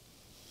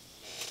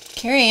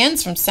 Carrie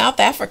Ann's from South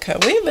Africa.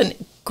 We have a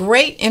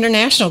great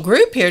international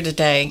group here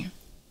today.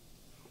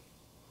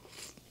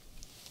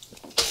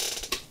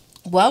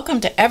 Welcome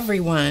to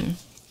everyone.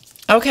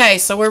 Okay,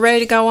 so we're ready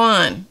to go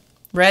on.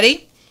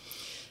 Ready?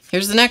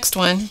 Here's the next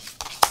one.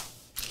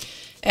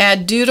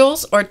 Add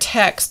doodles or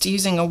text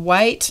using a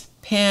white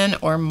pen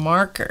or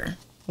marker.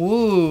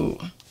 Ooh.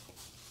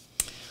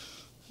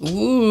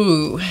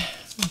 Ooh.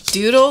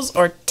 Doodles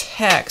or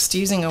text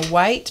using a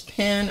white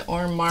pen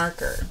or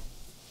marker.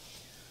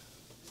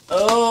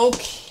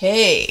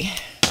 Okay.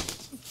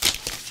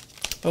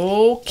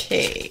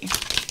 Okay.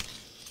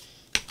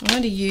 I'm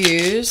going to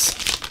use...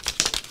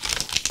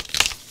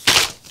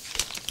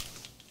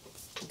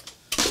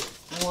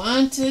 I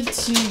wanted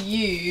to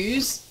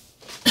use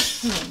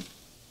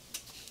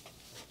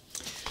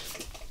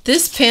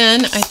this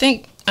pen. I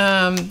think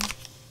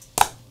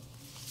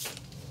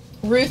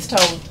Ruth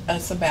told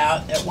us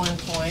about at one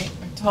point,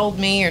 or told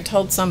me or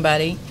told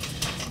somebody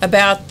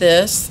about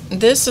this.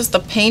 This is the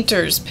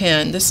painter's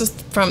pen. This is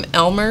from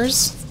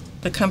Elmer's,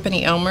 the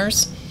company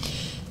Elmer's,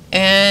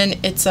 and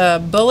it's a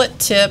bullet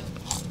tip.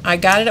 I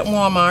got it at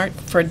Walmart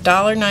for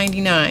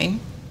 $1.99.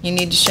 You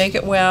need to shake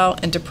it well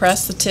and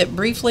depress the tip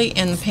briefly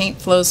and the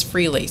paint flows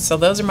freely. So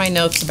those are my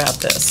notes about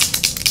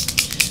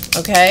this.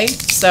 Okay,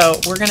 so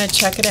we're going to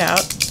check it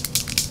out.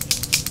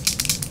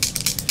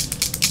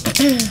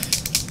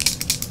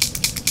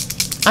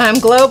 I'm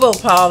global,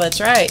 Paul,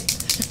 that's right.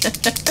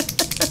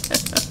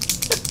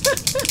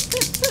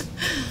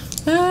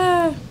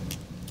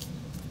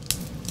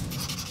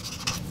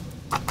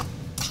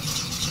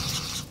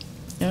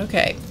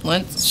 Okay,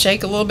 let's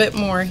shake a little bit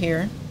more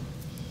here.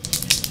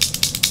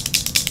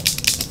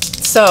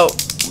 So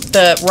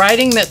the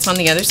writing that's on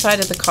the other side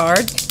of the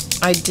card,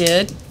 I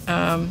did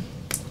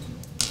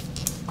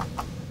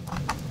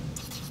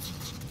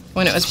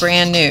when it was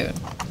brand new.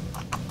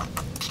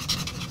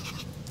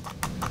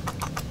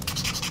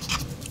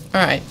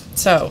 All right,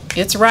 so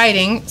it's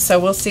writing, so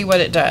we'll see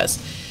what it does.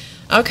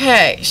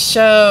 Okay,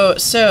 so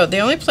the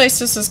only place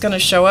this is going to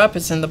show up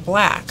is in the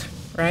black,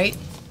 right?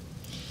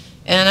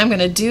 And I'm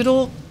going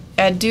to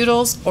add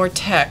doodles or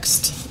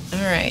text.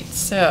 All right,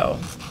 so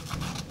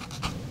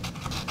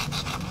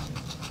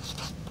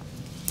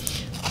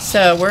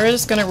we're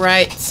just going to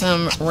write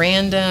some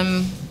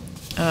random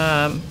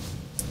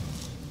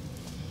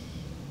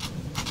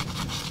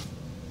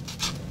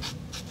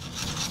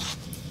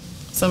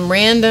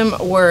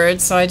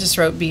words. So I just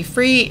wrote be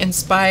free,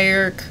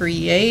 inspire,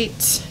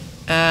 create.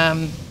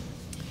 Down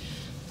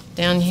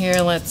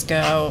here, let's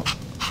go.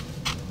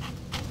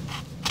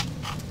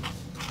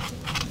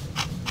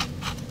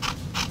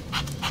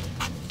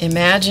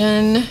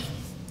 Imagine.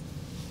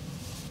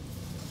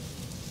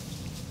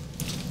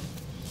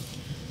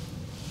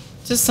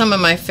 Just some of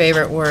my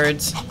favorite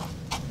words.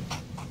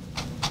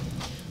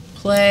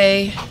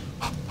 Play.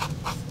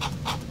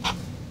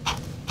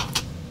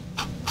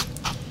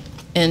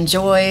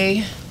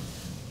 Enjoy.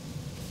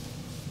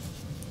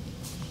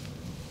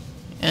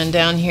 And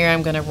down here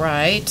I'm going to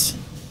write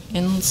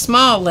in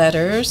small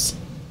letters,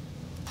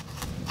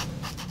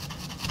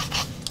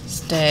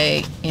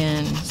 stay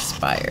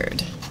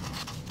inspired.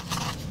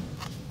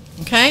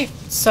 Okay,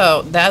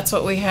 so that's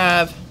what we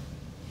have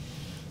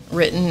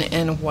written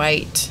in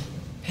white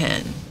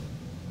pen.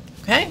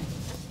 Okay?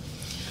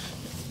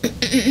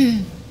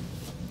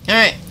 All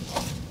right.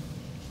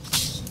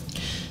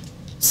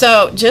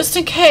 So just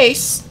in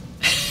case,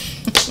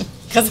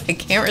 because I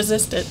can't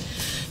resist it,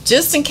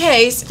 just in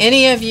case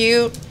any of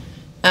you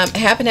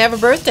happen to have a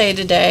birthday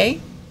today,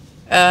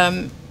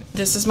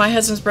 this is my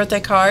husband's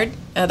birthday card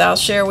that I'll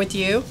share with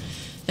you.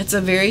 It's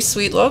a very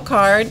sweet little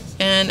card,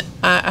 and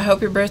I hope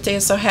your birthday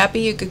is so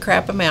happy you could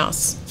crap a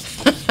mouse.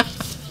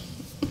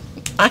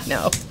 I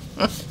know.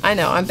 I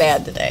know, I'm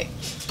bad today.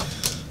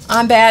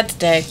 I'm bad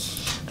today.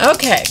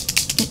 Okay.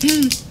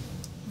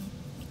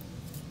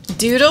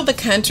 Doodle the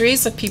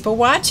countries of people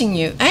watching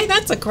you. Hey,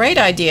 that's a great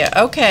idea.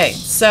 Okay,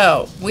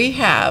 so we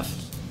have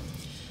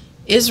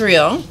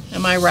Israel.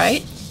 Am I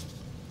right?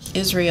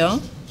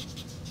 Israel.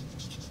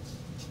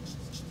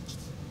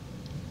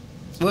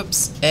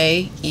 Whoops.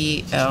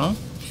 A-E-L.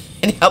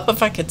 Any help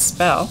if I could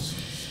spell?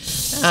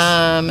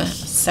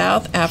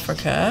 South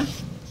Africa.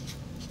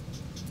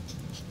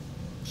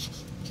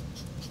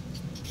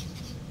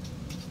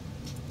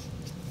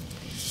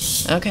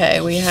 Okay,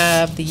 we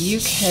have the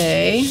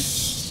UK.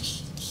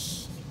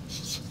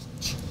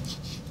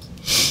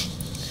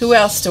 Who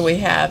else do we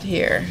have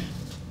here?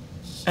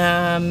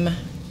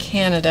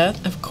 Canada,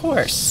 of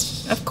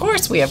course. Of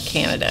course we have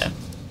Canada.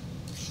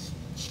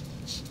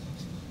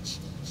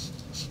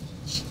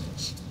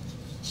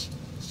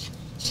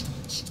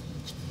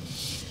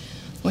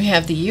 We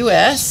have the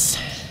US.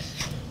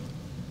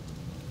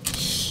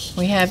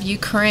 We have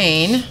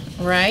Ukraine,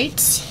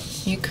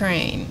 right?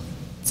 Ukraine.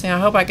 See, I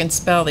hope I can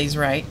spell these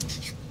right.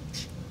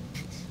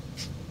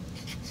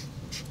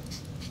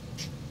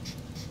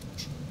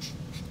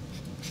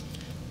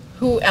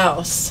 Who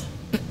else?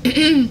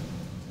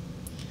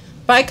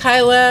 Bye,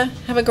 Kyla.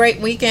 Have a great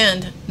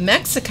weekend.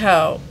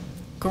 Mexico.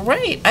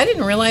 Great. I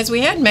didn't realize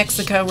we had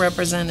Mexico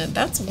represented.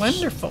 That's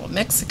wonderful.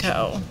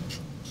 Mexico.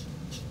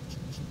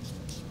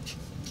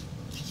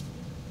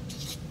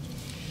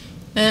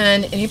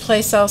 And any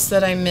place else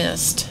that I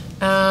missed?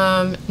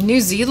 New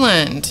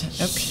Zealand.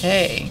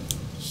 Okay.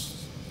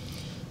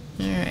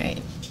 All right.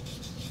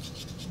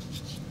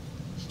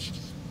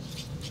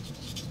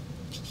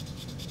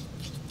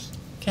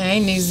 Okay,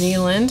 New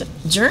Zealand.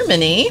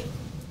 Germany.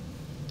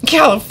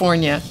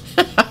 California.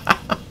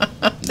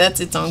 That's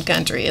its own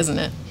country, isn't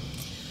it?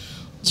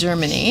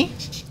 Germany.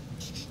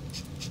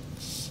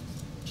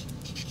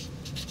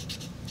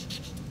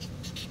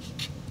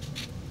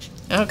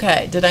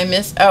 Okay, did I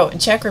miss? Oh,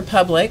 Czech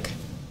Republic.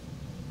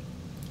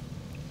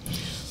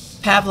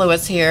 Pavla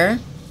was here,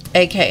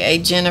 aka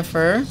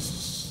Jennifer.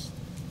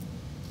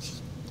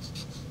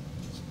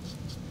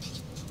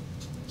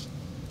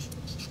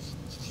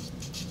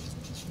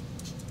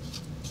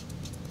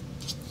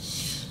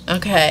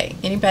 Okay,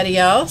 anybody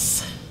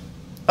else?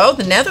 Oh,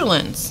 the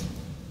Netherlands.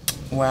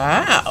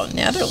 Wow,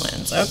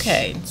 Netherlands.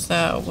 Okay,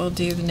 so we'll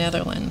do the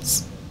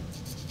Netherlands.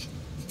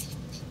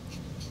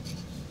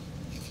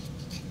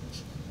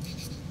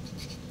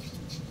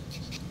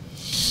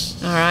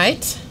 All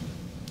right.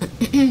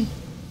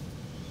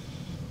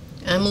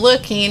 I'm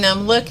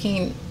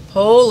looking.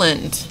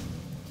 Poland.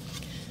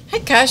 Hi,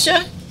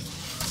 Kasia.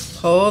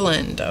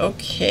 Poland.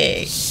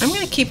 Okay. I'm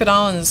going to keep it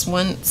all on this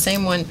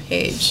same one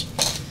page.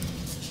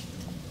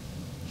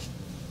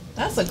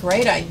 That's a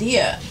great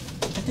idea.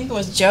 I think it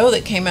was Joe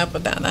that came up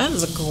with that. That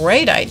is a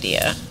great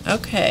idea.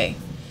 Okay.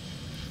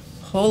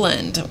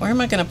 Poland. Where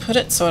am I going to put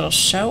it so it'll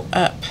show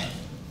up?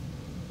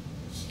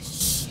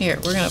 Here,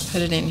 we're going to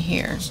put it in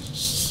here.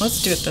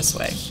 Let's do it this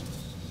way.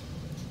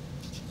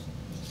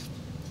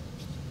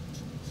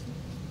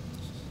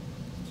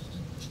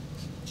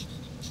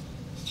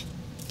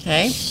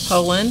 Okay,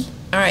 Poland.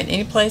 All right,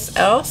 any place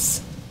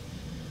else?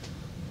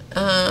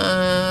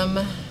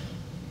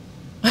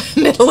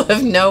 Middle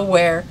of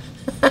nowhere.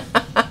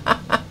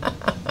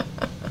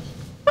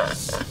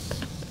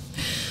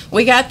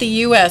 We got the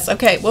U.S.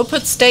 Okay, we'll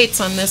put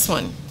states on this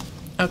one.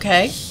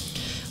 Okay,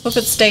 we'll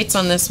put states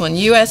on this one.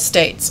 U.S.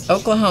 states.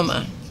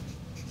 Oklahoma.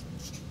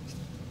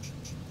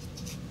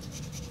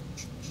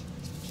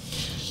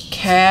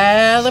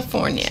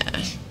 California.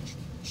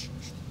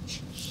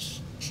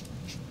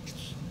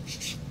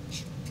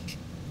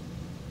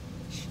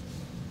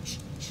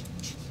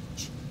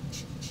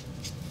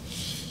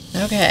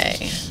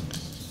 Okay.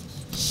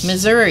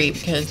 Missouri,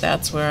 because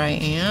that's where I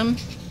am.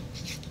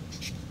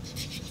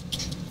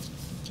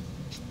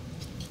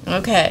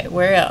 Okay,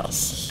 where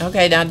else?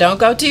 Okay, now don't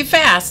go too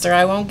fast or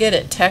I won't get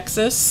it.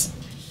 Texas.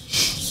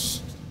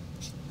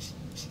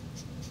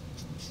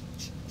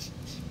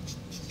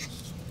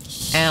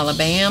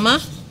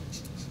 Alabama.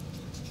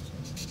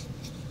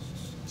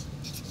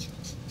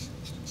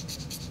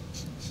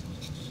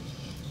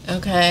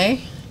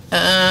 Okay.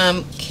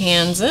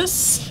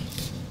 Kansas.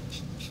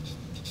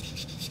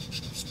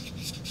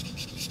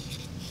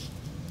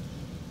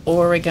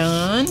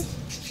 Oregon.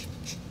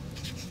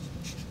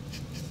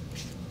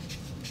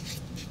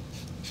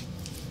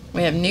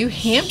 We have New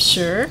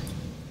Hampshire.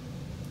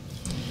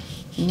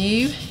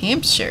 New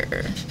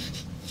Hampshire.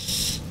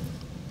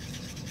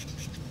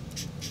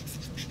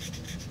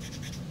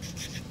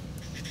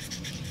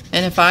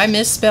 And if I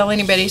misspell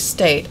anybody's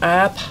state,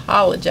 I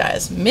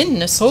apologize.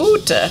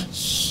 Minnesota.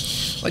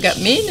 We got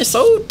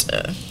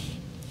Minnesota. Minnesota.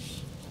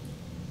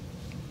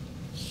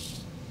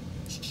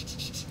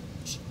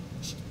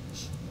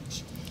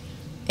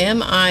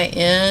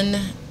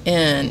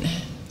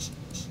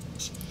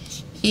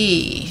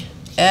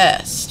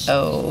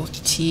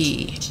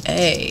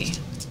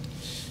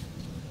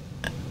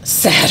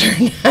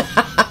 Saturn.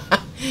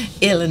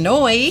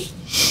 Illinois.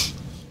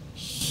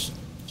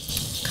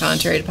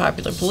 Contrary to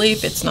popular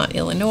belief, it's not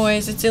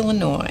Illinois, it's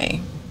Illinois.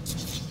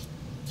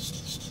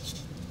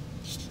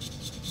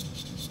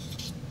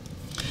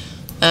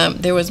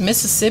 There was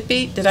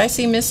Mississippi. Did I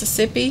see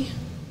Mississippi?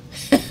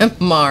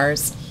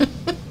 Mars.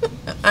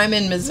 I'm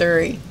in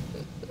Missouri.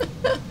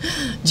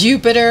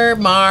 Jupiter,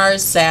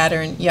 Mars,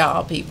 Saturn,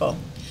 y'all people.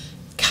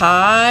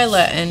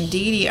 Kyla and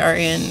Dee Dee are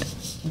in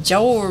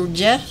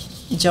Georgia.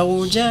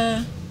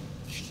 Georgia.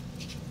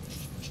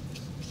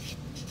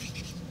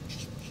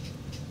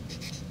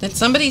 Did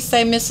somebody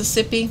say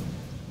Mississippi?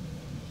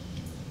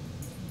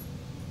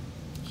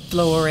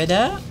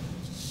 Florida.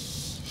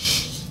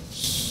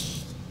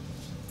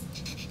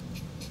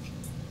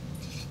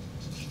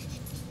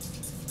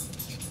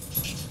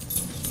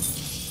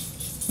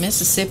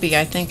 Mississippi,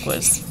 I think,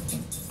 was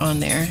on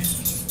there.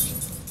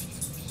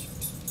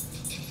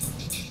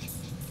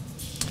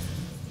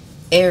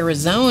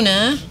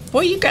 Arizona.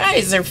 Boy, you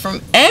guys are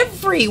from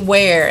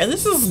everywhere.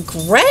 This is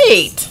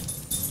great.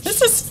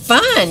 This is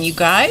fun, you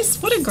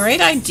guys. What a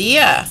great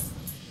idea.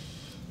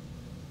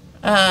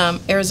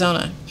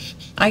 Arizona.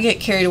 I get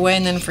carried away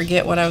and then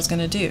forget what I was going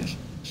to do.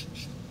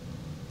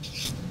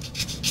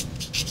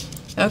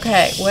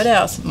 Okay, what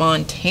else?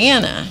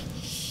 Montana.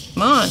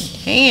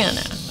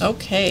 Montana.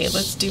 Okay,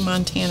 let's do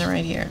Montana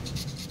right here.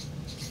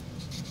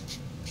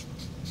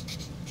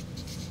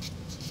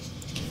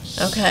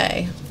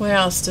 Okay, where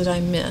else did I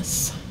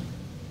miss?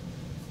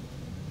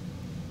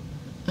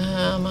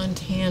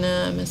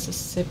 Montana,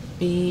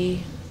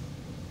 Mississippi.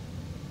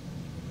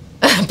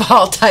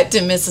 Paul typed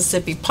in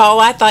Mississippi. Paul,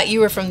 I thought you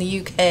were from the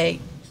UK.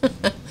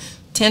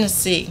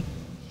 Tennessee.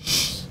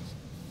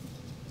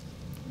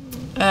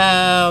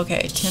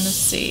 Okay,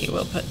 Tennessee.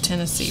 We'll put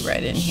Tennessee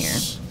right in here.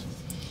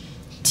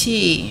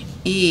 T-E-N-N.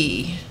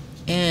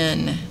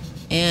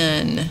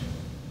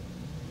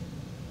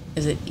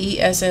 Is it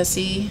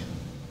E-S-S-E?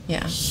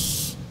 Yeah.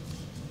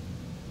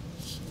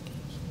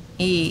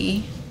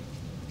 E-S-S-E.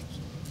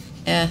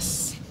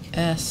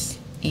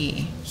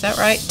 Is that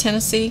right,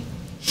 Tennessee?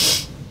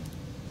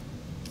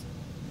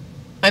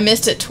 I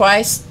missed it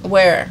twice.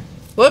 Where?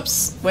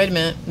 Whoops. Wait a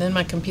minute. Then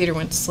my computer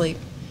went to sleep.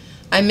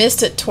 I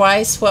missed it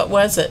twice. What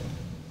was it?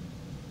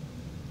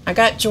 I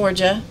got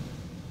Georgia.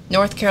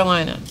 North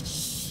Carolina.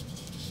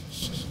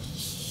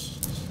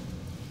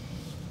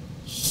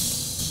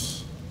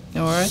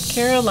 North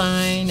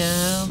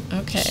Carolina.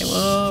 Okay,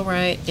 we'll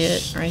write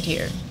it right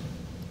here.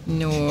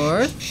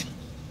 North.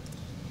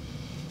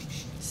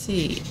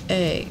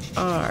 C-A-R-O-L-I-N-A.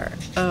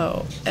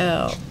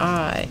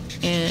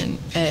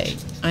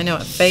 I know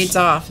it fades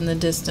off in the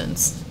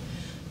distance.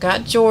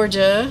 Got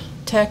Georgia,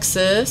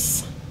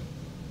 Texas.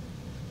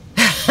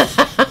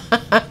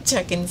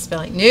 Checking the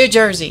spelling. New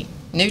Jersey.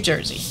 New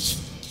Jersey.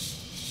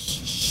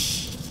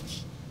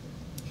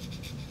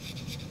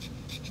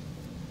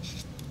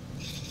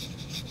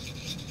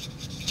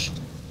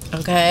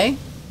 Okay.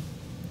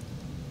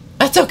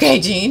 That's okay,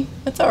 Jean.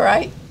 That's all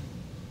right.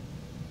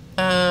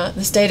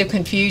 The state of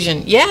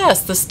confusion.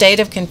 Yes, the state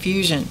of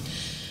confusion.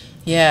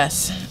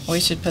 Yes, we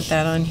should put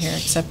that on here,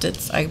 except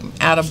I'm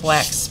out of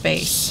black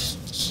space.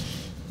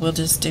 We'll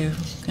just do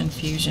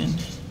confusion.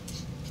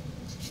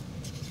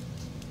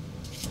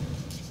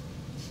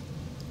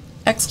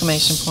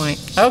 Exclamation point.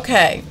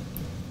 Okay.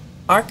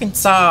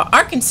 Arkansas.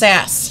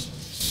 Arkansas.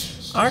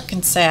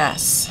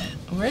 Arkansas.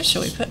 Where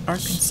should we put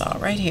Arkansas?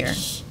 Right here.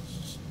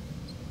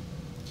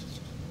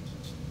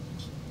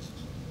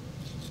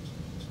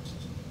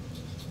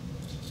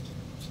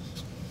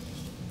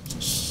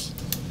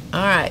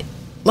 All right.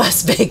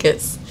 Las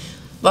Vegas.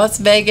 Las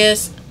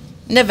Vegas,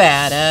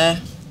 Nevada.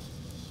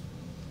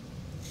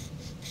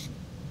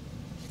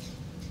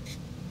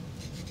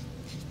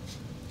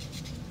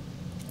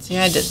 See,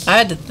 I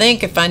had to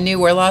think if I knew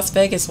where Las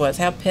Vegas was.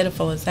 How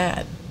pitiful is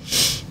that?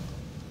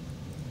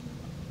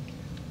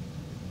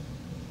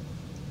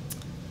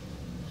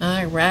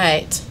 All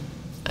right.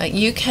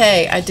 UK.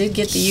 I did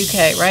get the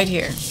UK right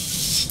here.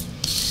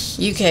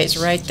 UK is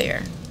right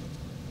there.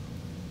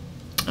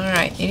 All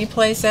right. Any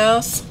place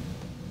else?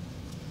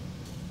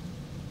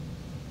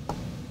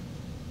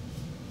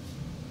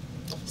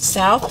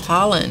 South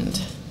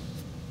Holland.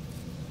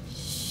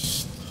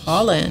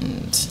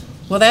 Holland.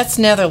 Well, that's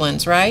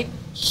Netherlands, right?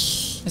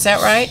 Is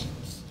that right?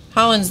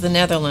 Holland's the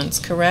Netherlands,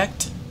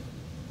 correct?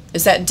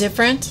 Is that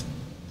different?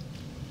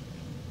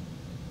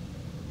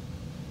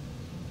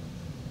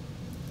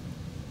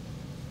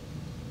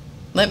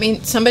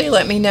 Somebody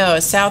let me know.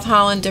 Is South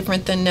Holland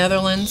different than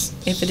Netherlands?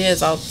 If it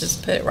is, I'll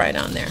just put it right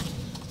on there.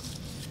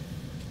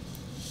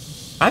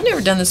 I've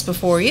never done this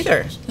before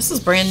either. This is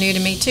brand new to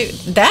me too.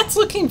 That's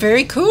looking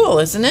very cool,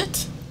 isn't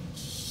it?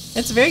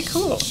 It's very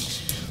cool.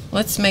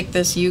 Let's make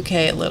this UK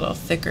a little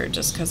thicker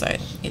just because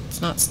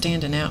it's not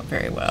standing out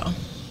very well.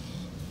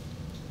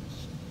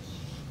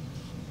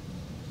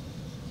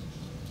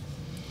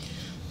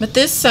 But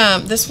this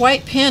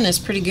white pen is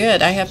pretty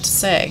good, I have to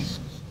say.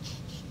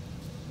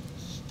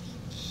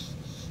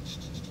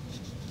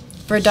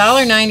 For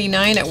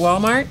 $1.99 at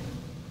Walmart.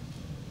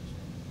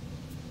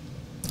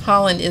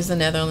 Holland is the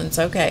Netherlands.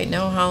 Okay.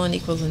 No, Holland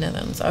equals the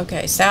Netherlands.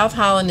 Okay. South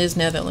Holland is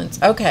Netherlands.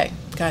 Okay.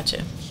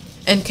 Gotcha.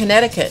 And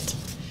Connecticut.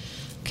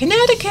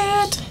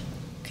 Connecticut.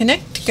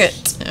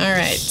 Connecticut. All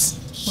right.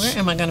 Where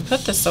am I going to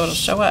put this so it'll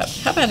show up?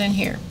 How about in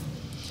here?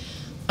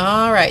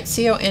 All right.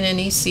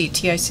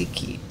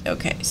 C-O-N-N-E-C-T-I-C.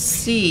 Okay.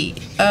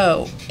 C-O-N-N-E-C-T-I-C-U-T.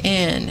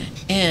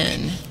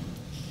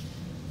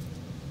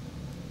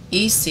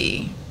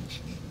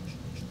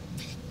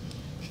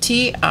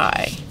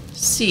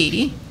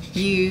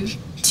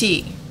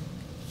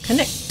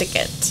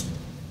 Connecticut.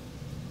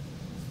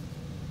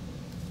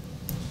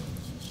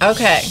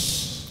 Okay.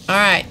 All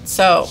right.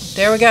 So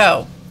there we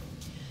go.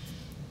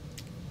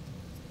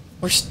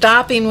 We're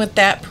stopping with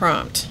that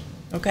prompt.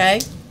 Okay.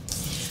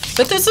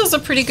 But this is a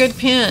pretty good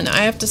pen,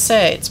 I have to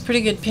say. It's a pretty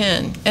good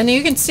pen. And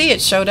you can see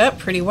it showed up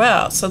pretty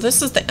well. So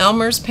this is the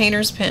Elmer's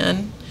Painter's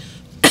pen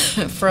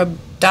for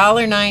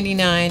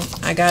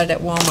 $1.99. I got it at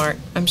Walmart.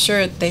 I'm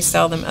sure they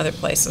sell them other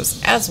places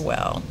as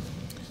well.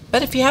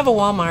 But if you have a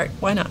Walmart,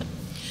 why not?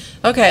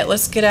 Okay,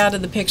 let's get out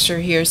of the picture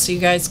here so you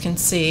guys can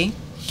see.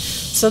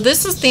 So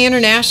this is the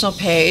international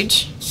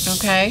page,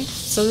 okay?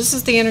 So this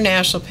is the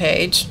international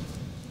page.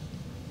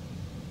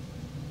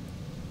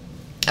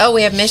 Oh,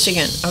 we have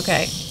Michigan.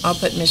 Okay, I'll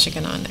put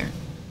Michigan on there.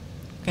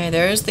 Okay,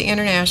 there's the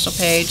international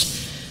page.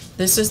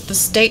 This is the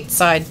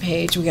stateside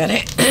page. We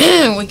gotta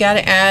we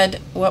gotta add,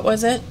 what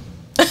was it?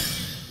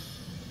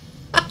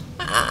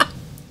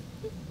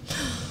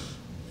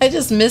 I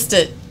just missed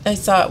it. I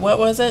saw it. What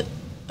was it?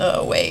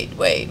 Oh,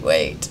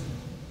 wait.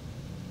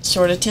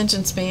 Short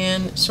attention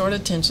span.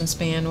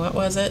 What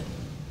was it?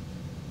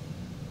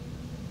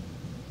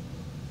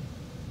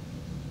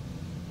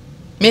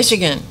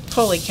 Michigan.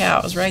 Holy cow,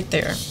 it was right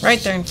there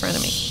in front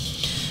of me.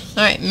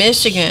 All right,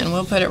 Michigan.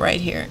 We'll put it right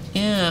here.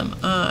 M-I-C-H-I-G-A-N.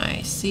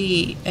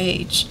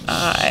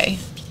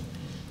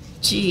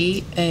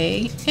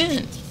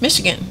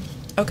 Michigan.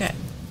 Okay.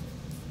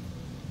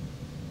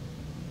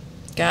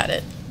 Got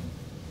it.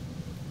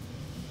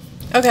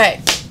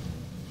 Okay.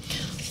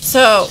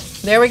 So,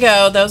 there we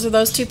go. Those are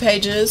those 2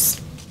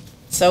 pages.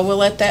 So, we'll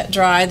let that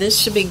dry. This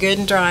should be good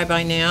and dry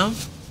by now.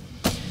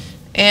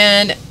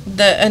 And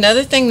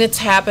another thing that's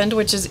happened,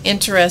 which is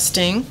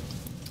interesting,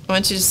 I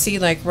want you to see,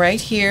 like right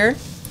here,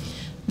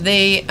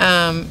 the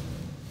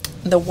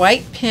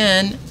white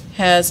pen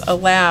has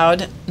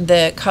allowed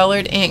the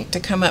colored ink to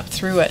come up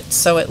through it,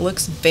 so it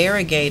looks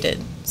variegated.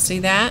 See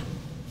that?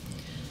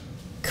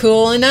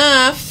 Cool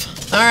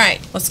enough. All right,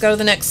 let's go to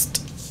the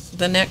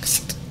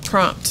next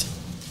prompt.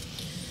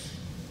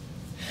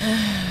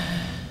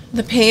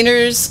 The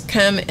painters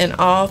come in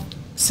all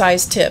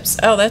size tips.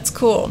 Oh, that's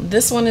cool.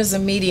 This one is a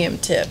medium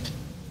tip.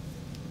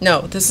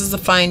 No, this is a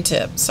fine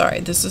tip. Sorry,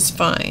 this is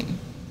fine.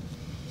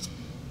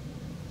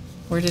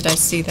 Where did I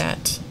see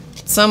that?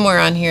 Somewhere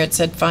on here it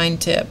said fine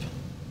tip.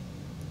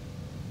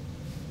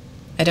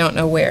 I don't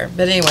know where,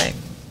 but anyway.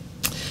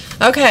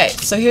 Okay,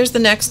 so here's the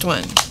next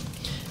one.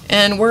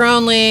 And we've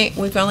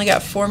only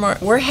got 4 more.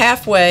 We're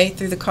halfway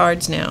through the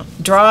cards now.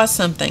 Draw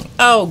something.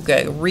 Oh,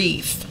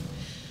 grief.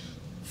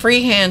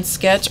 Freehand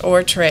sketch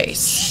or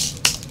trace.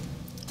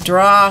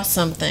 Draw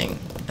something.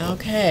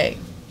 Okay.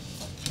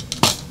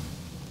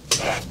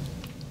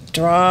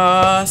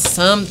 Draw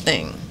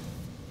something.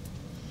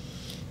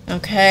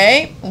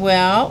 Okay,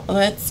 well,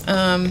 let's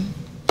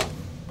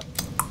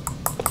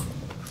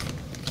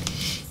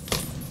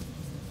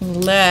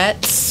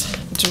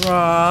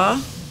draw.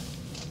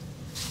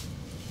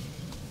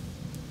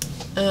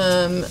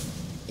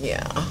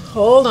 Yeah,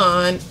 hold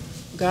on.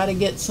 Got to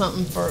get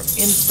something for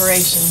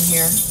inspiration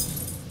here.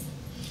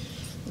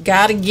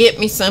 Got to get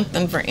me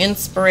something for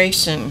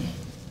inspiration.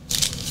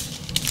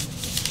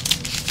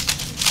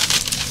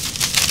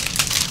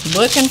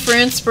 Looking for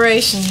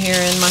inspiration here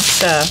in my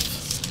stuff.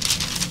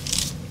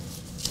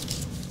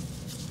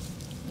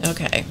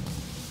 Okay.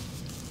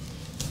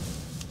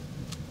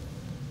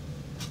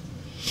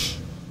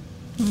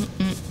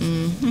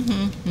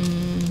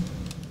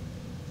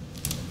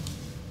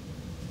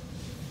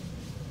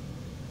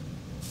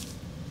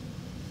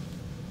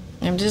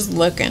 I'm just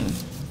looking.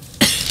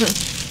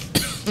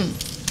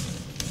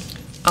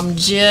 I'm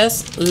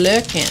just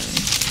looking.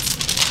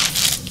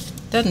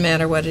 Doesn't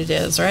matter what it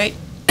is, right?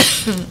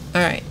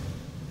 All right.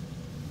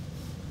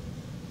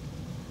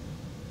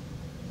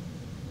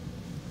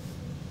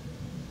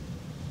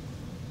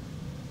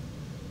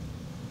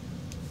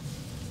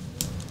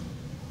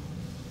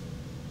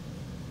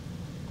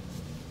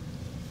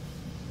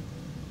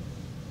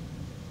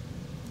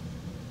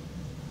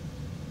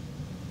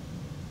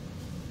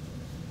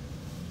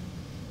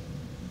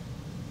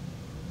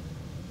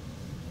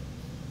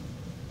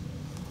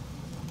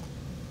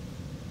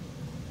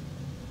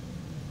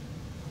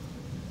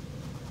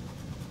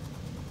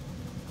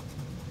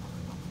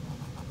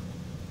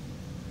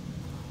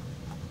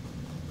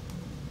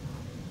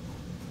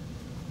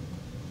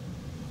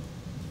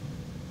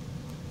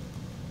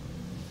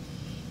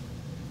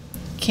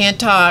 Can't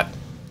talk.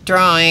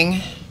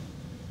 Drawing.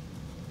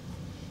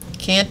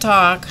 Can't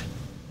talk.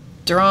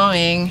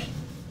 Drawing.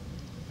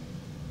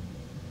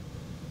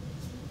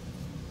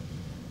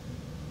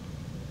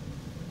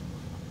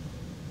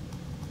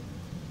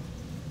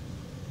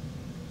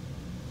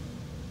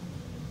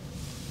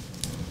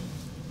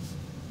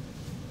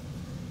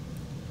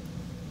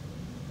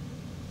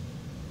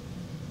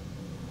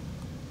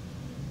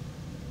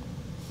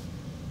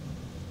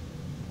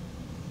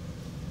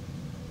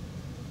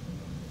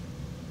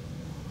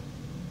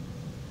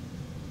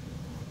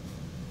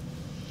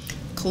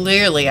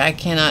 Clearly, I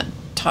cannot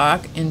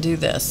talk and do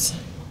this.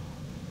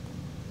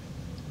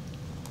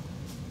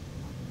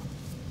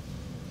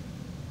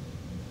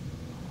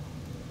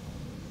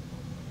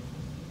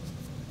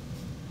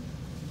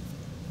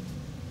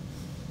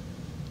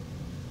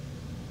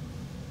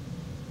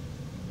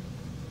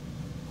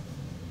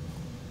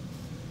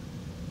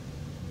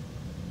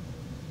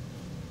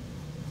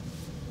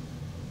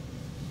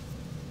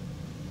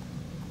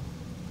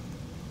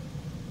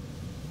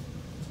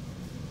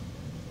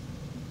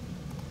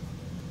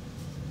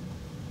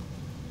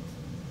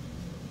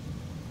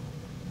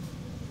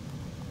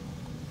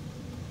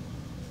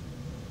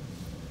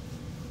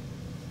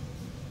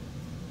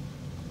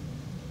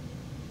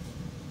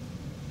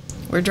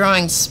 We're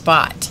drawing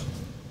Spot.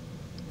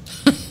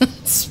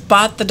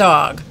 Spot the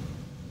dog.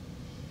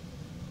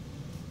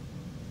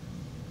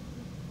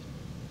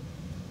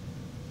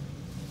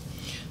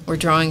 We're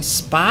drawing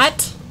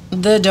Spot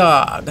the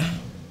dog.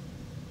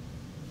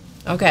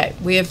 Okay,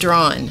 we have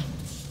drawn.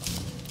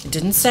 It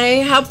didn't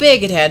say how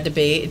big it had to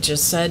be, it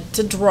just said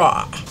to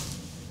draw.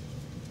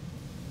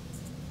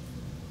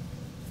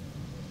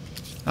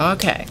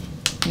 Okay,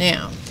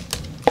 now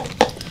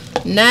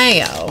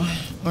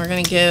we're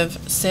going to give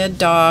said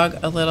dog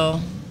a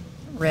little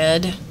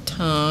red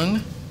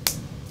tongue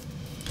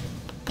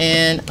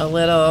and a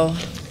little,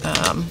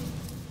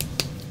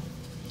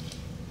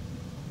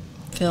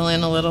 fill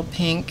in a little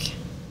pink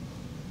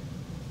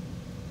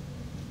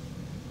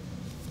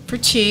for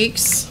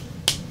cheeks.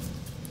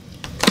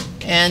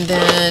 And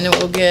then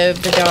we'll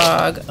give the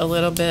dog a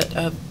little bit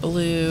of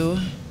blue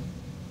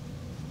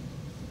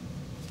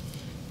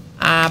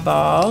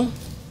eyeball.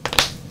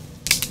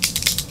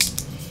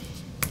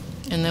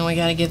 And then we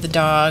got to give the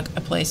dog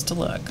a place to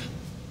look.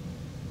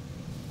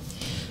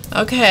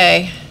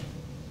 Okay,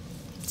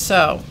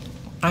 so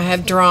I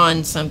have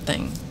drawn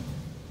something.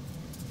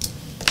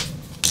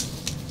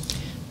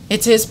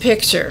 It's his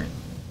picture.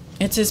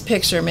 It's his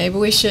picture. Maybe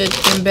we should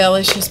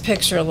embellish his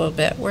picture a little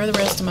bit. Where are the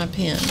rest of my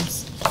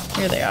pens?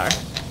 Here they are.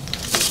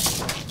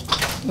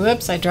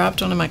 Whoops, I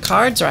dropped one of my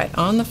cards right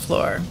on the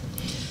floor.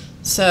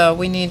 So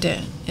we need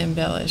to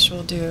embellish.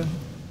 We'll do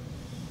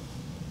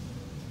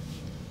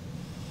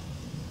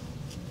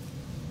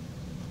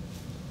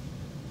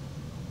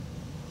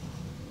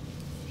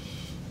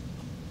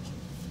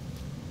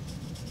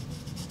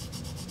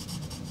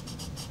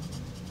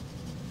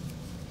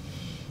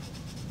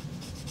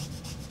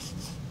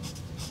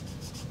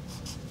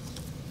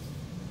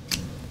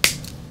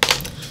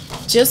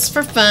just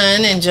for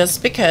fun and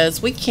just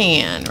because we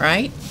can,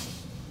 right?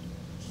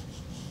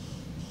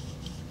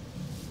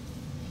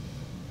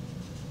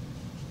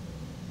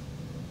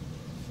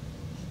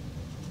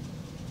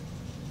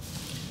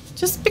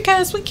 Just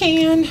because we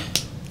can.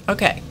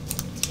 Okay.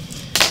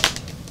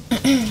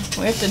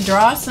 We have to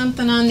draw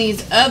something on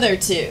these other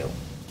two.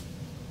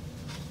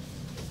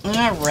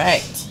 All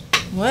right.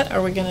 What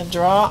are we going to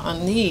draw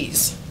on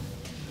these?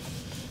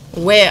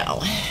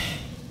 Well,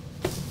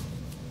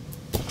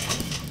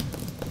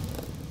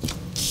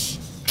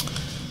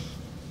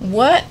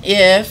 what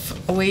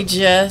if we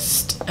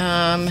just, what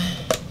are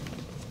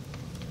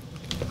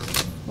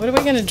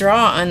we going to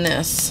draw on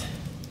this?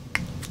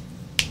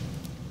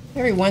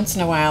 Every once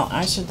in a while,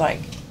 I should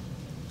like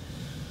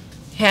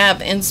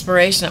have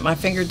inspiration at my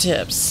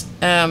fingertips.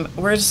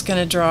 We're just going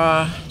to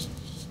draw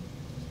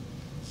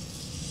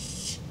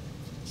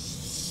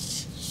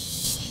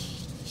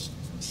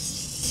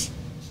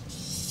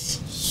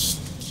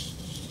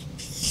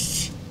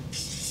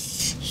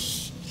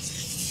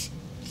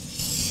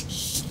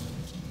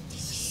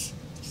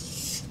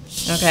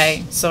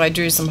okay, so I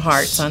drew some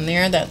hearts on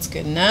there. That's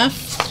good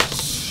enough.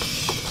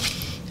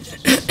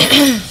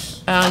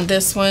 On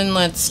this one,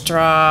 let's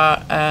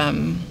draw a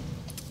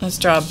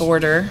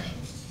border.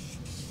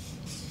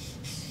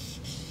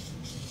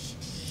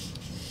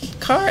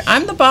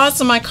 I'm the boss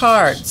of my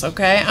cards,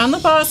 okay? I'm the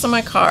boss of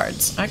my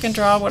cards. I can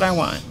draw what I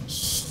want.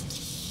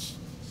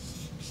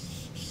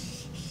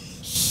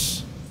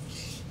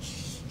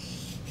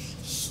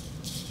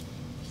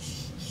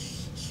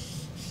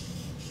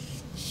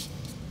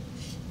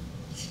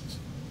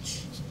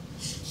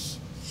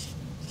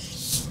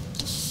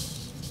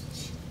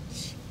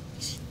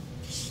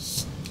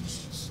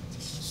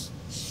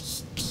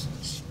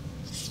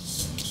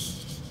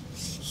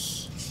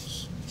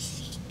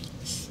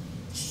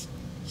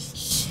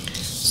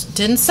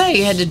 Didn't say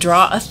you had to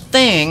draw a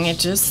thing, it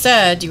just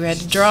said you had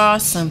to draw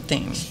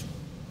something.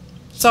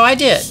 So I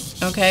did.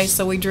 Okay,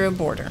 so we drew a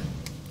border.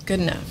 Good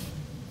enough.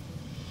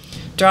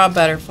 Draw a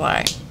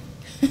butterfly.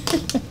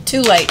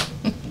 Too late.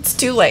 It's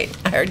too late.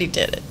 I already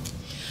did it.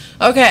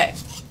 Okay,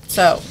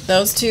 so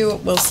those two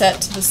we'll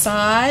set to the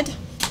side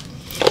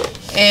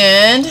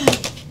and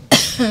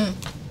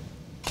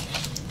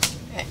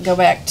go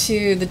back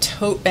to the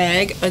tote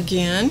bag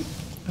again.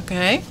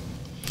 Okay.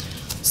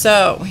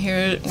 So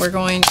here we're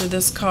going to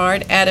this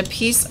card, add a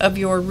piece of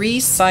your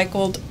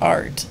recycled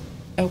art.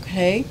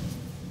 Okay.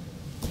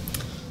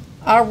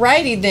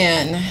 Alrighty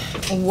then.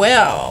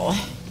 Well,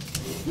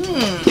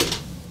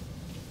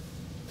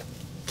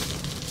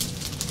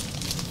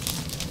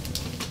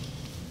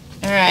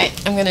 Alright,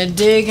 I'm going to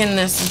dig in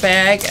this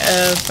bag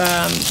of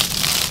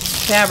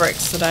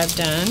fabrics that I've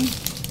done.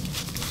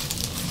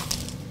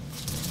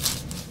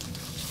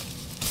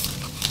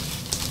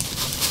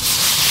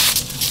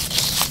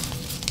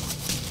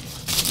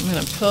 I'm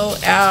going to pull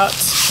out a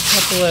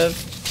couple of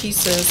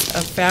pieces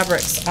of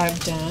fabrics I've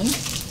done.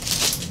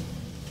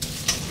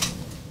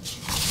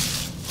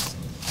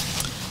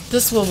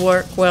 This will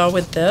work well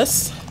with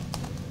this.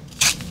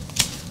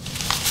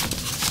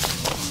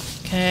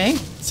 Okay,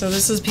 so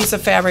this is a piece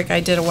of fabric I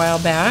did a while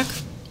back.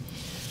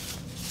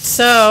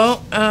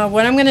 So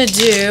what I'm going to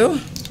do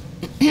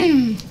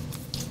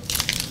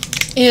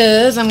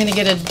is I'm going to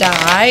get a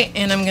die,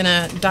 and I'm going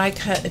to die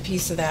cut a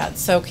piece of that.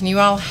 So can you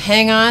all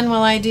hang on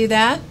while I do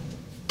that?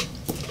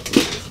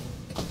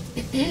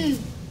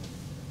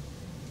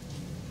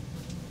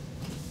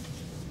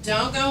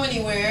 Don't go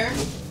anywhere.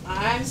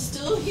 I'm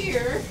still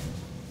here.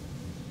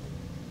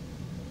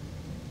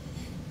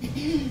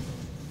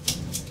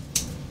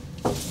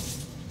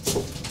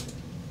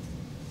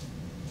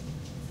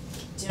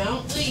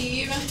 Don't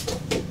leave.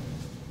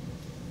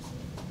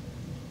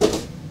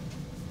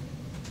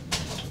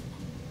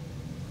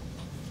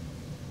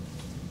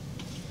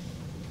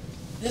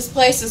 This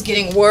place is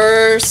getting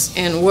worse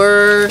and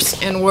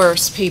worse and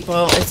worse,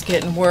 people. It's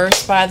getting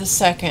worse by the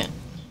second.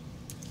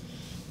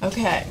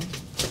 Okay.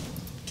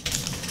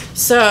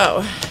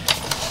 So,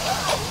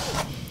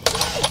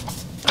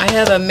 I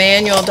have a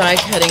manual die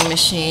cutting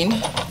machine.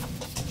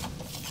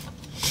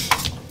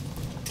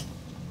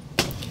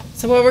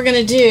 So what we're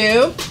going to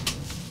do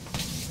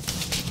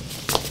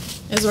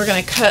is we're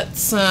going to cut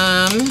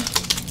some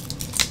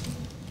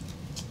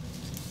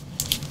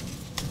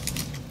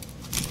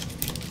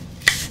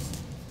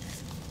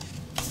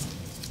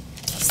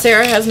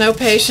Sarah has no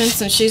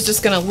patience, and she's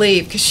just going to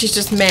leave because she's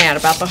just mad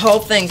about the whole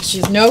thing. She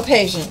has no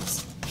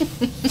patience.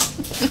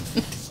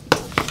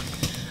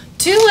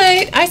 Too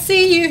late. I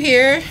see you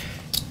here.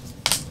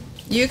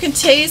 You can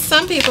tease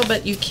some people,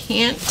 but you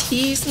can't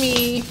tease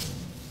me.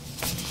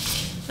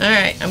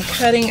 Alright, I'm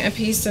cutting a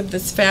piece of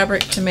this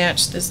fabric to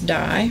match this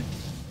die,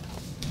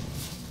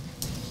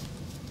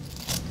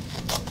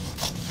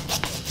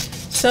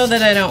 so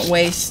that I don't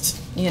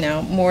waste, you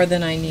know, more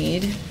than I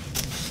need.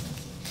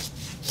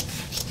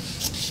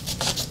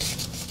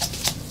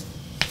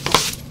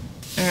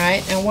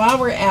 Alright, and while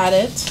we're at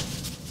it,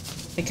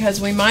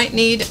 because we might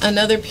need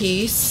another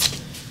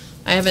piece,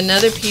 I have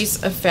another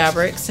piece of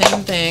fabric,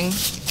 same thing,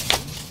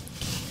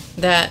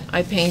 that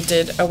I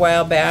painted a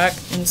while back,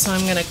 and so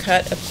I'm going to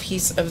cut a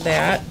piece of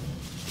that.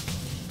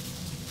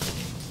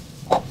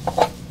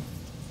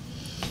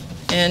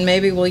 And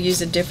maybe we'll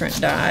use a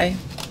different die.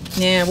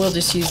 Yeah, we'll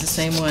just use the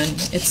same one.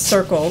 It's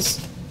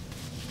circles.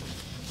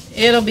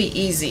 It'll be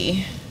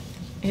easy.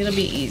 It'll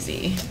be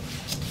easy.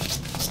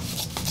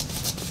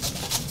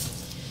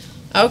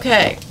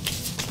 Okay.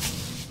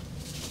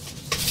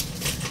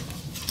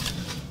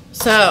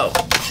 So,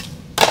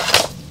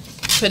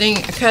 putting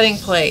a cutting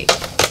plate,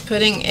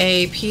 putting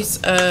a piece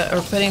of,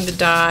 or putting the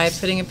die,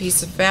 putting a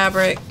piece of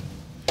fabric,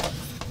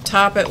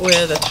 top it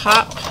with a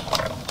top.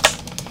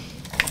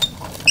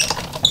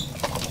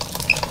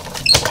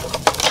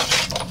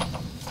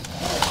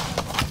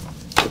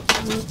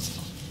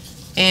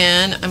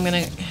 And I'm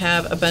going to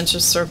have a bunch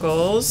of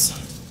circles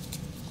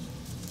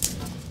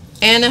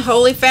and a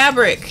holy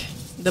fabric,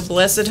 the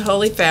blessed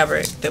holy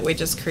fabric that we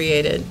just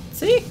created.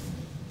 See?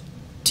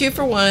 2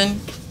 for 1.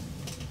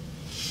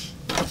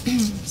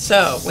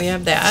 So we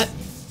have that.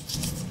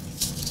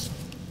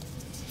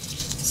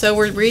 So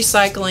we're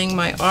recycling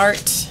my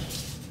art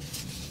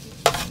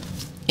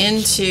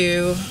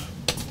into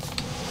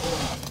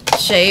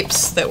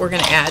shapes that we're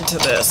going to add to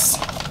this.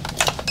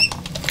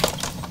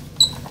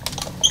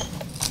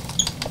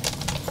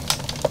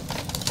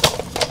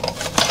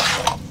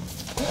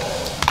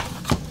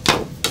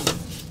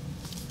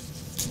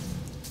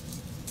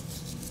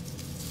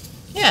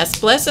 Yes,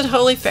 blessed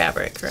holy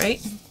fabric, right?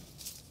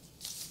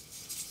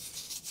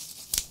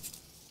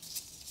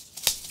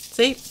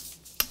 See?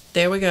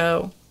 There we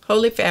go.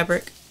 Holy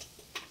fabric.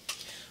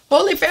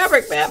 Holy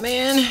fabric,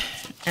 Batman.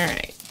 All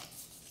right.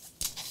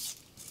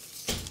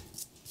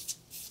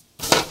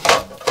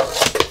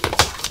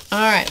 All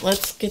right,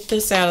 let's get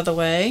this out of the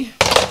way.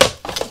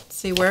 Let's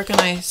see, where can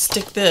I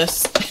stick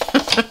this?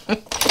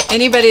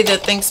 Anybody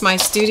that thinks my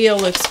studio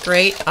looks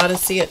great ought to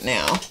see it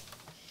now.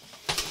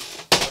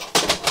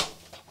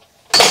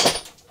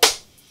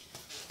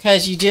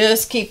 Because you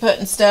just keep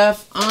putting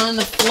stuff on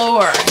the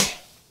floor.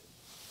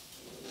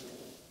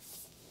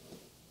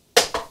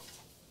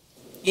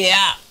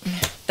 Yeah,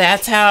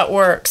 that's how it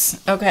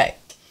works. Okay.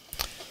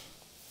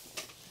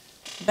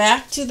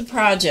 Back to the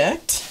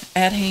project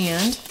at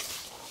hand.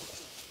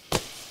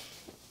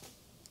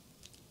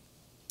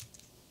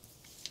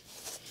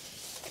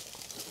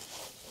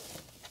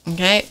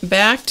 Okay,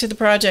 back to the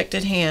project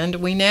at hand.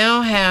 We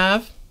now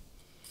have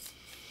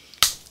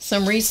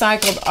some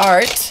recycled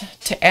art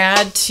to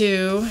add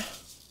to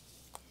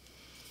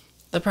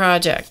the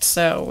project.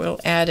 So we'll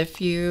add a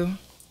few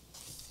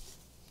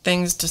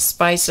things to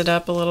spice it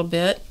up a little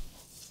bit.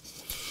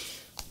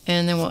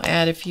 And then we'll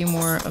add a few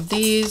more of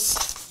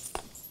these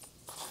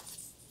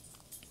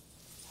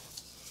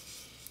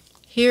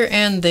here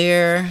and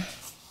there.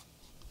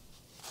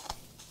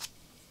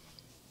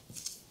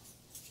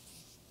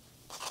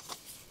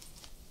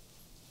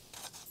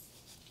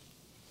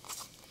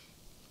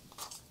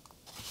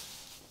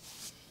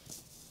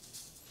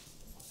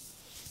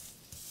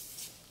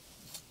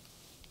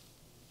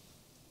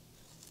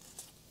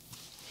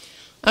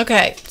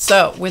 Okay,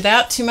 so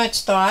without too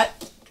much thought,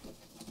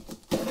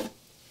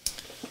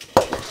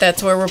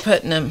 that's where we're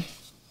putting them,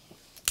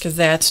 because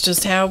that's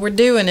just how we're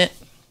doing it.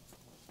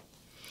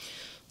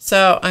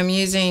 So I'm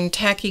using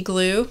tacky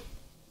glue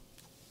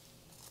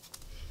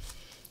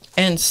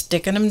and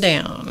sticking them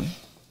down.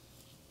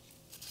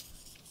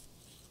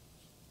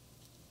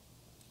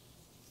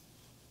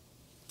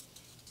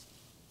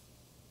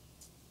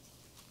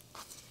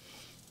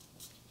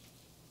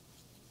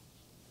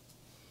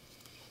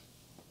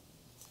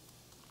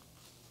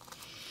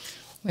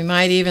 We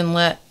might even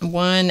let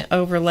one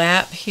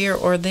overlap here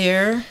or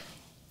there.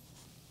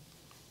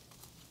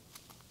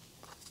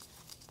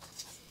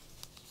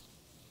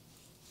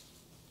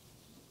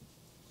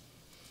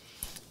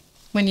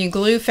 When you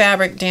glue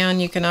fabric down,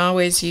 you can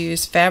always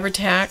use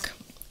Fabri-Tac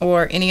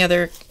or any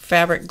other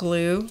fabric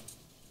glue.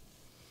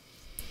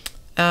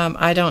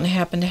 I don't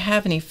happen to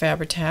have any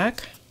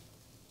Fabri-Tac.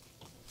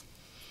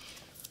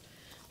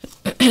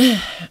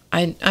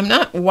 I'm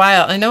not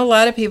wild. I know a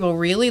lot of people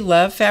really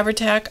love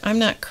Fabri-Tac. I'm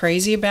not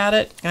crazy about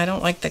it. I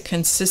don't like the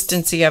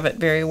consistency of it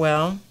very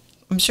well.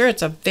 I'm sure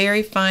it's a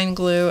very fine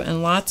glue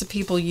and lots of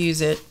people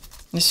use it.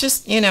 It's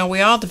just, you know,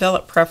 we all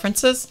develop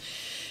preferences,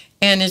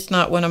 and it's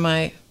not one of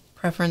my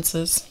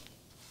preferences.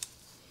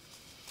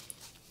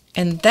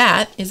 And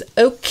that is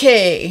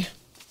okay.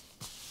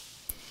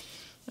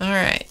 All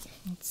right,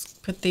 let's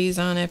put these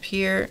on up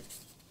here.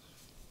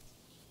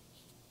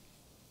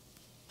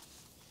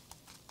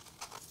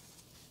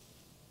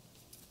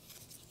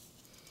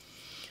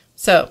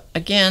 So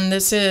again,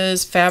 this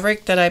is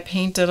fabric that I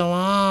painted a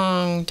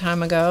long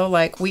time ago,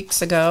 like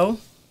weeks ago.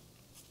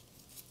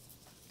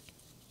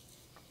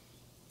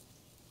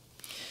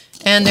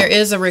 And there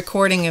is a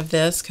recording of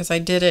this because I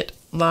did it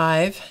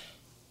live.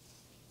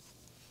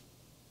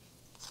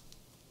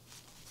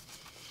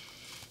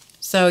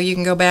 So you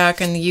can go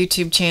back on the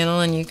YouTube channel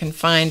and you can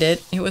find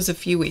it. It was a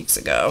few weeks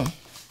ago.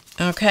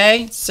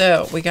 Okay,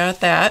 so we got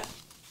that.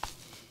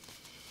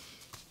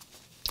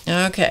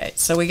 Okay,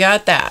 so we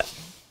got that.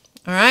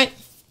 All right,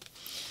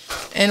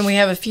 and we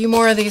have a few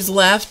more of these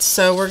left,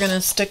 so we're going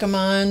to stick them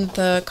on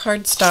the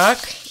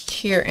cardstock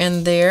here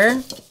and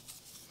there.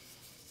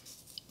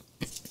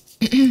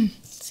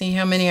 See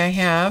how many I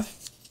have.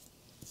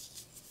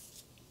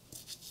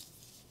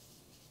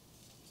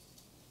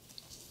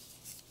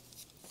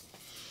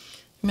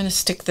 I'm going to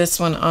stick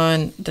this one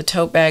on the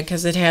tote bag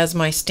because it has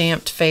my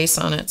stamped face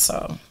on it,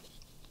 so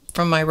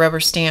from my rubber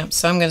stamp,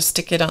 so I'm going to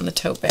stick it on the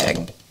tote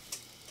bag.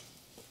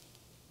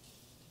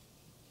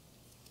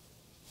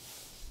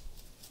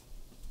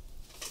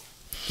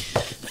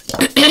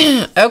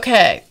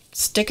 Okay,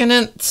 sticking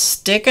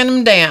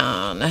them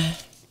down.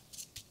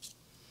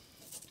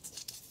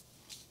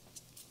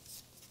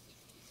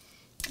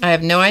 I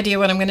have no idea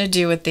what I'm going to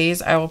do with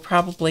these. I will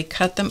probably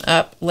cut them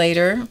up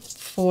later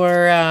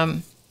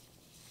for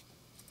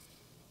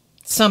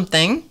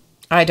something.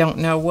 I don't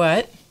know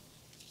what.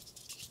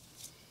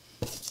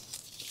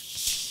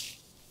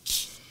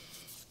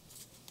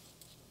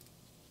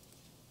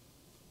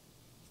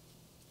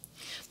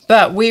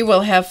 But we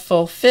will have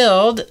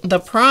fulfilled the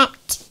prompt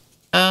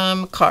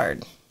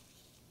card.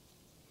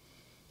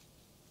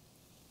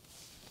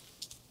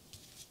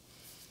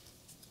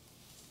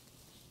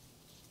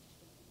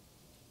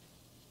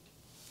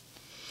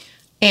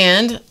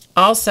 And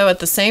also at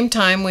the same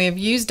time we have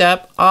used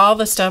up all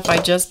the stuff I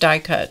just die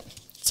cut.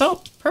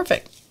 So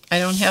perfect. I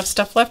don't have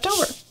stuff left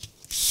over.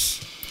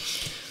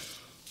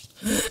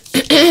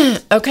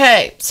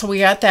 Okay, so we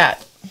got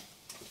that.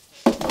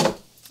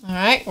 All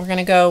right, we're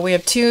gonna go, we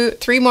have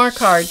three more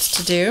cards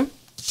to do.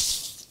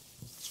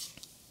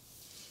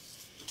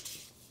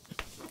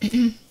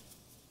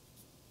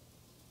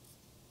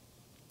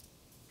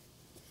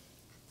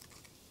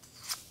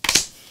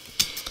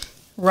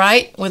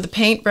 Write with a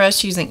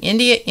paintbrush using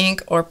India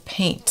ink or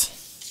paint.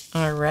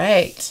 All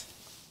right.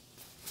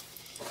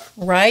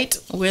 Write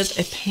with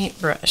a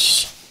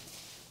paintbrush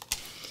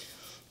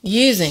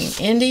using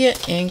India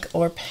ink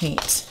or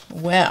paint.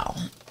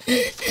 Well,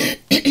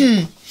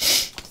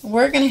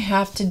 we're going to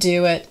have to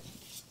do it.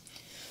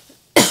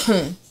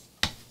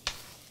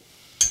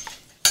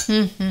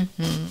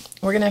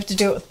 We're going to have to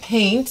do it with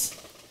paint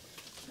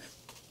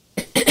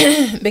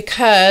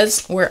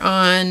because we're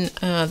on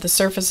the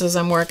surfaces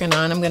I'm working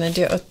on. I'm going to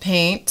do it with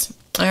paint.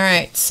 All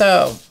right,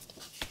 so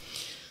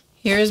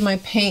here's my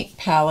paint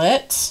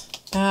palette.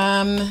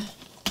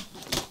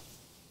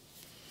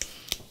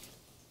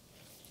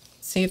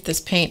 See if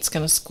this paint's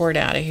going to squirt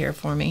out of here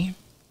for me.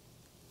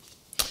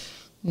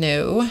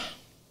 No.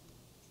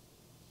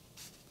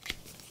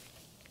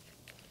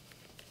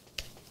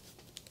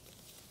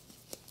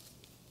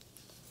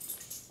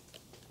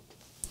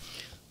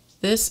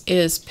 This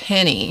is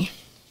Penny,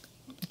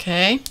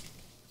 okay?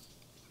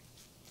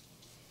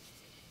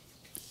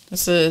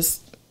 This is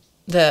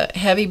the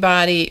Heavy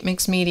Body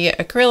Mixed Media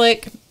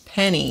Acrylic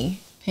Penny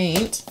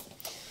paint.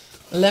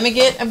 Let me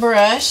get a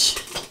brush.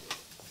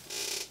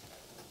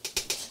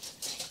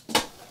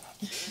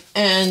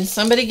 And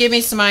somebody give me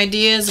some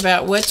ideas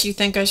about what you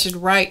think I should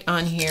write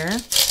on here.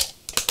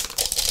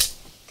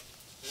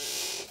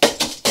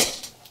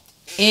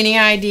 Any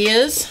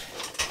ideas?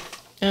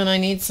 And I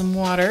need some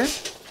water.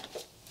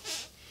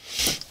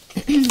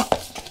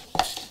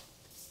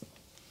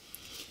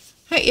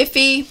 Hi,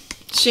 Iffy.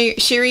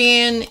 Sherry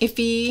Ann,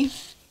 Iffy.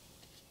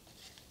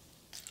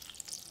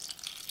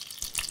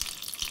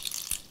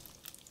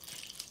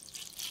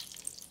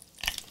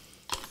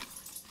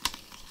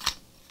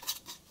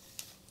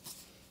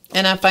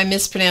 And if I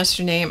mispronounced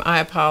your name, I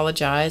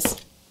apologize.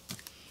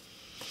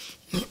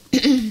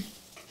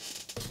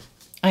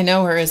 I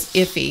know her as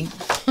Iffy.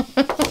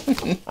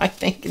 I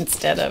think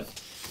instead of...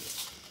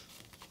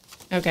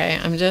 Okay,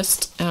 I'm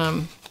just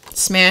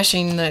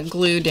smashing the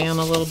glue down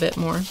a little bit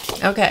more.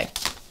 Okay.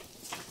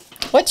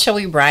 What shall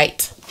we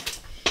write?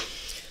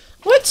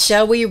 What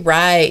shall we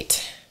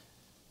write?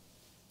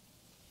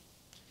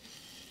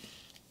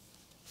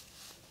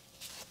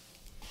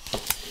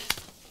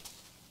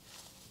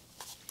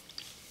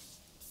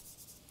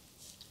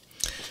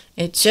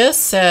 It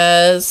just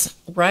says,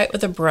 write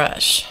with a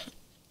brush.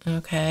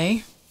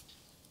 Okay.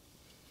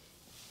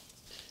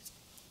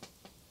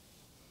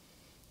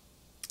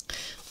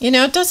 You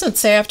know, it doesn't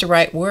say I have to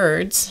write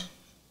words.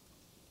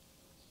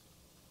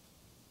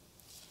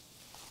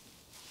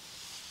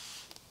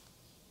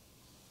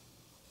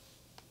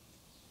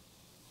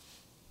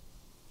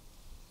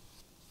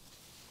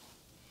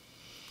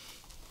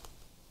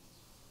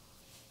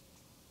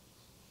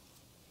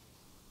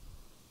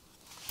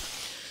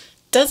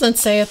 Doesn't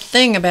say a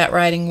thing about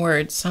writing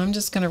words, so I'm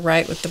just going to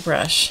write with the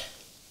brush.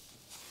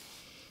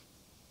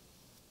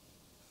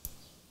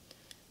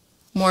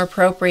 More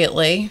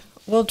appropriately,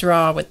 we'll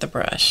draw with the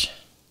brush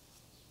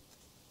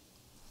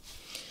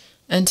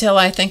until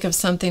I think of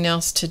something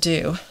else to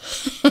do.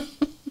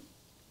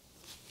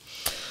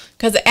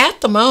 Because at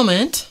the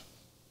moment,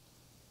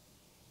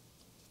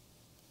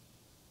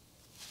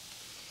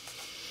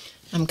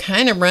 I'm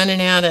kind of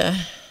running out of...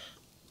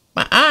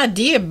 My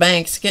idea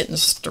bank's getting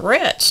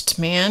stretched,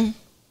 man.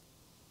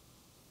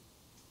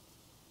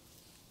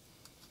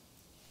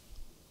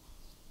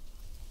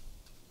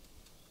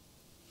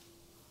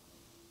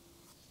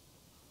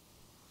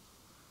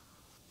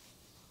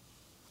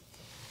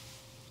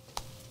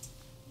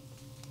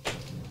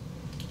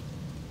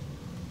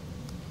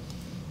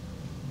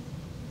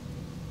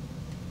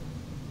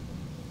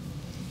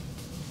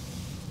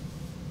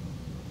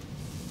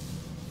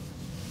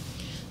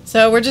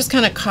 So we're just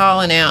kind of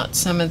calling out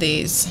some of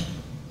these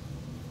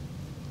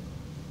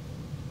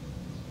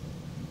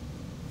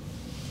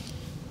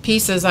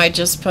pieces I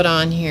just put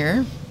on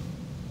here.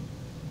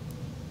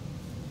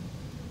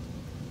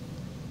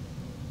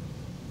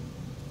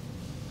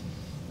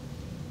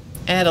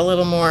 Add a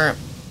little more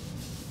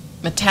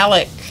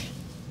metallic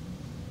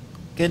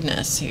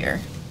goodness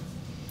here,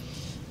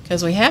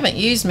 because we haven't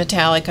used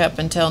metallic up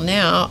until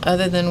now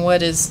other than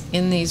what is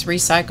in these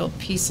recycled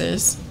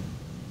pieces.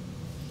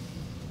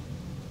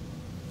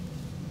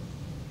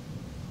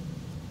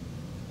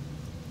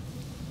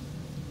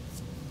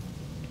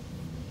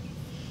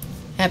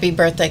 Happy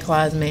birthday,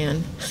 Claus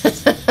Man.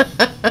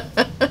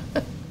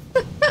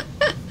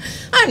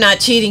 I'm not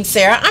cheating,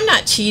 Sarah. I'm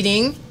not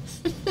cheating.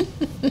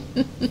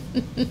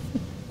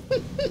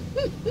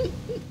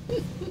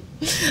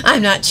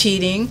 I'm not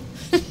cheating.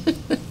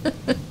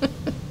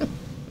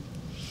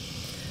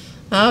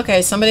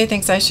 Okay, somebody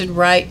thinks I should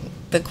write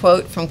the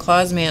quote from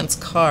Claus Man's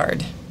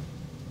card.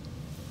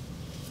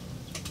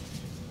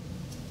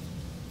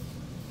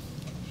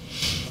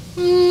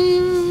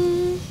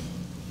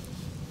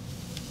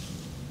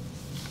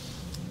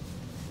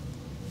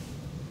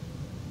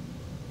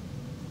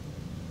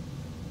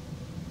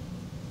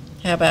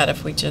 How about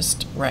if we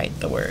just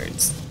write the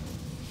words,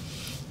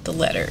 the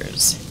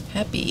letters?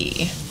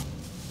 Happy.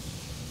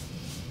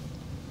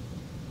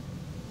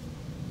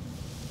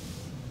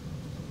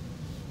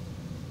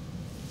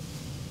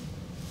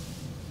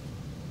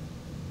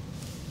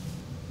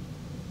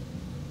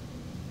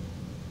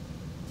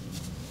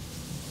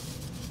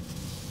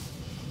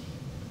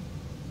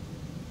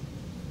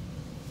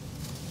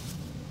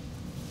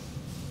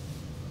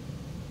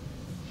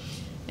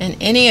 And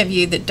any of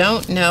you that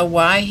don't know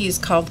why he's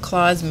called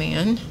Claus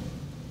Man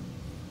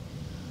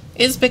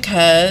is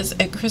because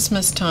at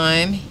Christmas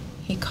time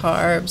he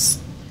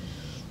carves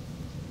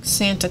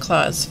Santa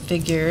Claus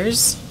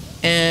figures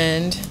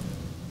and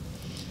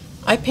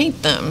I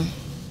paint them.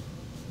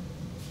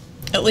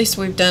 At least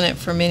we've done it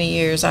for many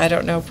years. I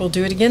don't know if we'll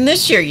do it again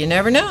this year. You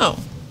never know.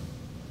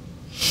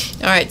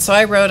 Alright, so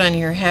I wrote on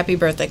here, Happy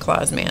Birthday,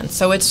 Claus Man.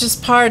 So it's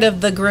just part of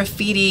the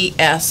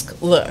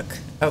graffiti-esque look,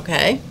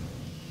 okay?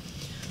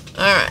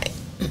 Alright,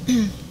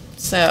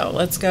 so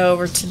let's go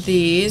over to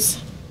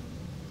these.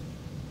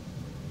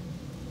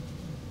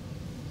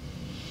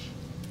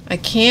 I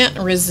can't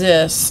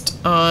resist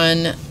on,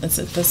 is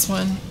it this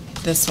one?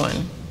 This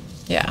one,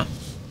 yeah.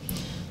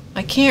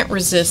 I can't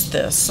resist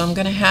this, so I'm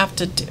going to have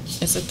to do,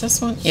 is it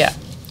this one? Yeah,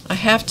 I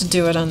have to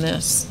do it on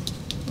this,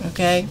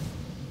 okay?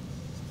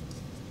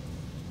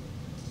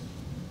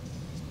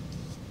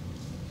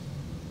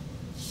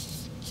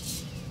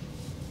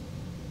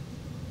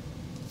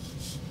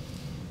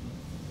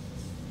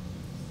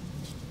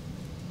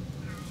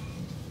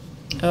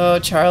 Oh,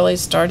 Charlie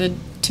started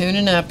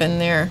tuning up in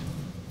there.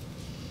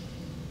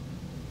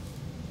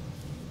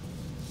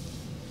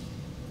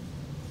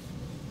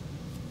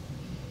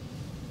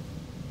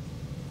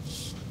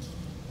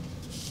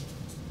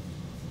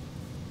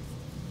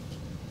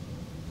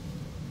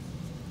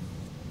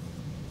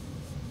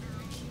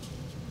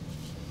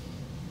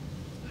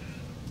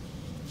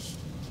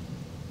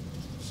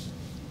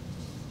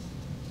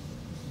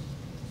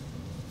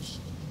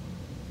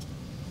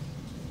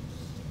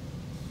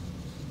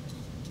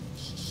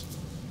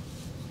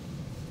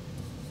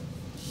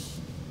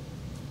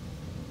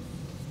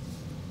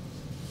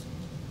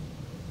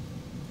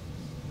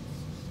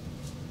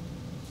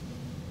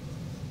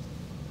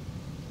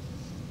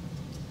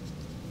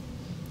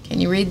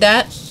 Can you read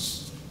that?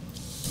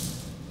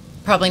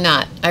 Probably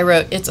not. I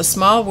wrote, "It's a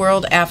small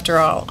world after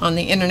all," on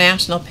the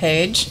international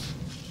page.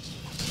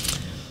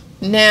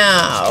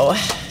 Now,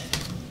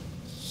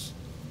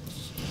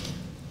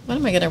 what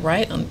am I going to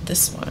write on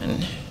this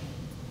one?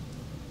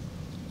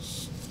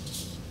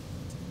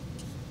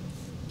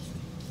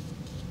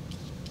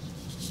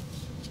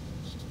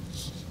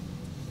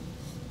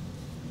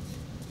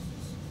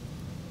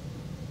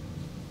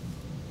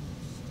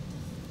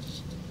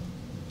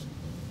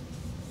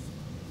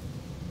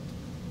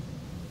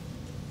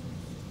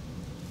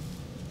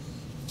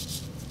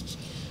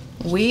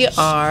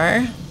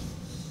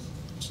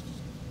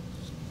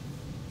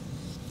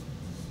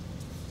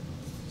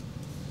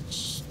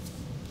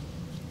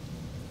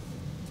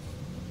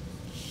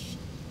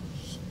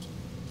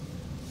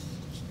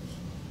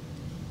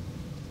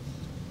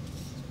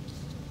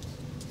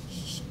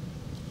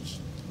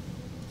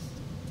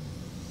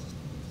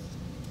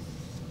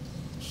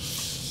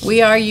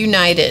 We are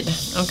united.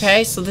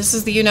 Okay, so this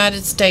is the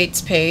United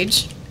States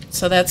page.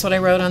 So that's what I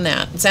wrote on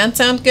that. Does that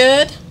sound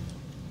good?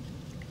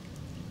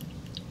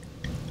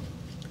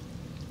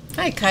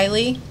 Hi,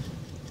 Kylie.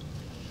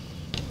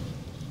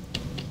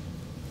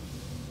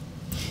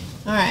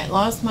 All right,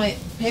 lost my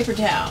paper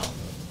towel.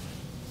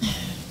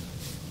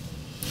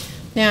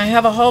 Now I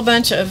have a whole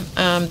bunch of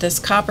this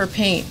copper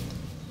paint,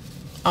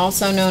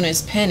 also known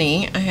as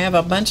penny. I have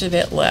a bunch of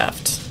it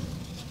left.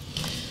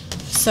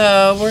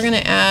 So we're going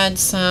to add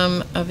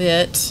some of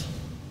it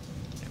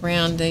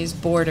around these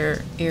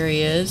border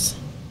areas,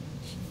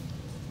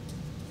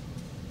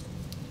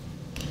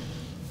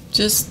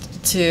 just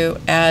to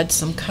add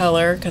some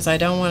color, because I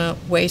don't want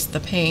to waste the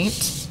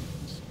paint.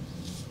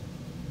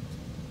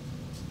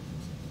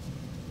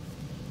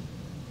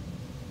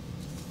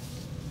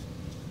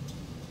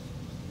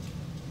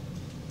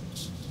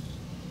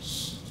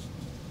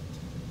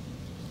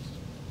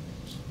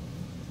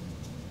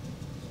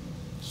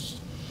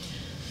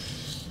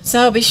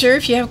 So be sure,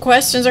 if you have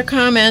questions or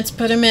comments,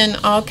 put them in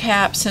all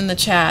caps in the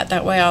chat.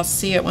 That way I'll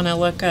see it when I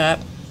look up.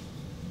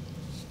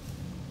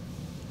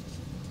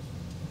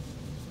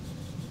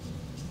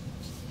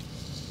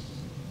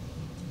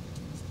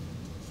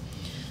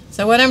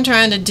 So what I'm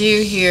trying to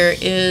do here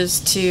is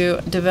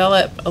to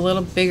develop a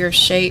little bigger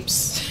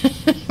shapes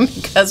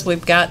because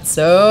we've got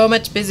so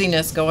much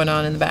busyness going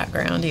on in the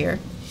background here.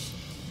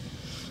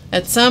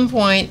 At some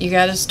point you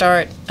got to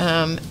start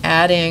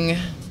adding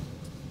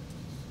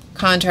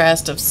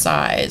contrast of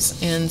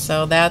size, and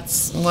so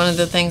that's one of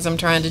the things I'm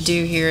trying to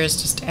do here,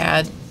 is just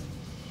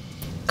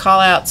call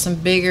out some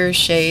bigger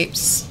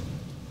shapes.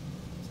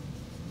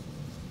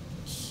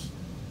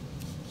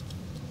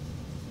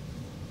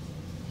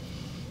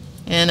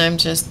 And I'm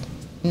just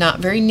not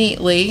very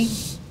neatly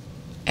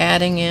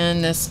adding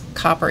in this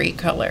coppery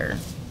color.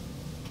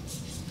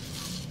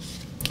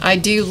 I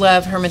do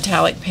love her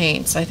metallic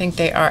paints. I think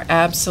they are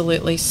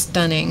absolutely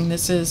stunning.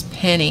 This is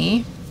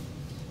Penny.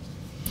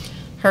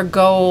 Her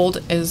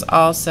gold is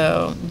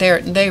also,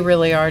 they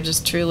really are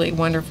just truly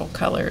wonderful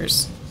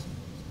colors,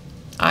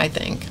 I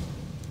think.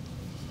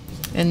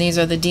 And these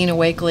are the Dina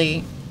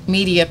Wakley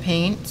media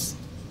paints.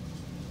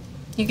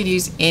 You could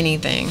use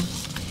anything.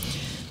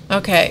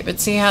 Okay, but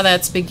see how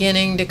that's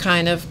beginning to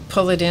kind of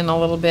pull it in a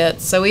little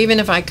bit. So even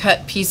if I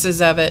cut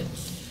pieces of it,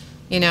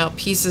 you know,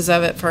 pieces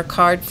of it for a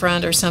card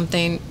front or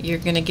something, you're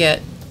going to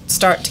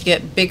start to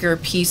get bigger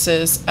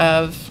pieces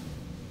of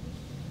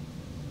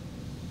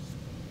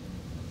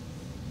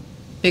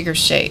bigger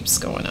shapes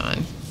going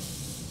on.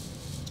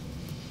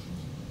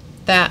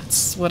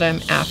 That's what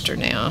I'm after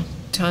now.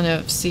 Trying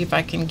to see if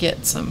I can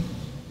get some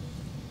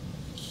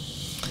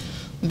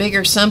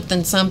bigger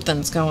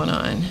something's going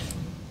on.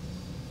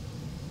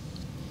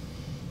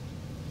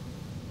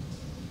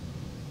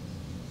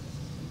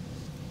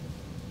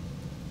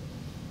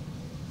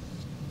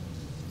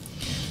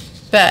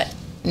 But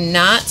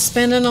not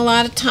spending a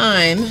lot of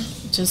time,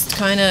 just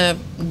kind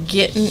of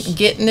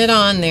getting it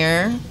on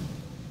there.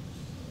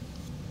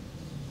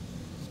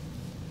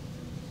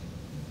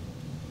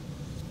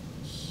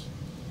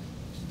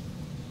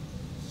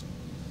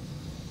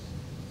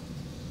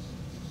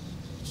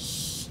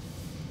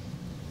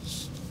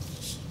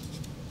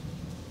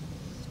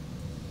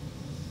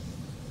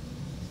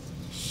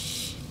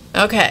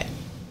 Okay.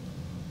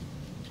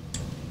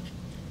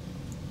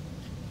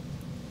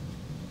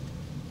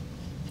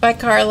 Bye,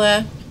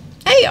 Carla.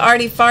 Hey,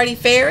 Artie Farty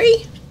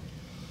Fairy.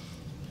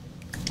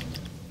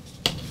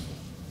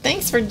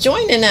 Thanks for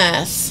joining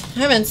us. I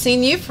haven't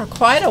seen you for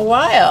quite a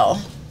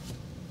while,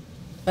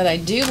 but I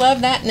do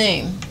love that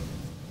name.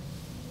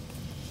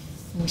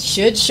 We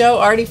should show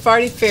Artie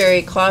Farty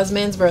Fairy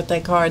Clausman's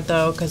birthday card,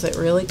 though, because it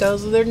really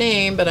goes with her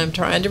name, but I'm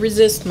trying to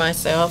resist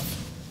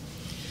myself.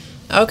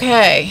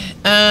 Okay.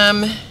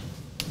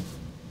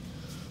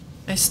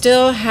 I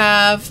still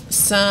have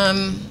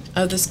some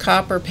of this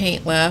copper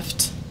paint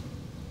left.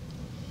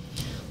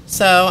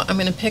 So I'm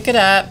going to pick it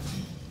up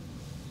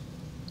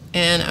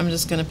and I'm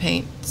just going to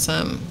paint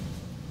some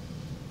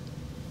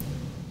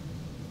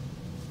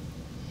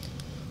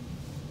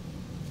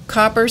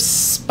copper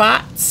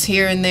spots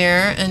here and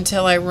there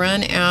until I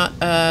run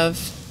out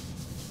of,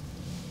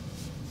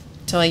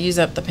 till I use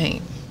up the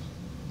paint.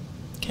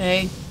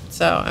 Okay,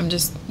 so I'm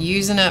just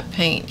using up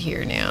paint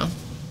here now.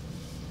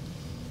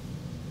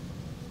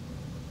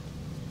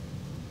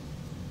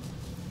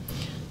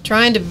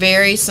 Trying to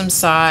vary some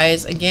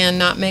size, again,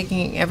 not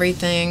making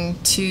everything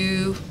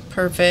too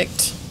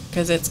perfect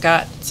because it's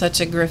got such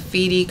a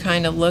graffiti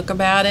kind of look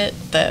about it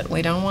that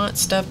we don't want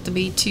stuff to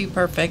be too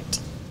perfect.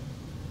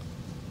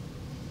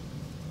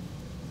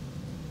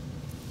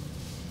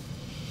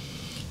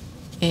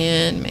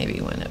 And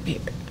maybe one up here.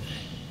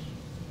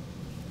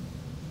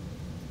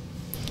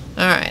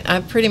 Alright,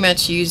 I've pretty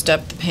much used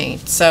up the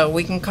paint, so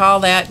we can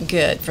call that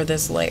good for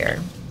this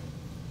layer.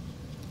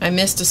 I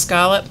missed a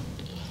scallop.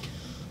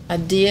 I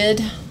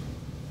did.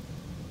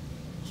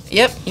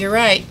 Yep, you're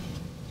right.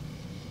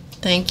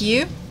 Thank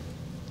you.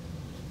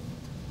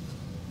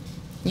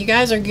 You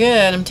guys are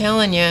good, I'm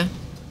telling you.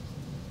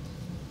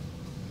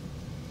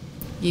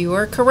 You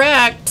are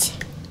correct.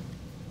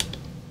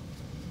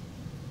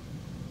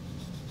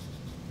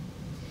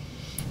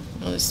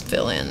 I'll just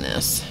fill in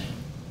this.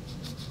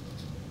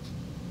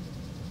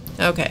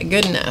 Okay,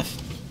 good enough.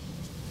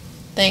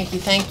 Thank you,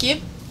 thank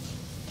you.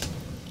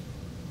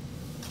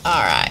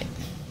 Alright.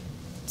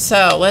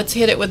 So let's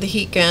hit it with the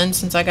heat gun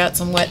since I got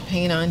some wet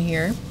paint on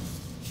here.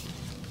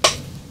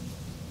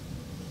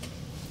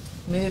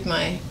 Move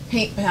my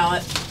paint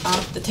palette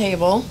off the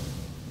table.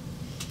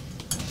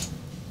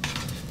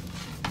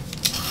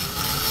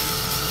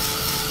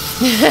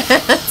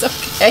 That's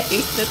okay.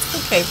 That's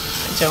okay,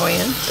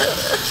 Joanne.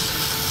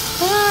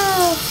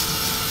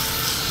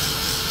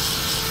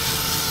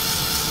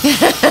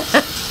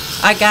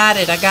 I got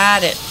it. I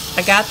got it.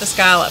 I got the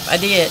scallop. I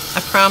did. I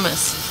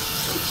promise.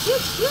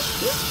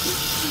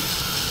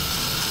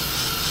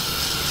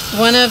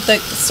 One of the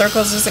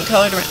circles isn't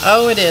colored around.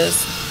 Oh, it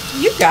is.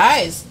 You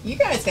guys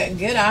got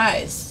good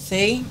eyes.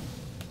 See?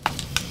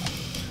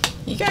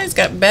 You guys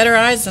got better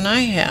eyes than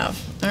I have.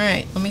 All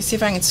right, let me see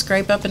if I can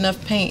scrape up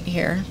enough paint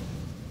here.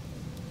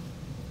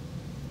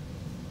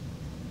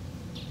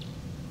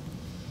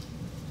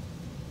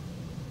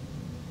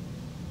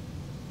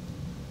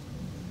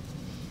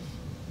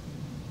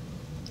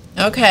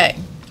 Okay,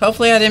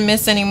 hopefully I didn't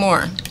miss any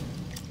more.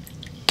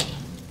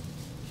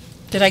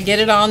 Did I get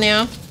it all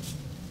now?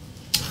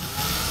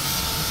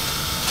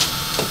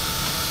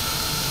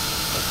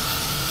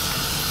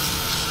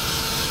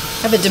 I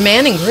have a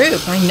demanding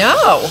group. I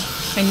know.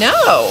 I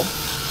know.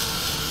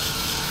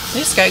 They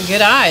just got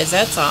good eyes,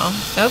 that's all.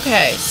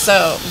 Okay,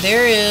 so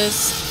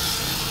there's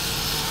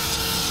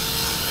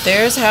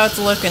how it's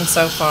looking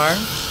so far.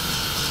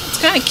 It's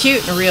kind of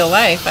cute in real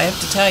life, I have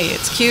to tell you.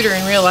 It's cuter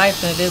in real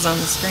life than it is on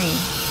the screen.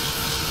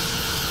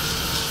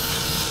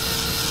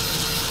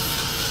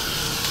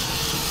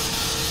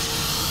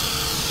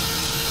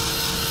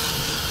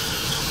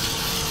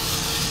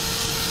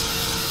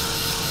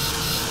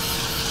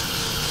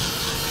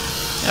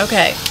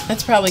 Okay,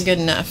 that's probably good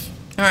enough.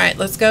 All right,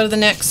 let's go to the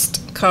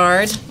next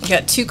card. We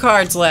got 2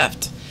 cards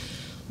left.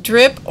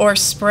 Drip or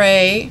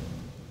spray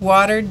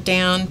watered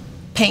down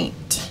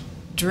paint.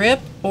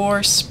 Drip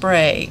or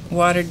spray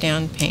watered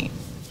down paint.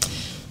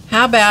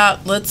 How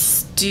about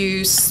let's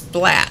do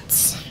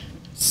splats.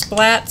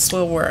 Splats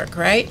will work,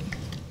 right?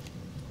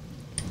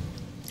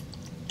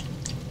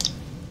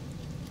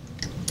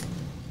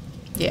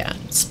 Yeah,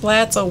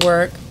 splats will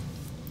work.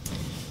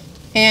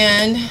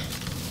 And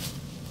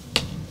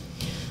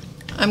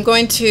I'm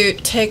going to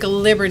take a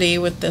liberty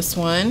with this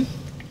one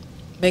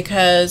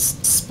because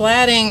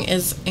splatting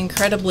is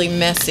incredibly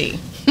messy.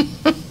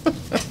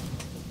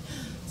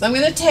 So I'm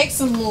going to take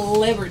some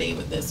liberty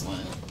with this one.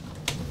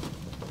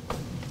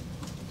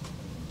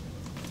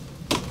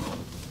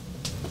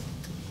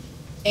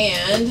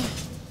 And,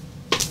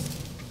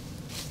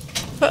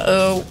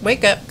 uh-oh,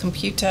 wake up,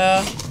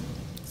 computer.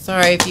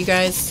 Sorry if you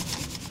guys,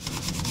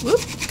 whoop,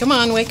 come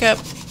on, wake up,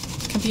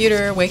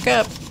 computer, wake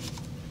up.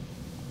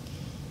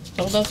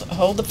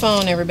 Hold the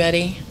phone,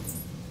 everybody.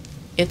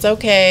 It's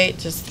okay,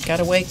 just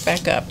gotta wake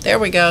back up. There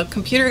we go.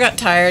 Computer got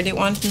tired. It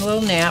wanted a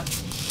little nap.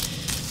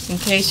 In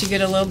case you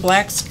get a little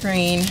black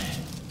screen.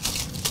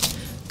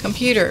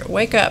 Computer,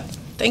 wake up.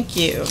 Thank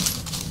you.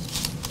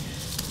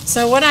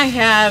 So what I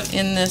have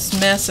in this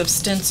mess of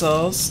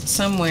stencils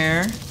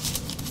somewhere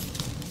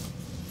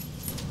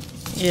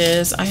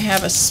is I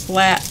have a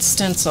splat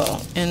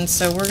stencil, and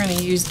so we're going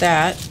to use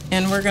that,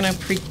 and we're going to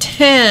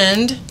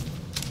pretend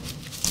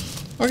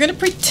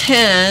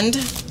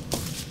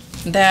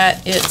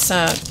that it's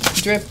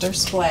dripped or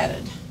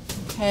splatted.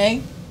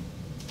 Okay,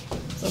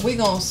 so we're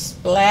going to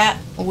splat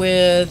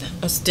with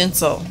a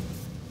stencil.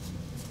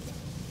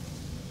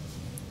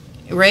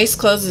 Race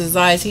closes his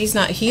eyes.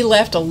 He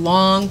left a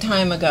long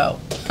time ago.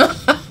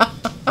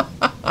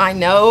 I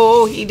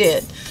know he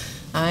did.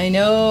 I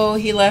know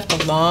he left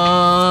a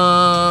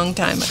long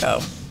time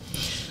ago.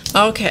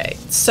 Okay,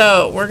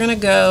 so we're gonna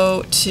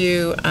go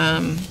to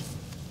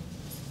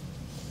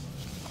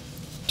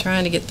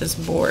trying to get this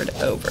board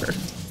over.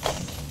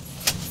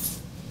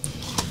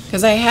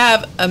 because I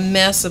have a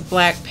mess of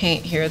black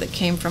paint here that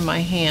came from my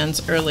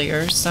hands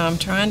earlier, so I'm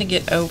trying to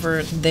get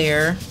over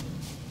there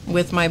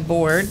with my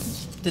board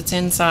that's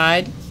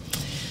inside.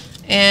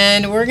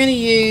 And we're going to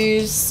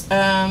use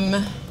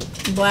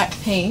black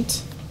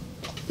paint.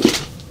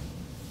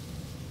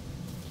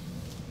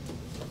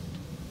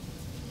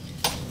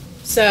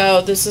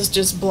 So this is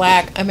just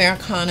black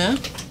Americana.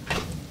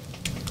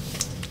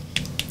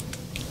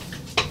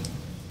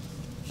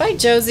 Bye,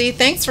 Josie.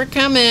 Thanks for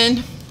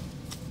coming.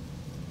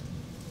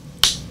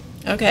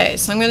 Okay,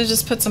 so I'm going to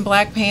just put some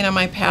black paint on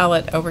my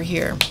palette over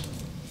here.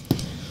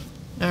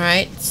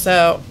 Alright,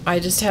 so I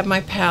just have my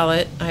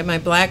palette. I have my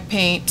black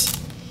paint.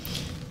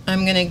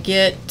 I'm going to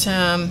get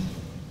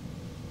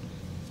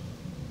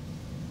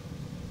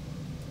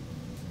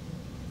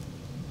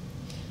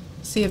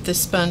see if this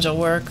sponge will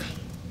work.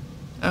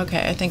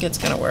 Okay, I think it's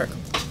going to work.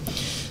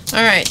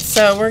 Alright,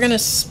 so we're going to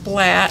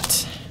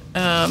splat.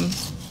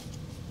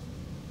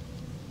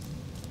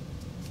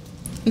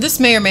 This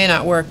may or may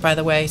not work, by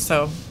the way,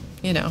 so,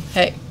 you know,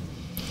 hey.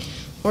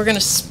 We're going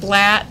to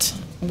splat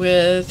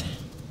with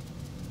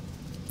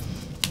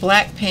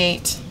black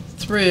paint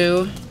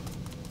through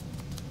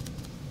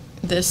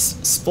this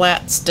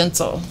splat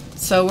stencil.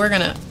 So we're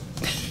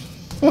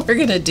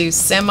going to do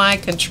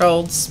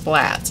semi-controlled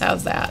splats.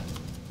 How's that?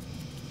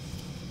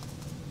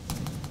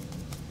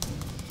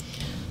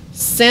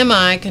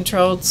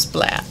 Semi-controlled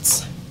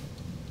splats.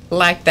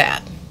 Like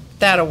that.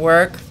 That'll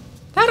work.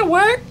 That'll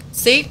work.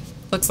 See?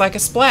 Looks like a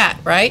splat,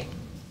 right?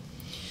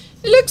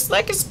 Looks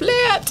like a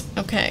splat.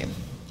 Okay.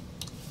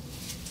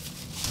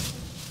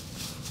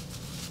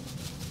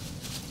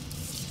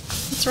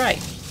 That's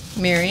right,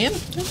 Miriam.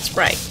 That's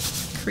right.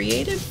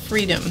 Creative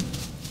freedom.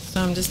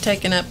 So I'm just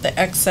taking up the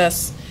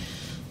excess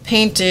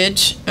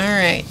paintage. All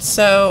right.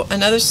 So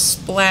another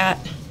splat.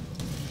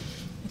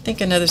 I think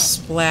another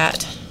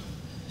splat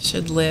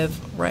should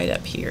live right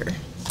up here.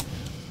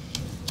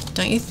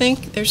 Don't you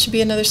think there should be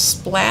another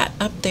splat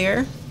up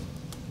there?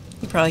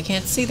 You probably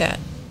can't see that.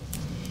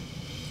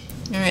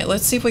 All right,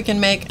 let's see if we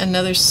can make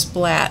another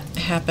splat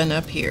happen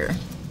up here.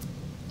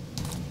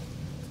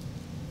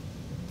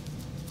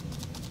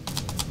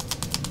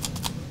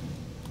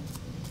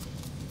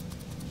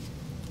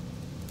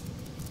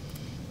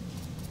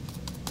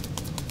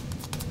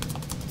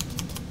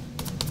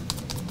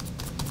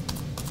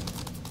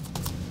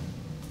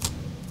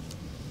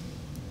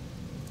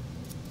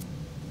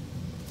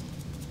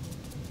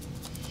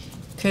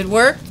 Could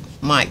work.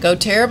 Might go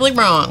terribly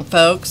wrong,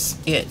 folks.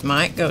 It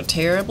might go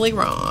terribly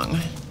wrong.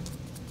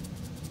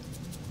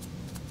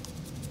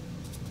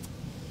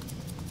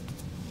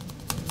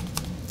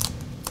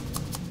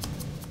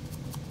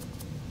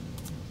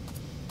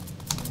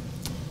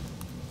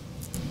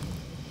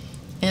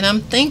 And I'm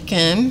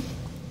thinking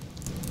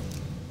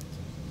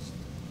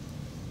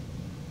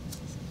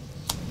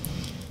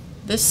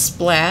this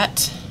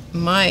splat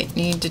might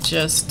need to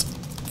just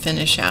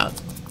finish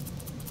out.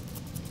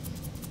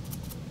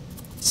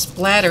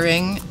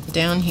 Splattering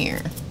down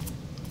here.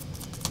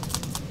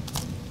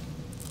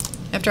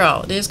 After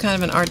all, it is kind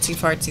of an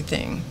artsy-fartsy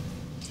thing.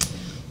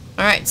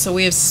 Alright, so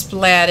we have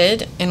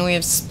splatted and we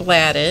have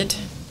splatted.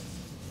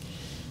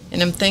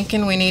 And I'm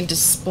thinking we need to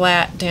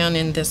splat down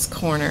in this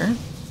corner.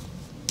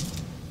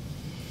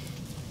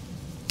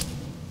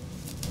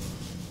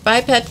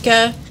 Bye,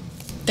 Petka.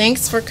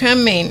 Thanks for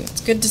coming.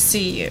 It's good to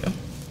see you.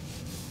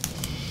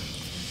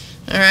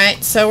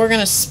 Alright, so we're going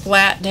to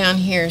splat down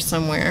here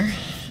somewhere.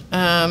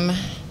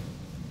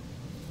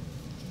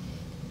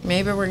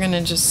 Maybe we're going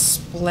to just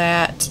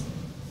splat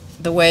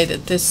the way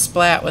that this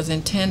splat was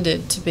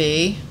intended to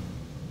be.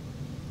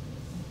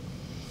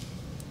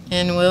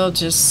 And we'll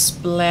just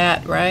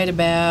splat right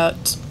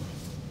about...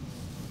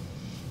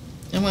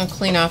 I'm going to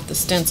clean off the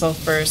stencil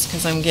first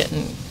because I'm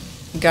getting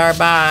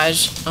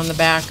garbage on the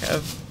back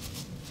of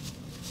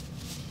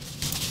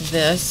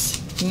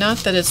this. Not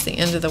that it's the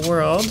end of the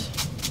world.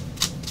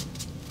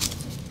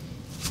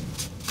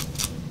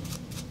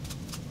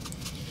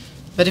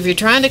 But if you're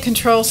trying to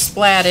control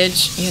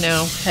splattage, you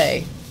know,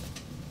 hey.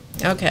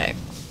 Okay.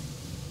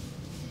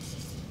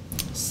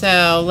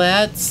 So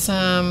let's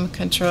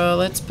control,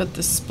 let's put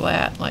the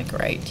splat like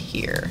right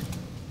here.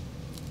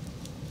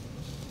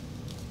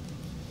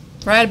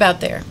 Right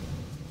about there.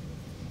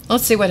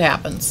 Let's see what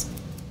happens.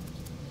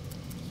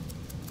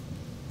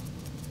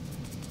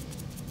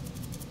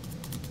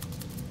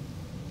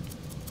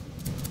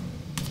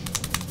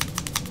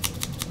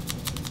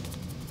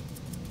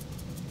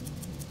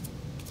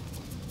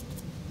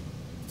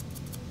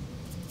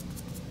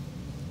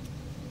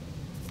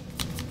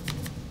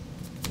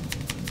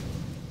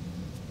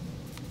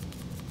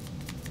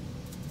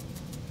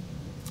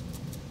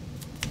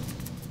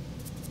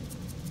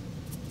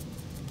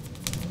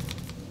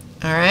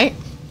 Alright,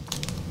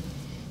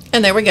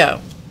 and there we go.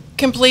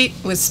 Complete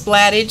with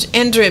splattage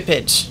and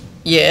drippage.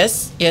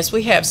 Yes, yes,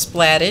 we have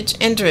splattage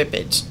and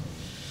drippage.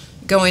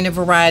 Going a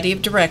variety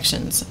of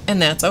directions, and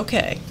that's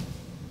okay.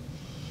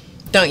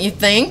 Don't you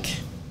think?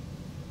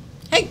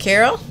 Hey,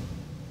 Carol.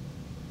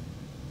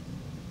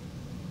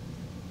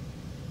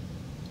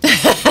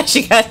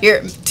 She got here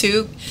at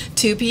 2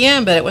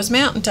 p.m., but it was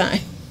mountain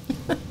time.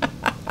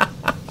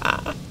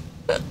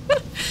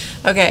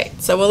 Okay,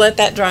 so we'll let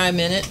that dry a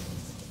minute.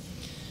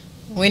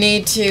 We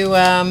need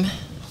to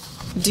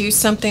do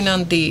something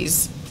on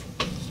these.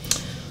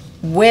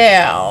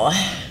 Well,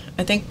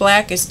 I think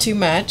black is too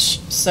much,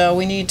 so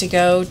we need to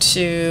go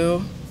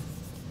to,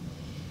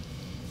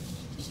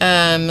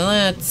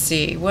 let's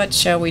see, what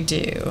shall we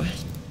do?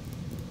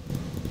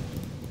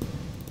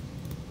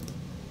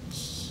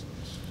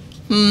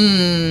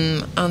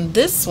 On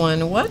this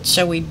one, what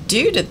shall we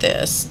do to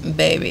this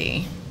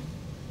baby?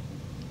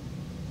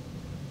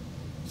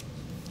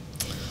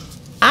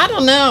 I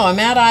don't know. I'm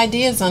out of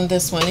ideas on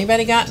this one.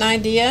 Anybody got an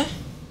idea?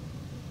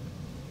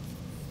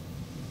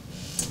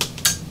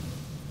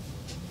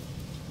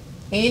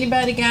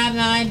 Anybody got an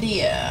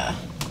idea?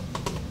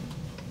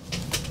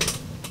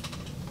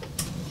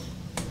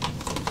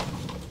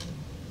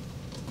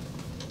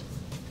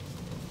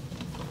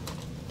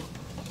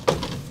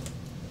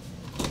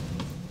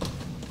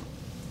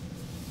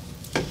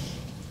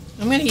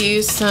 I'm going to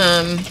use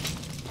some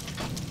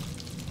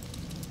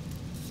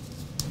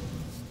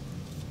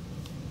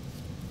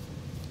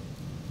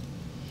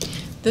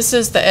this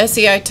is the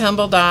SEI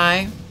Tumble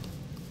Dye.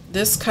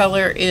 This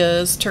color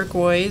is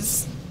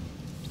turquoise.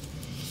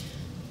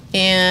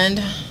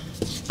 And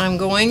I'm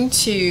going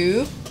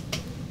to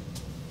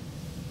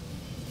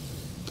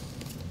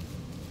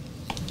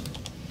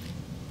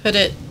put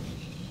it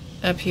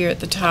up here at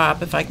the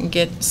top if I can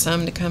get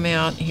some to come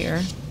out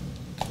here.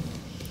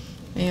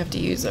 I have to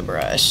use a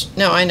brush.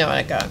 No, I know what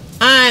I got.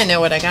 I know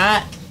what I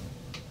got.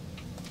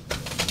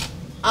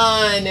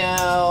 I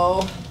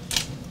know.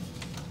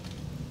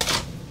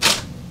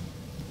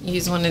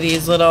 Use one of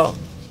these little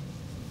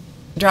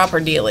dropper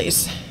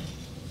dealies.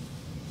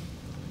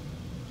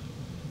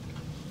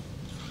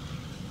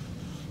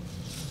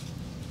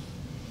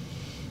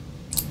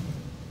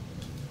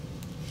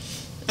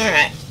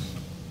 Alright.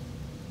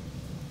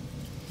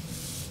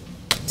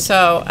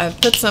 So I've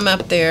put some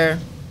up there.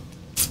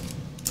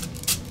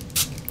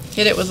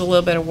 Hit it with a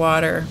little bit of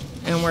water,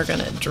 and we're going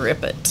to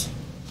drip it.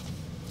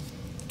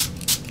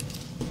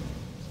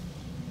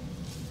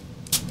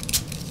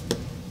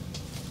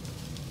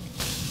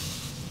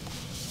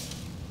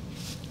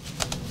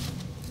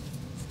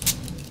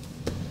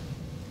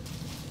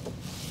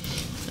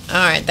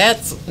 All right,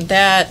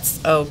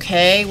 that's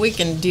okay. We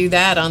can do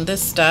that on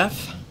this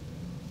stuff.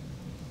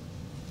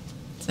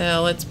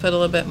 So let's put a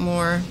little bit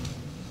more.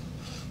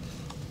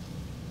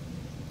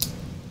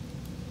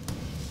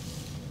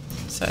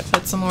 So I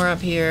put some more up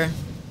here.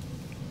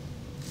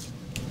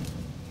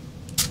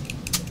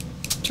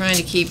 Trying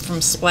to keep from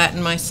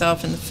splatting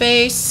myself in the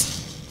face.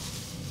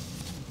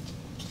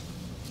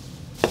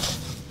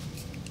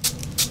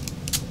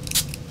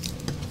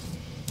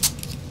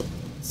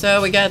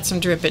 So we got some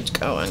drippage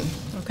going,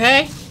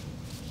 okay?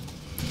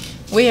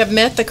 We have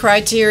met the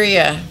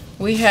criteria.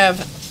 We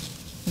have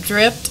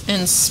dripped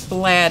and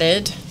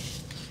splatted,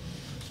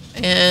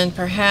 and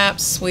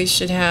perhaps we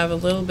should have a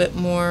little bit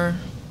more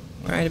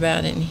right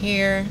about in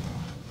here.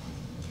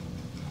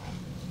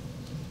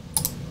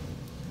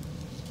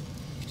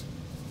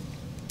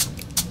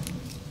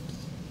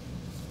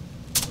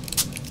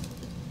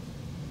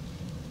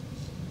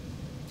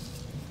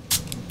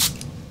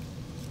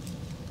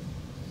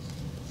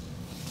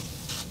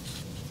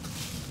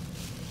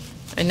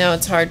 I know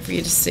it's hard for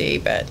you to see,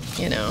 but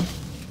you know.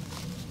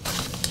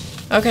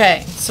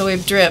 Okay, so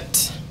we've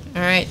dripped.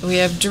 All right, we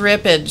have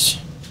drippage.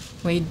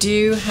 We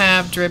do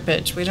have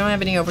drippage. We don't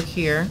have any over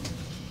here.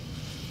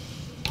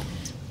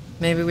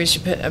 Maybe we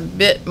should put a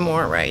bit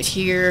more right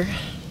here.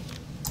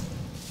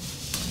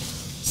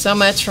 So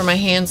much for my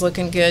hands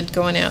looking good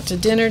going out to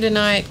dinner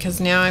tonight, because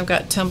now I've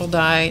got tumble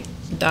dye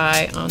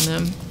on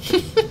them.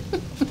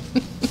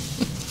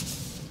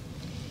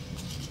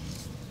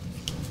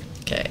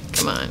 Okay,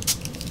 come on.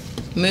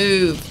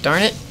 Move,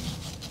 darn it.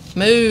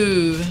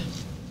 Move.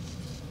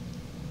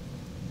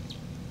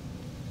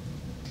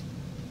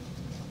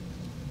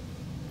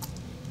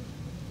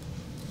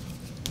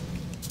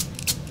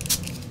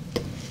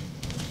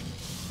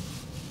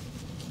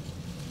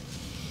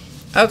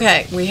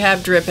 Okay, we have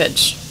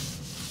drippage.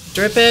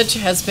 Drippage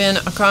has been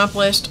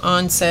accomplished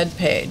on said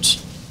page.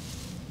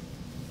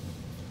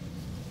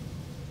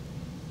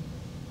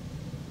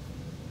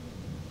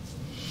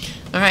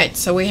 All right,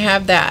 so we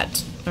have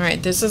that. All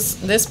right,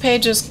 this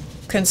page is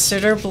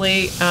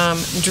considerably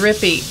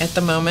drippy at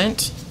the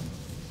moment,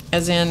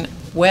 as in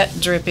wet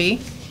drippy.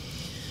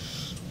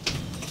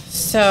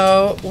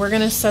 So we're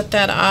going to set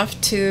that off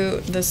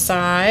to the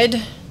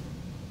side,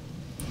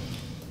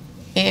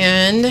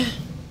 and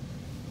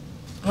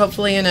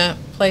hopefully in a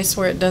place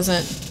where it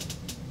doesn't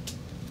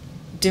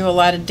do a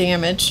lot of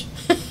damage.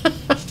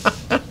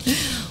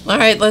 All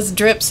right, let's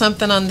drip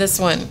something on this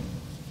one.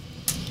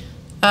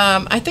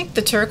 I think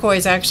the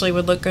turquoise actually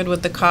would look good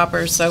with the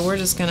copper, so we're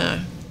just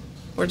gonna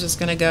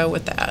go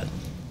with that,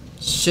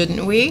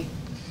 shouldn't we?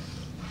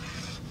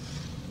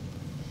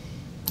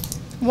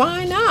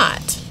 Why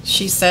not?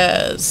 She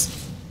says.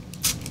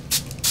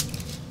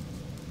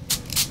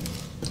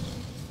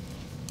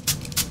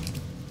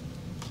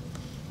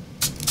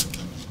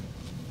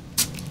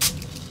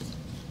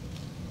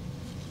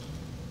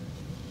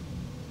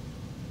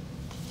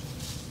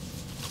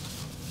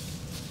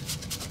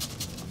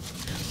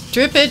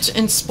 Drippage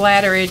and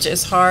splatterage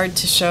is hard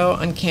to show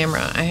on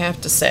camera, I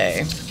have to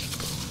say,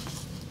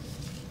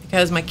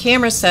 because my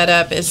camera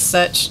setup is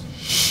such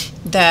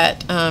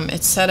that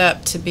it's set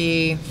up to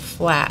be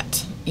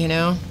flat, you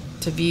know,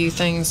 to view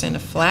things in a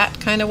flat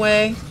kind of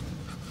way.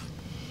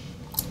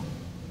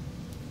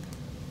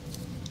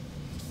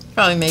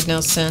 Probably made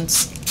no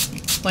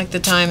sense. Like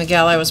the time the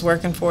gal I was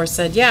working for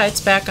said, yeah,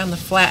 it's back on the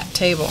flat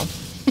table.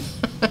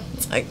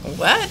 It's like,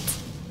 what?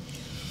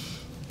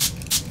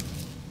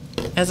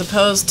 As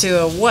opposed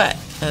to a what?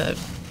 A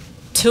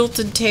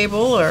tilted table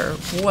or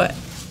what?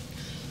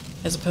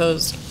 As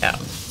opposed, yeah.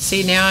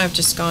 See, now I've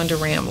just gone to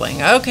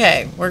rambling.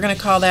 Okay, we're going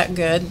to call that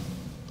good.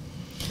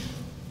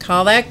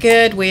 Call that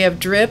good. We have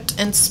dripped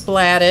and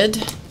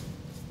splatted,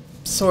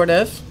 sort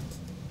of.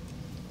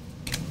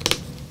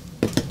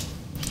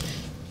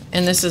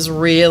 And this is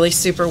really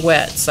super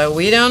wet, so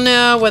we don't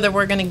know whether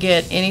we're going to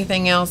get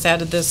anything else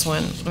out of this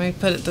one. Let me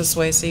put it this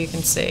way so you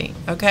can see.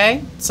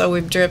 Okay, so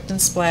we've dripped and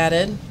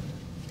splatted.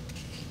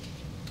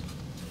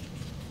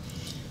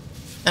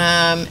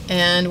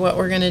 And what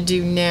we're going to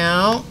do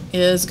now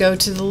is go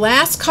to the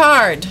last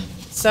card.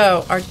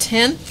 So our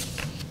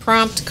 10th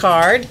prompt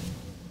card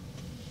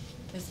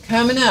is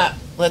coming up.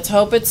 Let's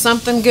hope it's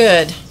something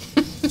good.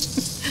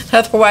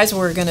 Otherwise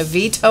we're going to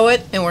veto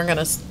it and we're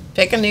going to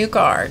pick a new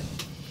card.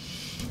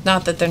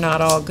 Not that they're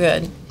not all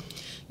good.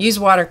 Use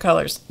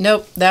watercolors.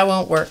 Nope, that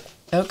won't work.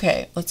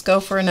 Okay, let's go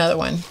for another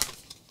one.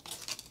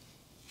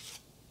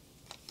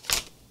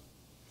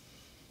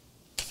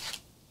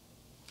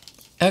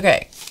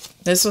 Okay.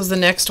 This was the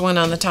next one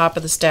on the top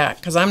of the stack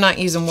because I'm not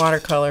using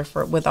watercolor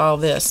with all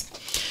this.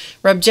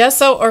 Rub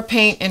gesso or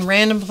paint in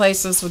random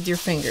places with your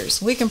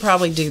fingers. We can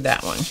probably do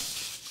that one.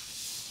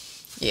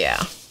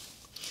 Yeah.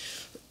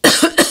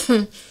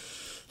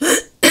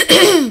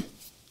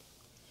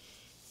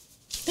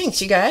 Thanks,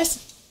 you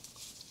guys.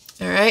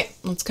 All right,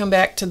 let's come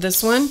back to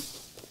this one.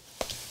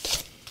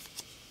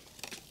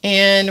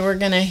 And we're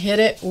going to hit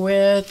it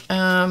with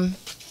the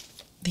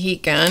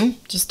heat gun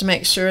just to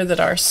make sure that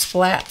our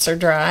splats are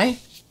dry.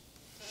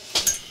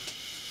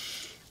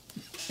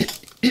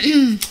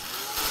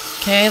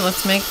 Okay,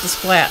 let's make the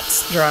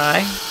splats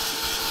dry.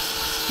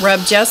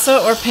 Rub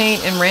gesso or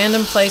paint in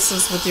random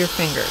places with your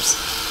fingers.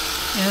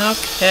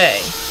 Okay.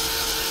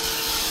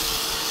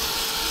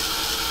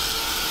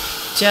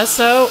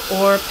 Gesso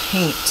or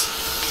paint.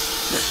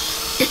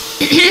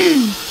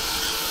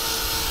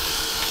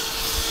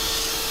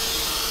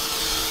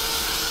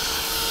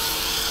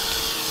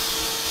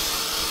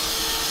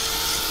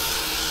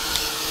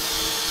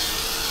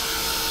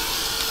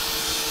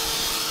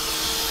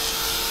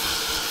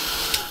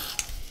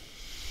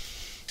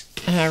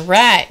 All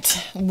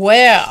right,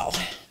 well,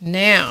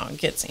 now it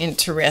gets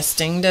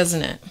interesting,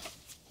 doesn't it?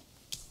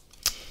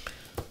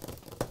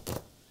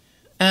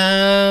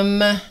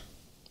 The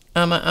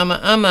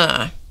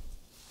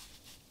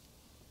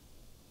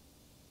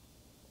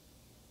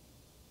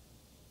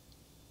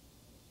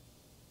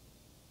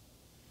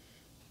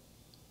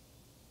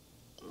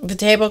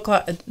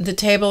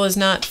table is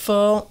not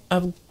full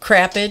of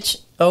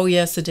crappage. Oh,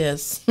 yes, it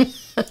is.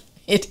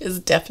 It is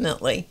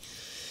definitely.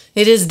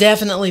 It is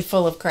definitely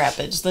full of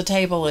crappage. The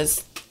table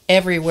is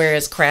everywhere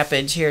is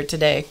crappage here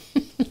today.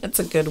 That's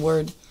a good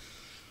word.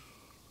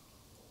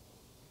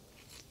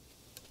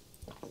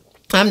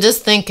 I'm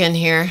just thinking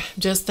here.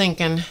 Just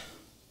thinking.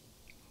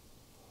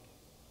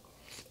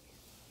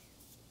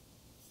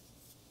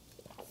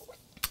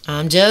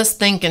 I'm just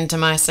thinking to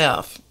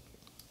myself.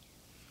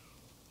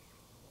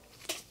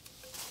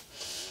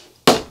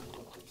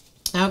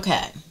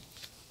 Okay.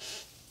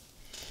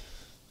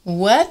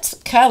 What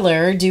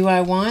color do I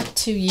want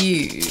to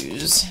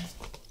use?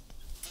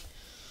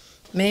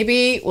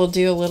 Maybe we'll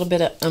do a little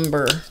bit of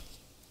umber.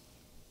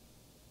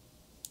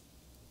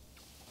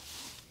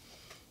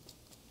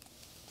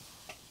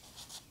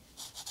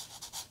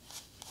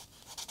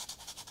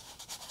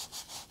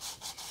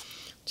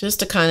 Just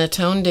to kind of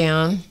tone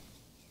down.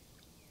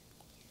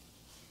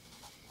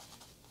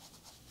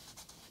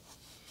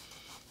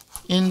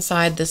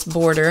 Inside this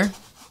border.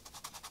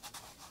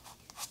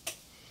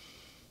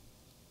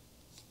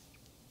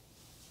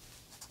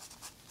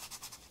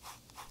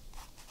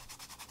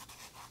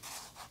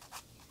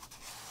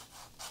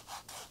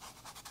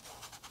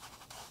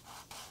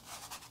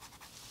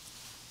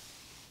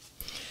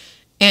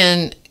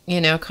 And,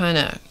 you know, kind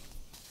of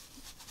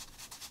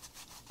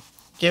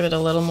give it a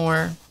little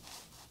more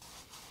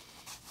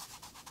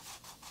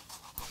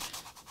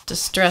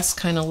distressed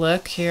kind of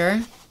look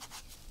here.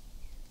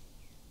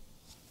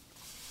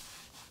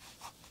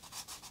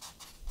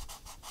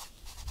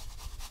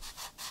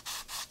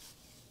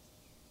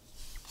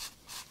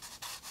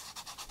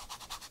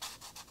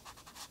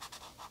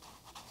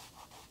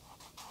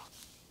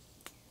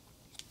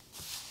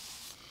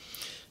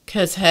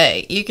 Because,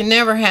 hey, you can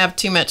never have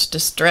too much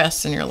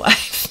distress in your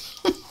life.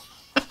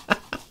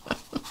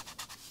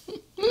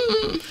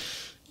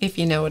 If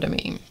you know what I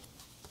mean.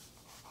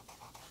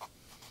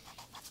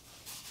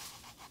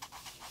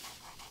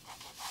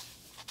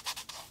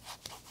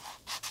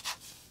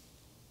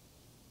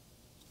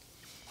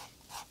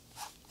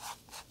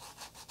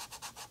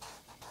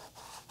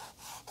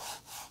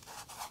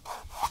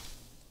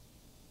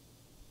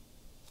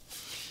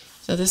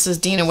 So this is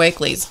Dina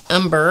Wakley's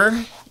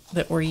Umber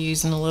that we're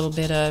using a little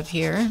bit of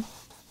here.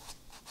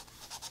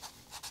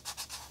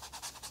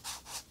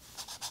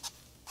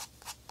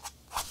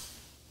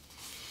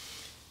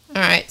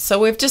 Alright, so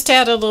we've just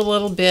added a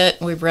little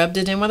bit. We've rubbed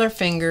it in with our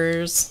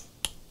fingers.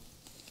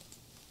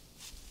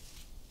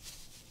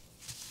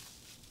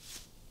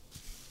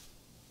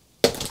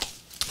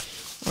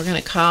 We're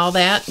going to call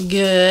that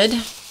good.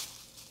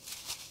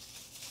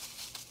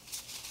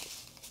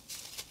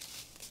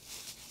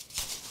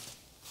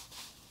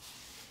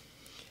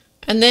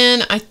 And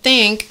then I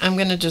think I'm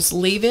going to just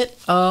leave it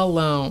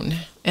alone.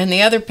 And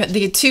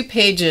the 2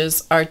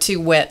 pages are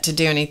too wet to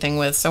do anything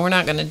with, so we're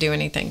not going to do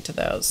anything to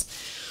those.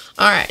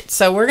 All right,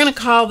 so we're going to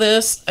call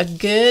this a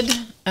good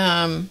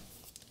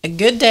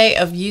day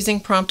of using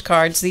prompt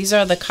cards. These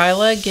are the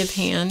Kiala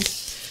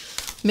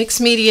Givehand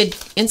Mixed Media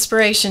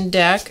Inspiration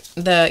Deck.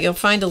 You'll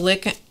find a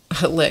link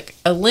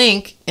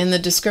in the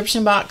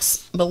description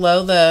box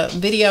below the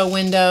video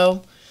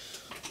window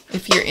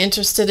if you're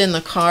interested in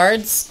the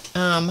cards.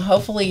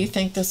 Hopefully you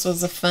think this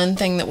was a fun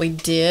thing that we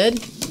did.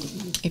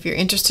 If you're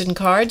interested in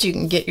cards, you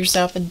can get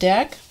yourself a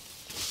deck.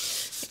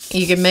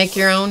 You can make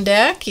your own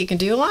deck. You can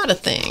do a lot of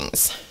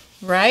things,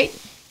 right?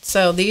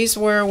 So these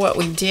were what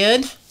we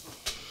did.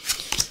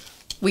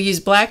 We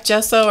used black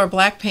gesso or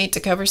black paint to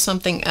cover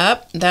something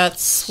up.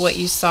 That's what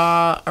you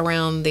saw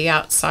around the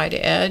outside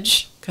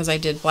edge because I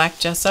did black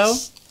gesso.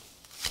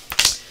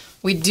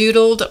 We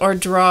doodled or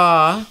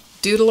drawed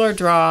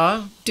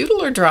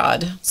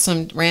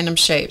some random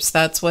shapes.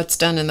 That's what's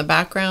done in the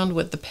background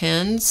with the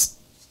pens.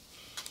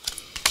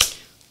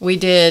 We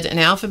did an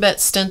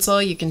alphabet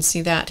stencil. You can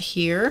see that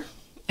here,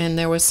 and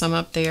there was some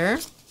up there.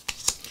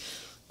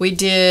 We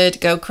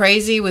did go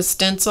crazy with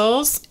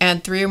stencils,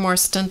 add 3 or more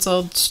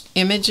stenciled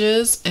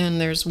images,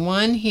 and there's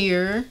one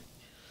here.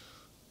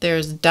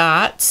 There's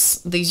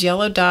dots. These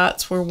yellow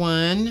dots were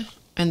one,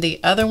 and the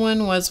other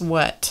one was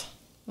what?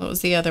 What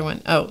was the other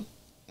one? Oh,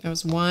 there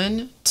was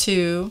 1,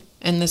 2,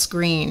 and this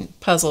green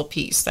puzzle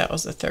piece. That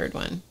was the third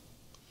one.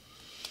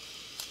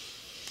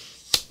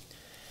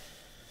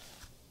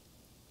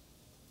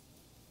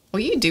 Well,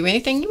 you do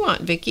anything you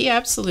want, Vicki.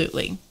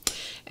 Absolutely.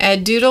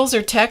 Add doodles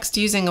or text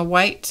using a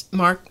white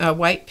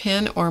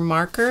pen or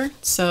marker.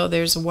 So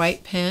there's a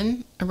white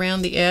pen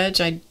around the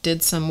edge. I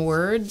did some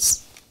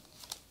words.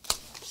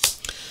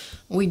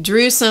 We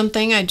drew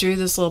something. I drew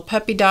this little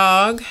puppy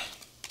dog.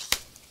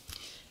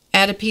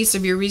 Add a piece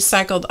of your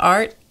recycled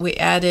art. We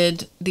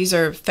added, these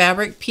are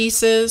fabric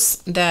pieces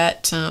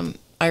that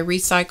I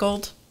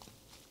recycled,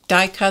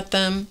 die cut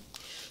them.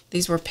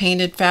 These were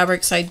painted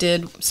fabrics I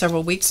did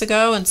several weeks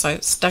ago, and so I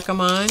stuck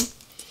them on.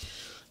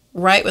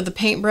 Write with a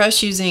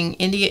paintbrush using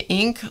India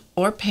ink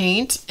or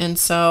paint, and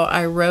so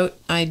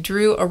I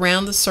drew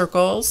around the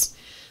circles.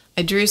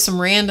 I drew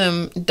some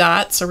random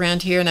dots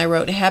around here, and I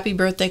wrote Happy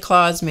Birthday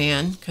Claus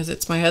Man, because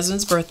it's my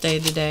husband's birthday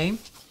today.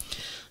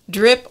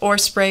 Drip or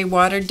spray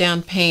watered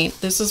down paint.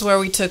 This is where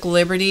we took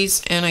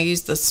liberties, and I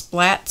used the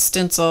splat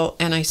stencil,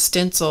 and I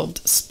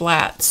stenciled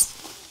splats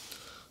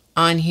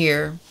on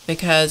here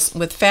because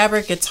with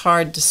fabric it's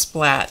hard to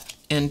splat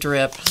and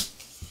drip.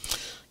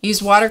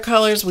 Use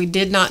watercolors. We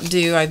did not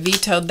do. I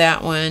vetoed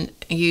that one.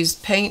 I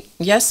used paint,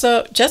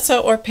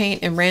 gesso or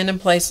paint in random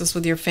places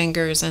with your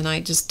fingers, and I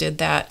just did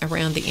that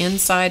around the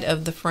inside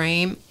of the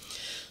frame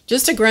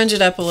just to grunge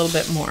it up a little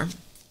bit more.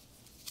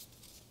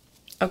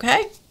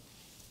 Okay?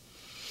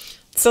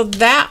 So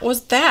that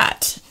was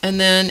that. And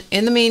then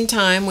in the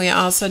meantime, we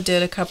also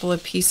did a couple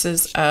of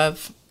pieces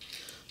of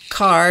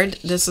card.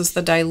 This is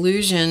the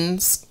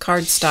Dilutions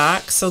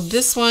cardstock. So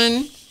this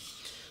one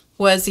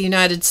was the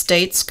United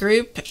States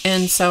group,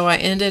 and so I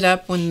ended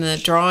up, when the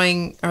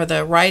drawing or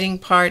the writing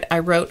part, I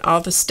wrote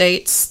all the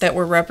states that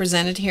were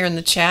represented here in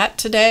the chat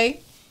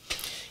today,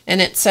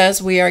 and it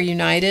says we are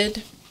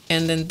united.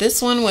 And then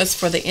this one was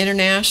for the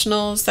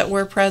internationals that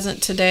were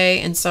present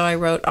today, and so I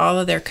wrote all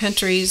of their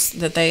countries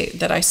that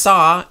I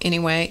saw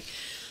anyway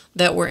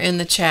that were in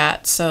the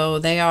chat, so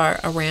they are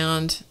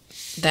around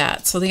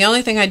that. So the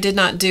only thing I did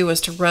not do was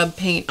to rub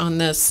paint on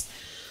this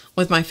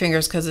with my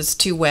fingers because it's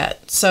too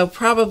wet. So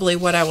probably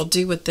what I will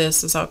do with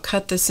this is I'll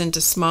cut this into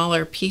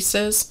smaller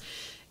pieces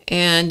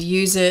and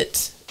use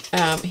it.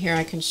 Here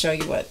I can show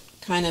you what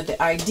kind of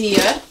the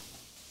idea.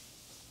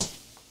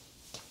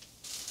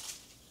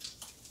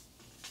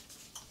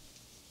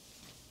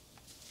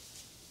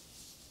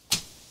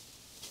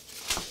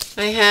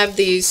 I have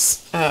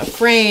these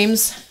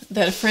frames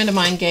that a friend of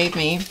mine gave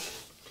me.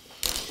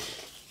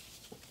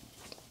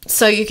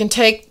 So you can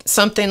take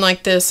something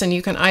like this and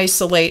you can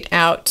isolate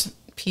out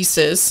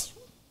pieces,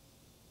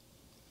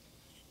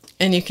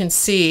 and you can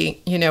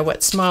see, you know,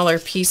 what smaller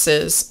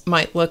pieces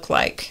might look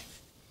like.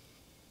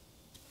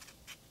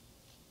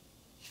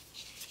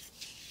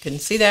 Couldn't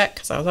see that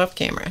because I was off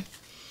camera.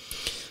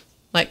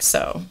 Like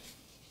so.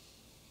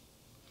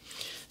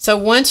 So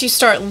once you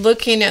start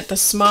looking at the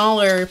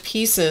smaller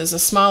pieces, the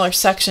smaller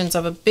sections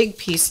of a big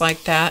piece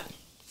like that,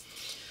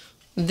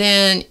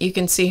 then you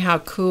can see how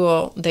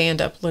cool they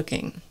end up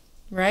looking,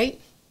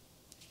 right?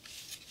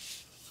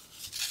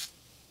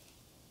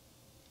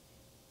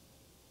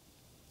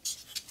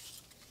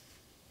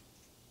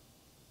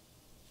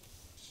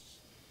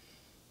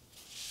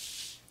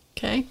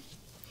 Okay.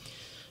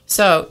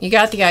 So you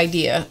got the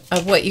idea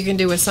of what you can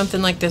do with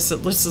something like this.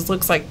 It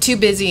looks like too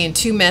busy and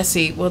too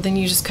messy. Well, then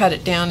you just cut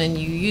it down and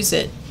you use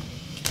it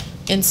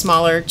in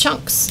smaller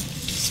chunks,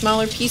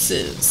 smaller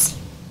pieces.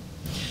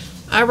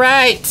 All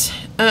right,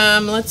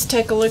 let's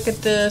take a look at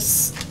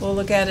this. We'll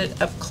look at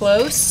it up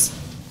close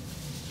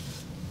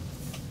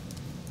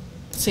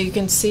so you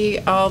can see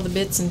all the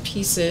bits and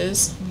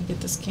pieces. Let me get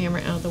this camera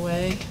out of the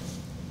way.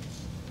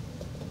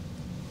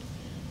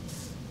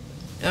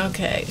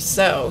 Okay,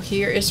 so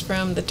here is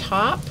from the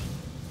top.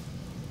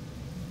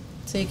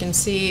 So you can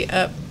see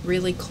up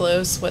really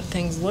close what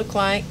things look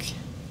like.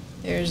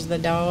 There's the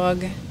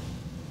dog.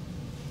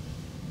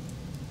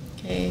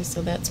 Okay,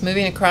 so that's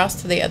moving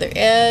across to the other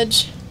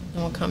edge.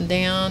 And we'll come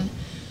down.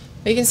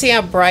 But you can see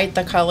how bright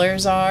the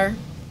colors are.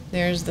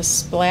 There's the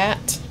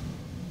splat.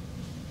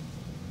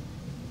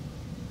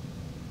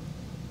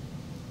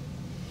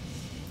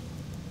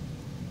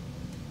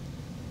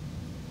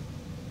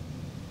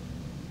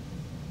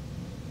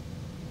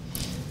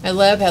 I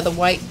love how the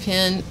white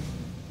pen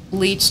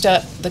leached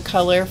up the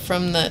color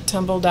from the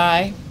tumble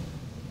dye.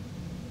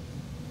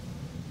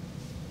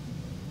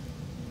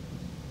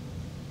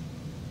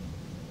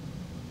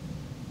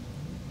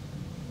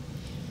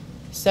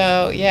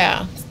 So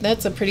yeah,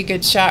 that's a pretty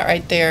good shot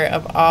right there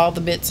of all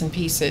the bits and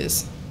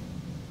pieces.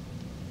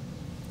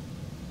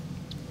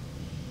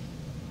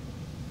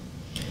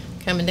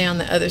 Coming down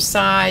the other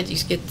side, you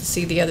get to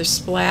see the other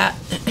splat.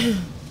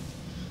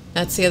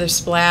 That's the other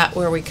splat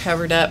where we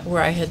covered up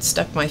where I had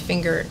stuck my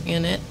finger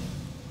in it.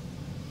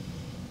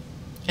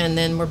 And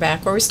then we're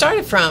back where we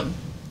started from.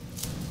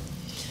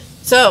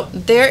 So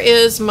there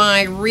is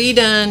my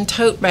redone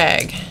tote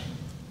bag.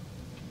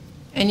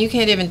 And you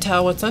can't even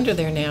tell what's under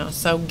there now.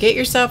 So get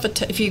yourself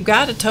if you've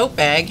got a tote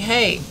bag,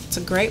 hey, it's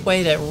a great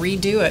way to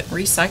redo it,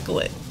 recycle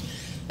it,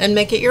 and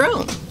make it your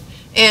own.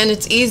 And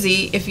it's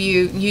easy if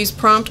you use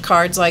prompt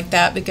cards like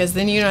that, because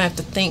then you don't have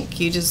to think.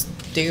 You just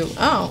do,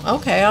 oh,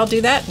 okay, I'll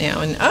do that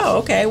now, and oh,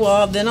 okay,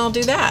 well then I'll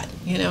do that,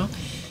 you know.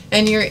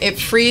 And it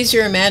frees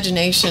your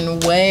imagination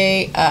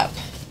way up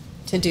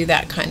to do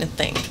that kind of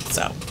thing.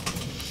 So,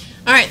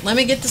 all right, let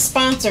me get the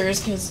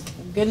sponsors, because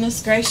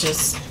goodness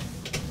gracious,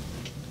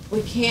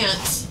 we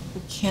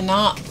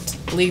cannot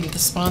leave the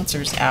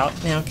sponsors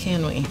out now,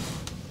 can we?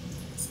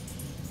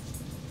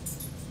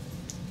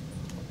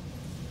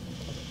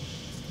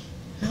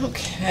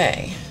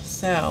 Okay,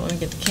 so let me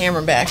get the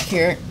camera back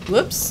here.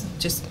 Whoops,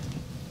 just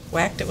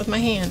whacked it with my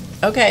hand.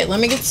 Okay, let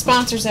me get the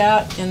sponsors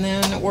out, and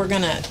then we're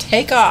gonna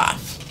take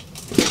off.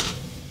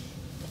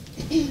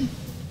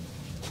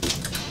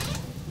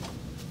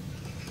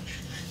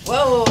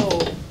 Whoa,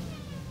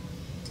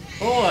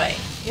 boy,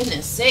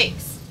 goodness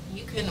sakes.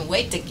 You couldn't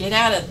wait to get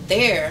out of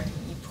there,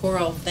 you poor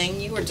old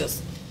thing. You were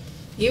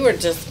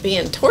just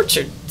being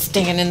tortured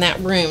staying in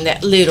that room,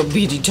 that little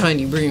bitty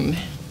tiny room.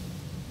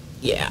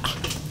 Yeah,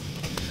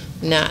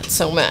 not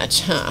so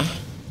much, huh?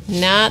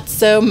 Not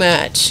so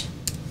much.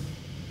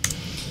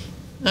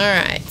 All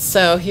right,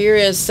 so here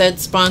is said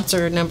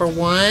sponsor number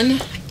 1.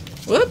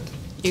 Whoop,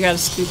 you gotta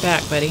scoot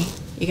back, buddy.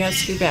 You gotta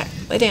scoot back.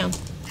 Lay down.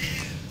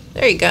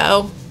 There you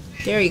go.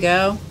 There you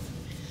go.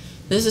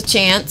 This is a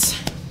chance.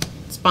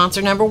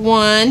 Sponsor number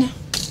 1.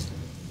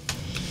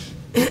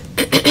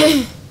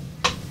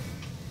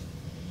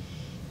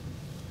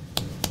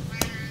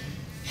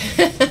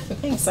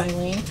 Thanks,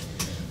 Eileen.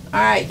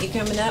 All right, you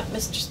coming up,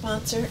 Mr.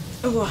 Sponsor?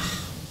 Ooh.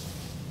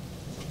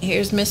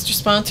 Here's Mr.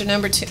 Sponsor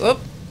number 2. Oop,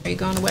 are you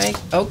going away?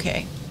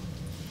 Okay.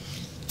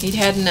 He'd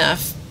had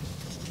enough.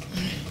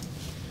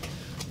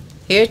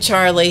 Here,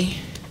 Charlie.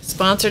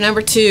 Sponsor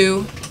number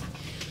 2.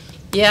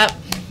 Yep.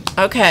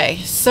 Okay,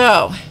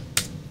 so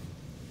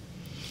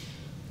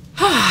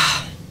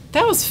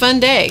that was a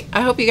fun day.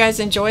 I hope you guys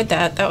enjoyed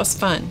that. That was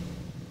fun.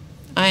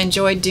 I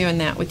enjoyed doing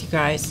that with you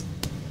guys.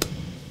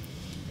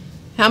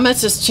 How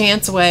much does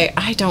Chance weigh?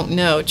 I don't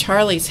know.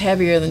 Charlie's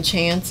heavier than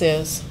Chance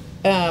is.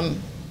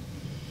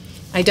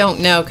 I don't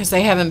know, because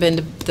they haven't been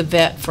to the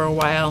vet for a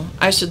while.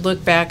 I should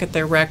look back at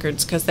their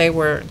records, because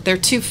they're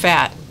too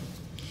fat.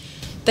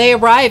 They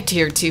arrived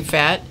here too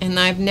fat, and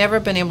I've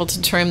never been able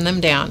to trim them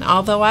down,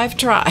 although I've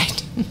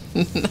tried.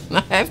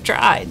 I've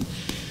tried.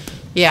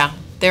 Yeah,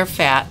 they're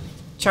fat.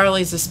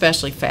 Charlie's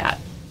especially fat.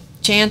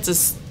 Chance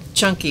is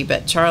chunky,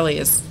 but Charlie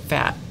is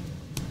fat.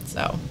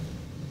 So.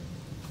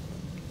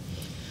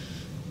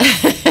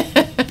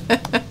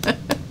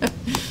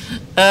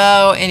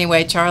 Oh,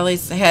 anyway,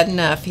 Charlie's had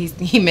enough.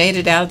 He made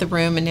it out of the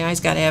room, and now he's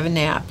got to have a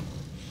nap.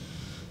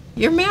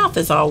 Your mouth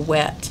is all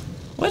wet.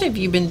 What have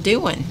you been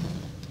doing?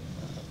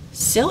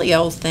 Silly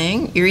old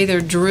thing. You're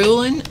either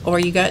drooling or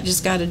you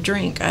just got a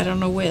drink. I don't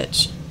know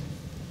which.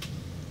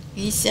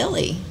 He's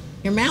silly.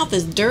 Your mouth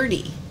is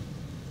dirty.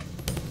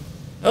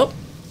 Oh,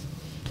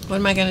 what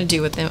am I going to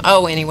do with them?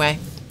 Oh, anyway,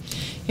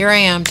 here I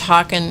am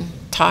talking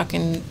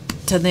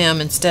to them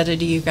instead of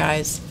to you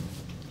guys.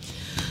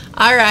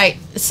 All right,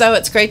 so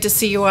it's great to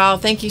see you all.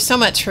 Thank you so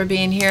much for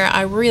being here.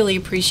 I really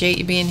appreciate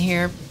you being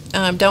here.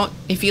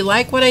 If you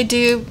like what I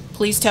do,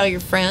 please tell your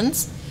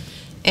friends.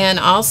 And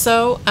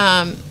also,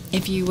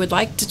 if you would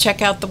like to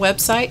check out the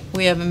website,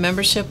 we have a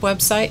membership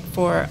website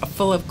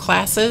full of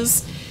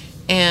classes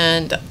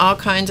and all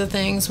kinds of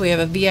things. We have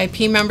a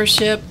VIP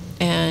membership,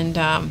 and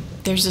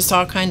there's just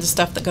all kinds of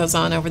stuff that goes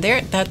on over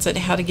there. That's at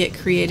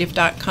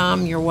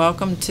HowToGetCreative.com. You're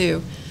welcome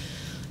to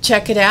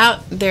check it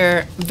out. There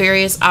are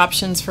various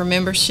options for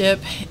membership,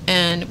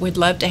 and we'd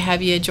love to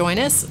have you join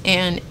us.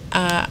 And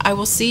I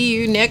will see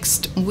you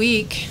next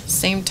week,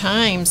 same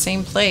time,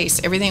 same place.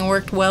 Everything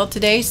worked well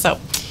today, so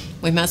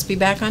we must be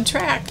back on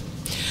track.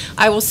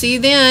 I will see you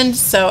then.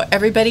 So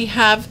everybody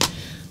have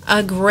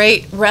a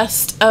great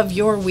rest of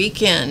your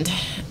weekend,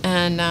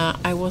 and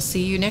I will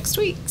see you next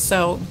week.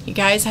 So you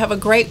guys have a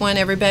great one,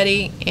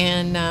 everybody,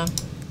 and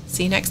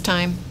see you next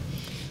time.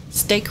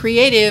 Stay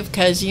creative,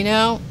 because you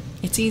know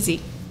it's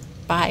easy.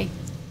 Bye.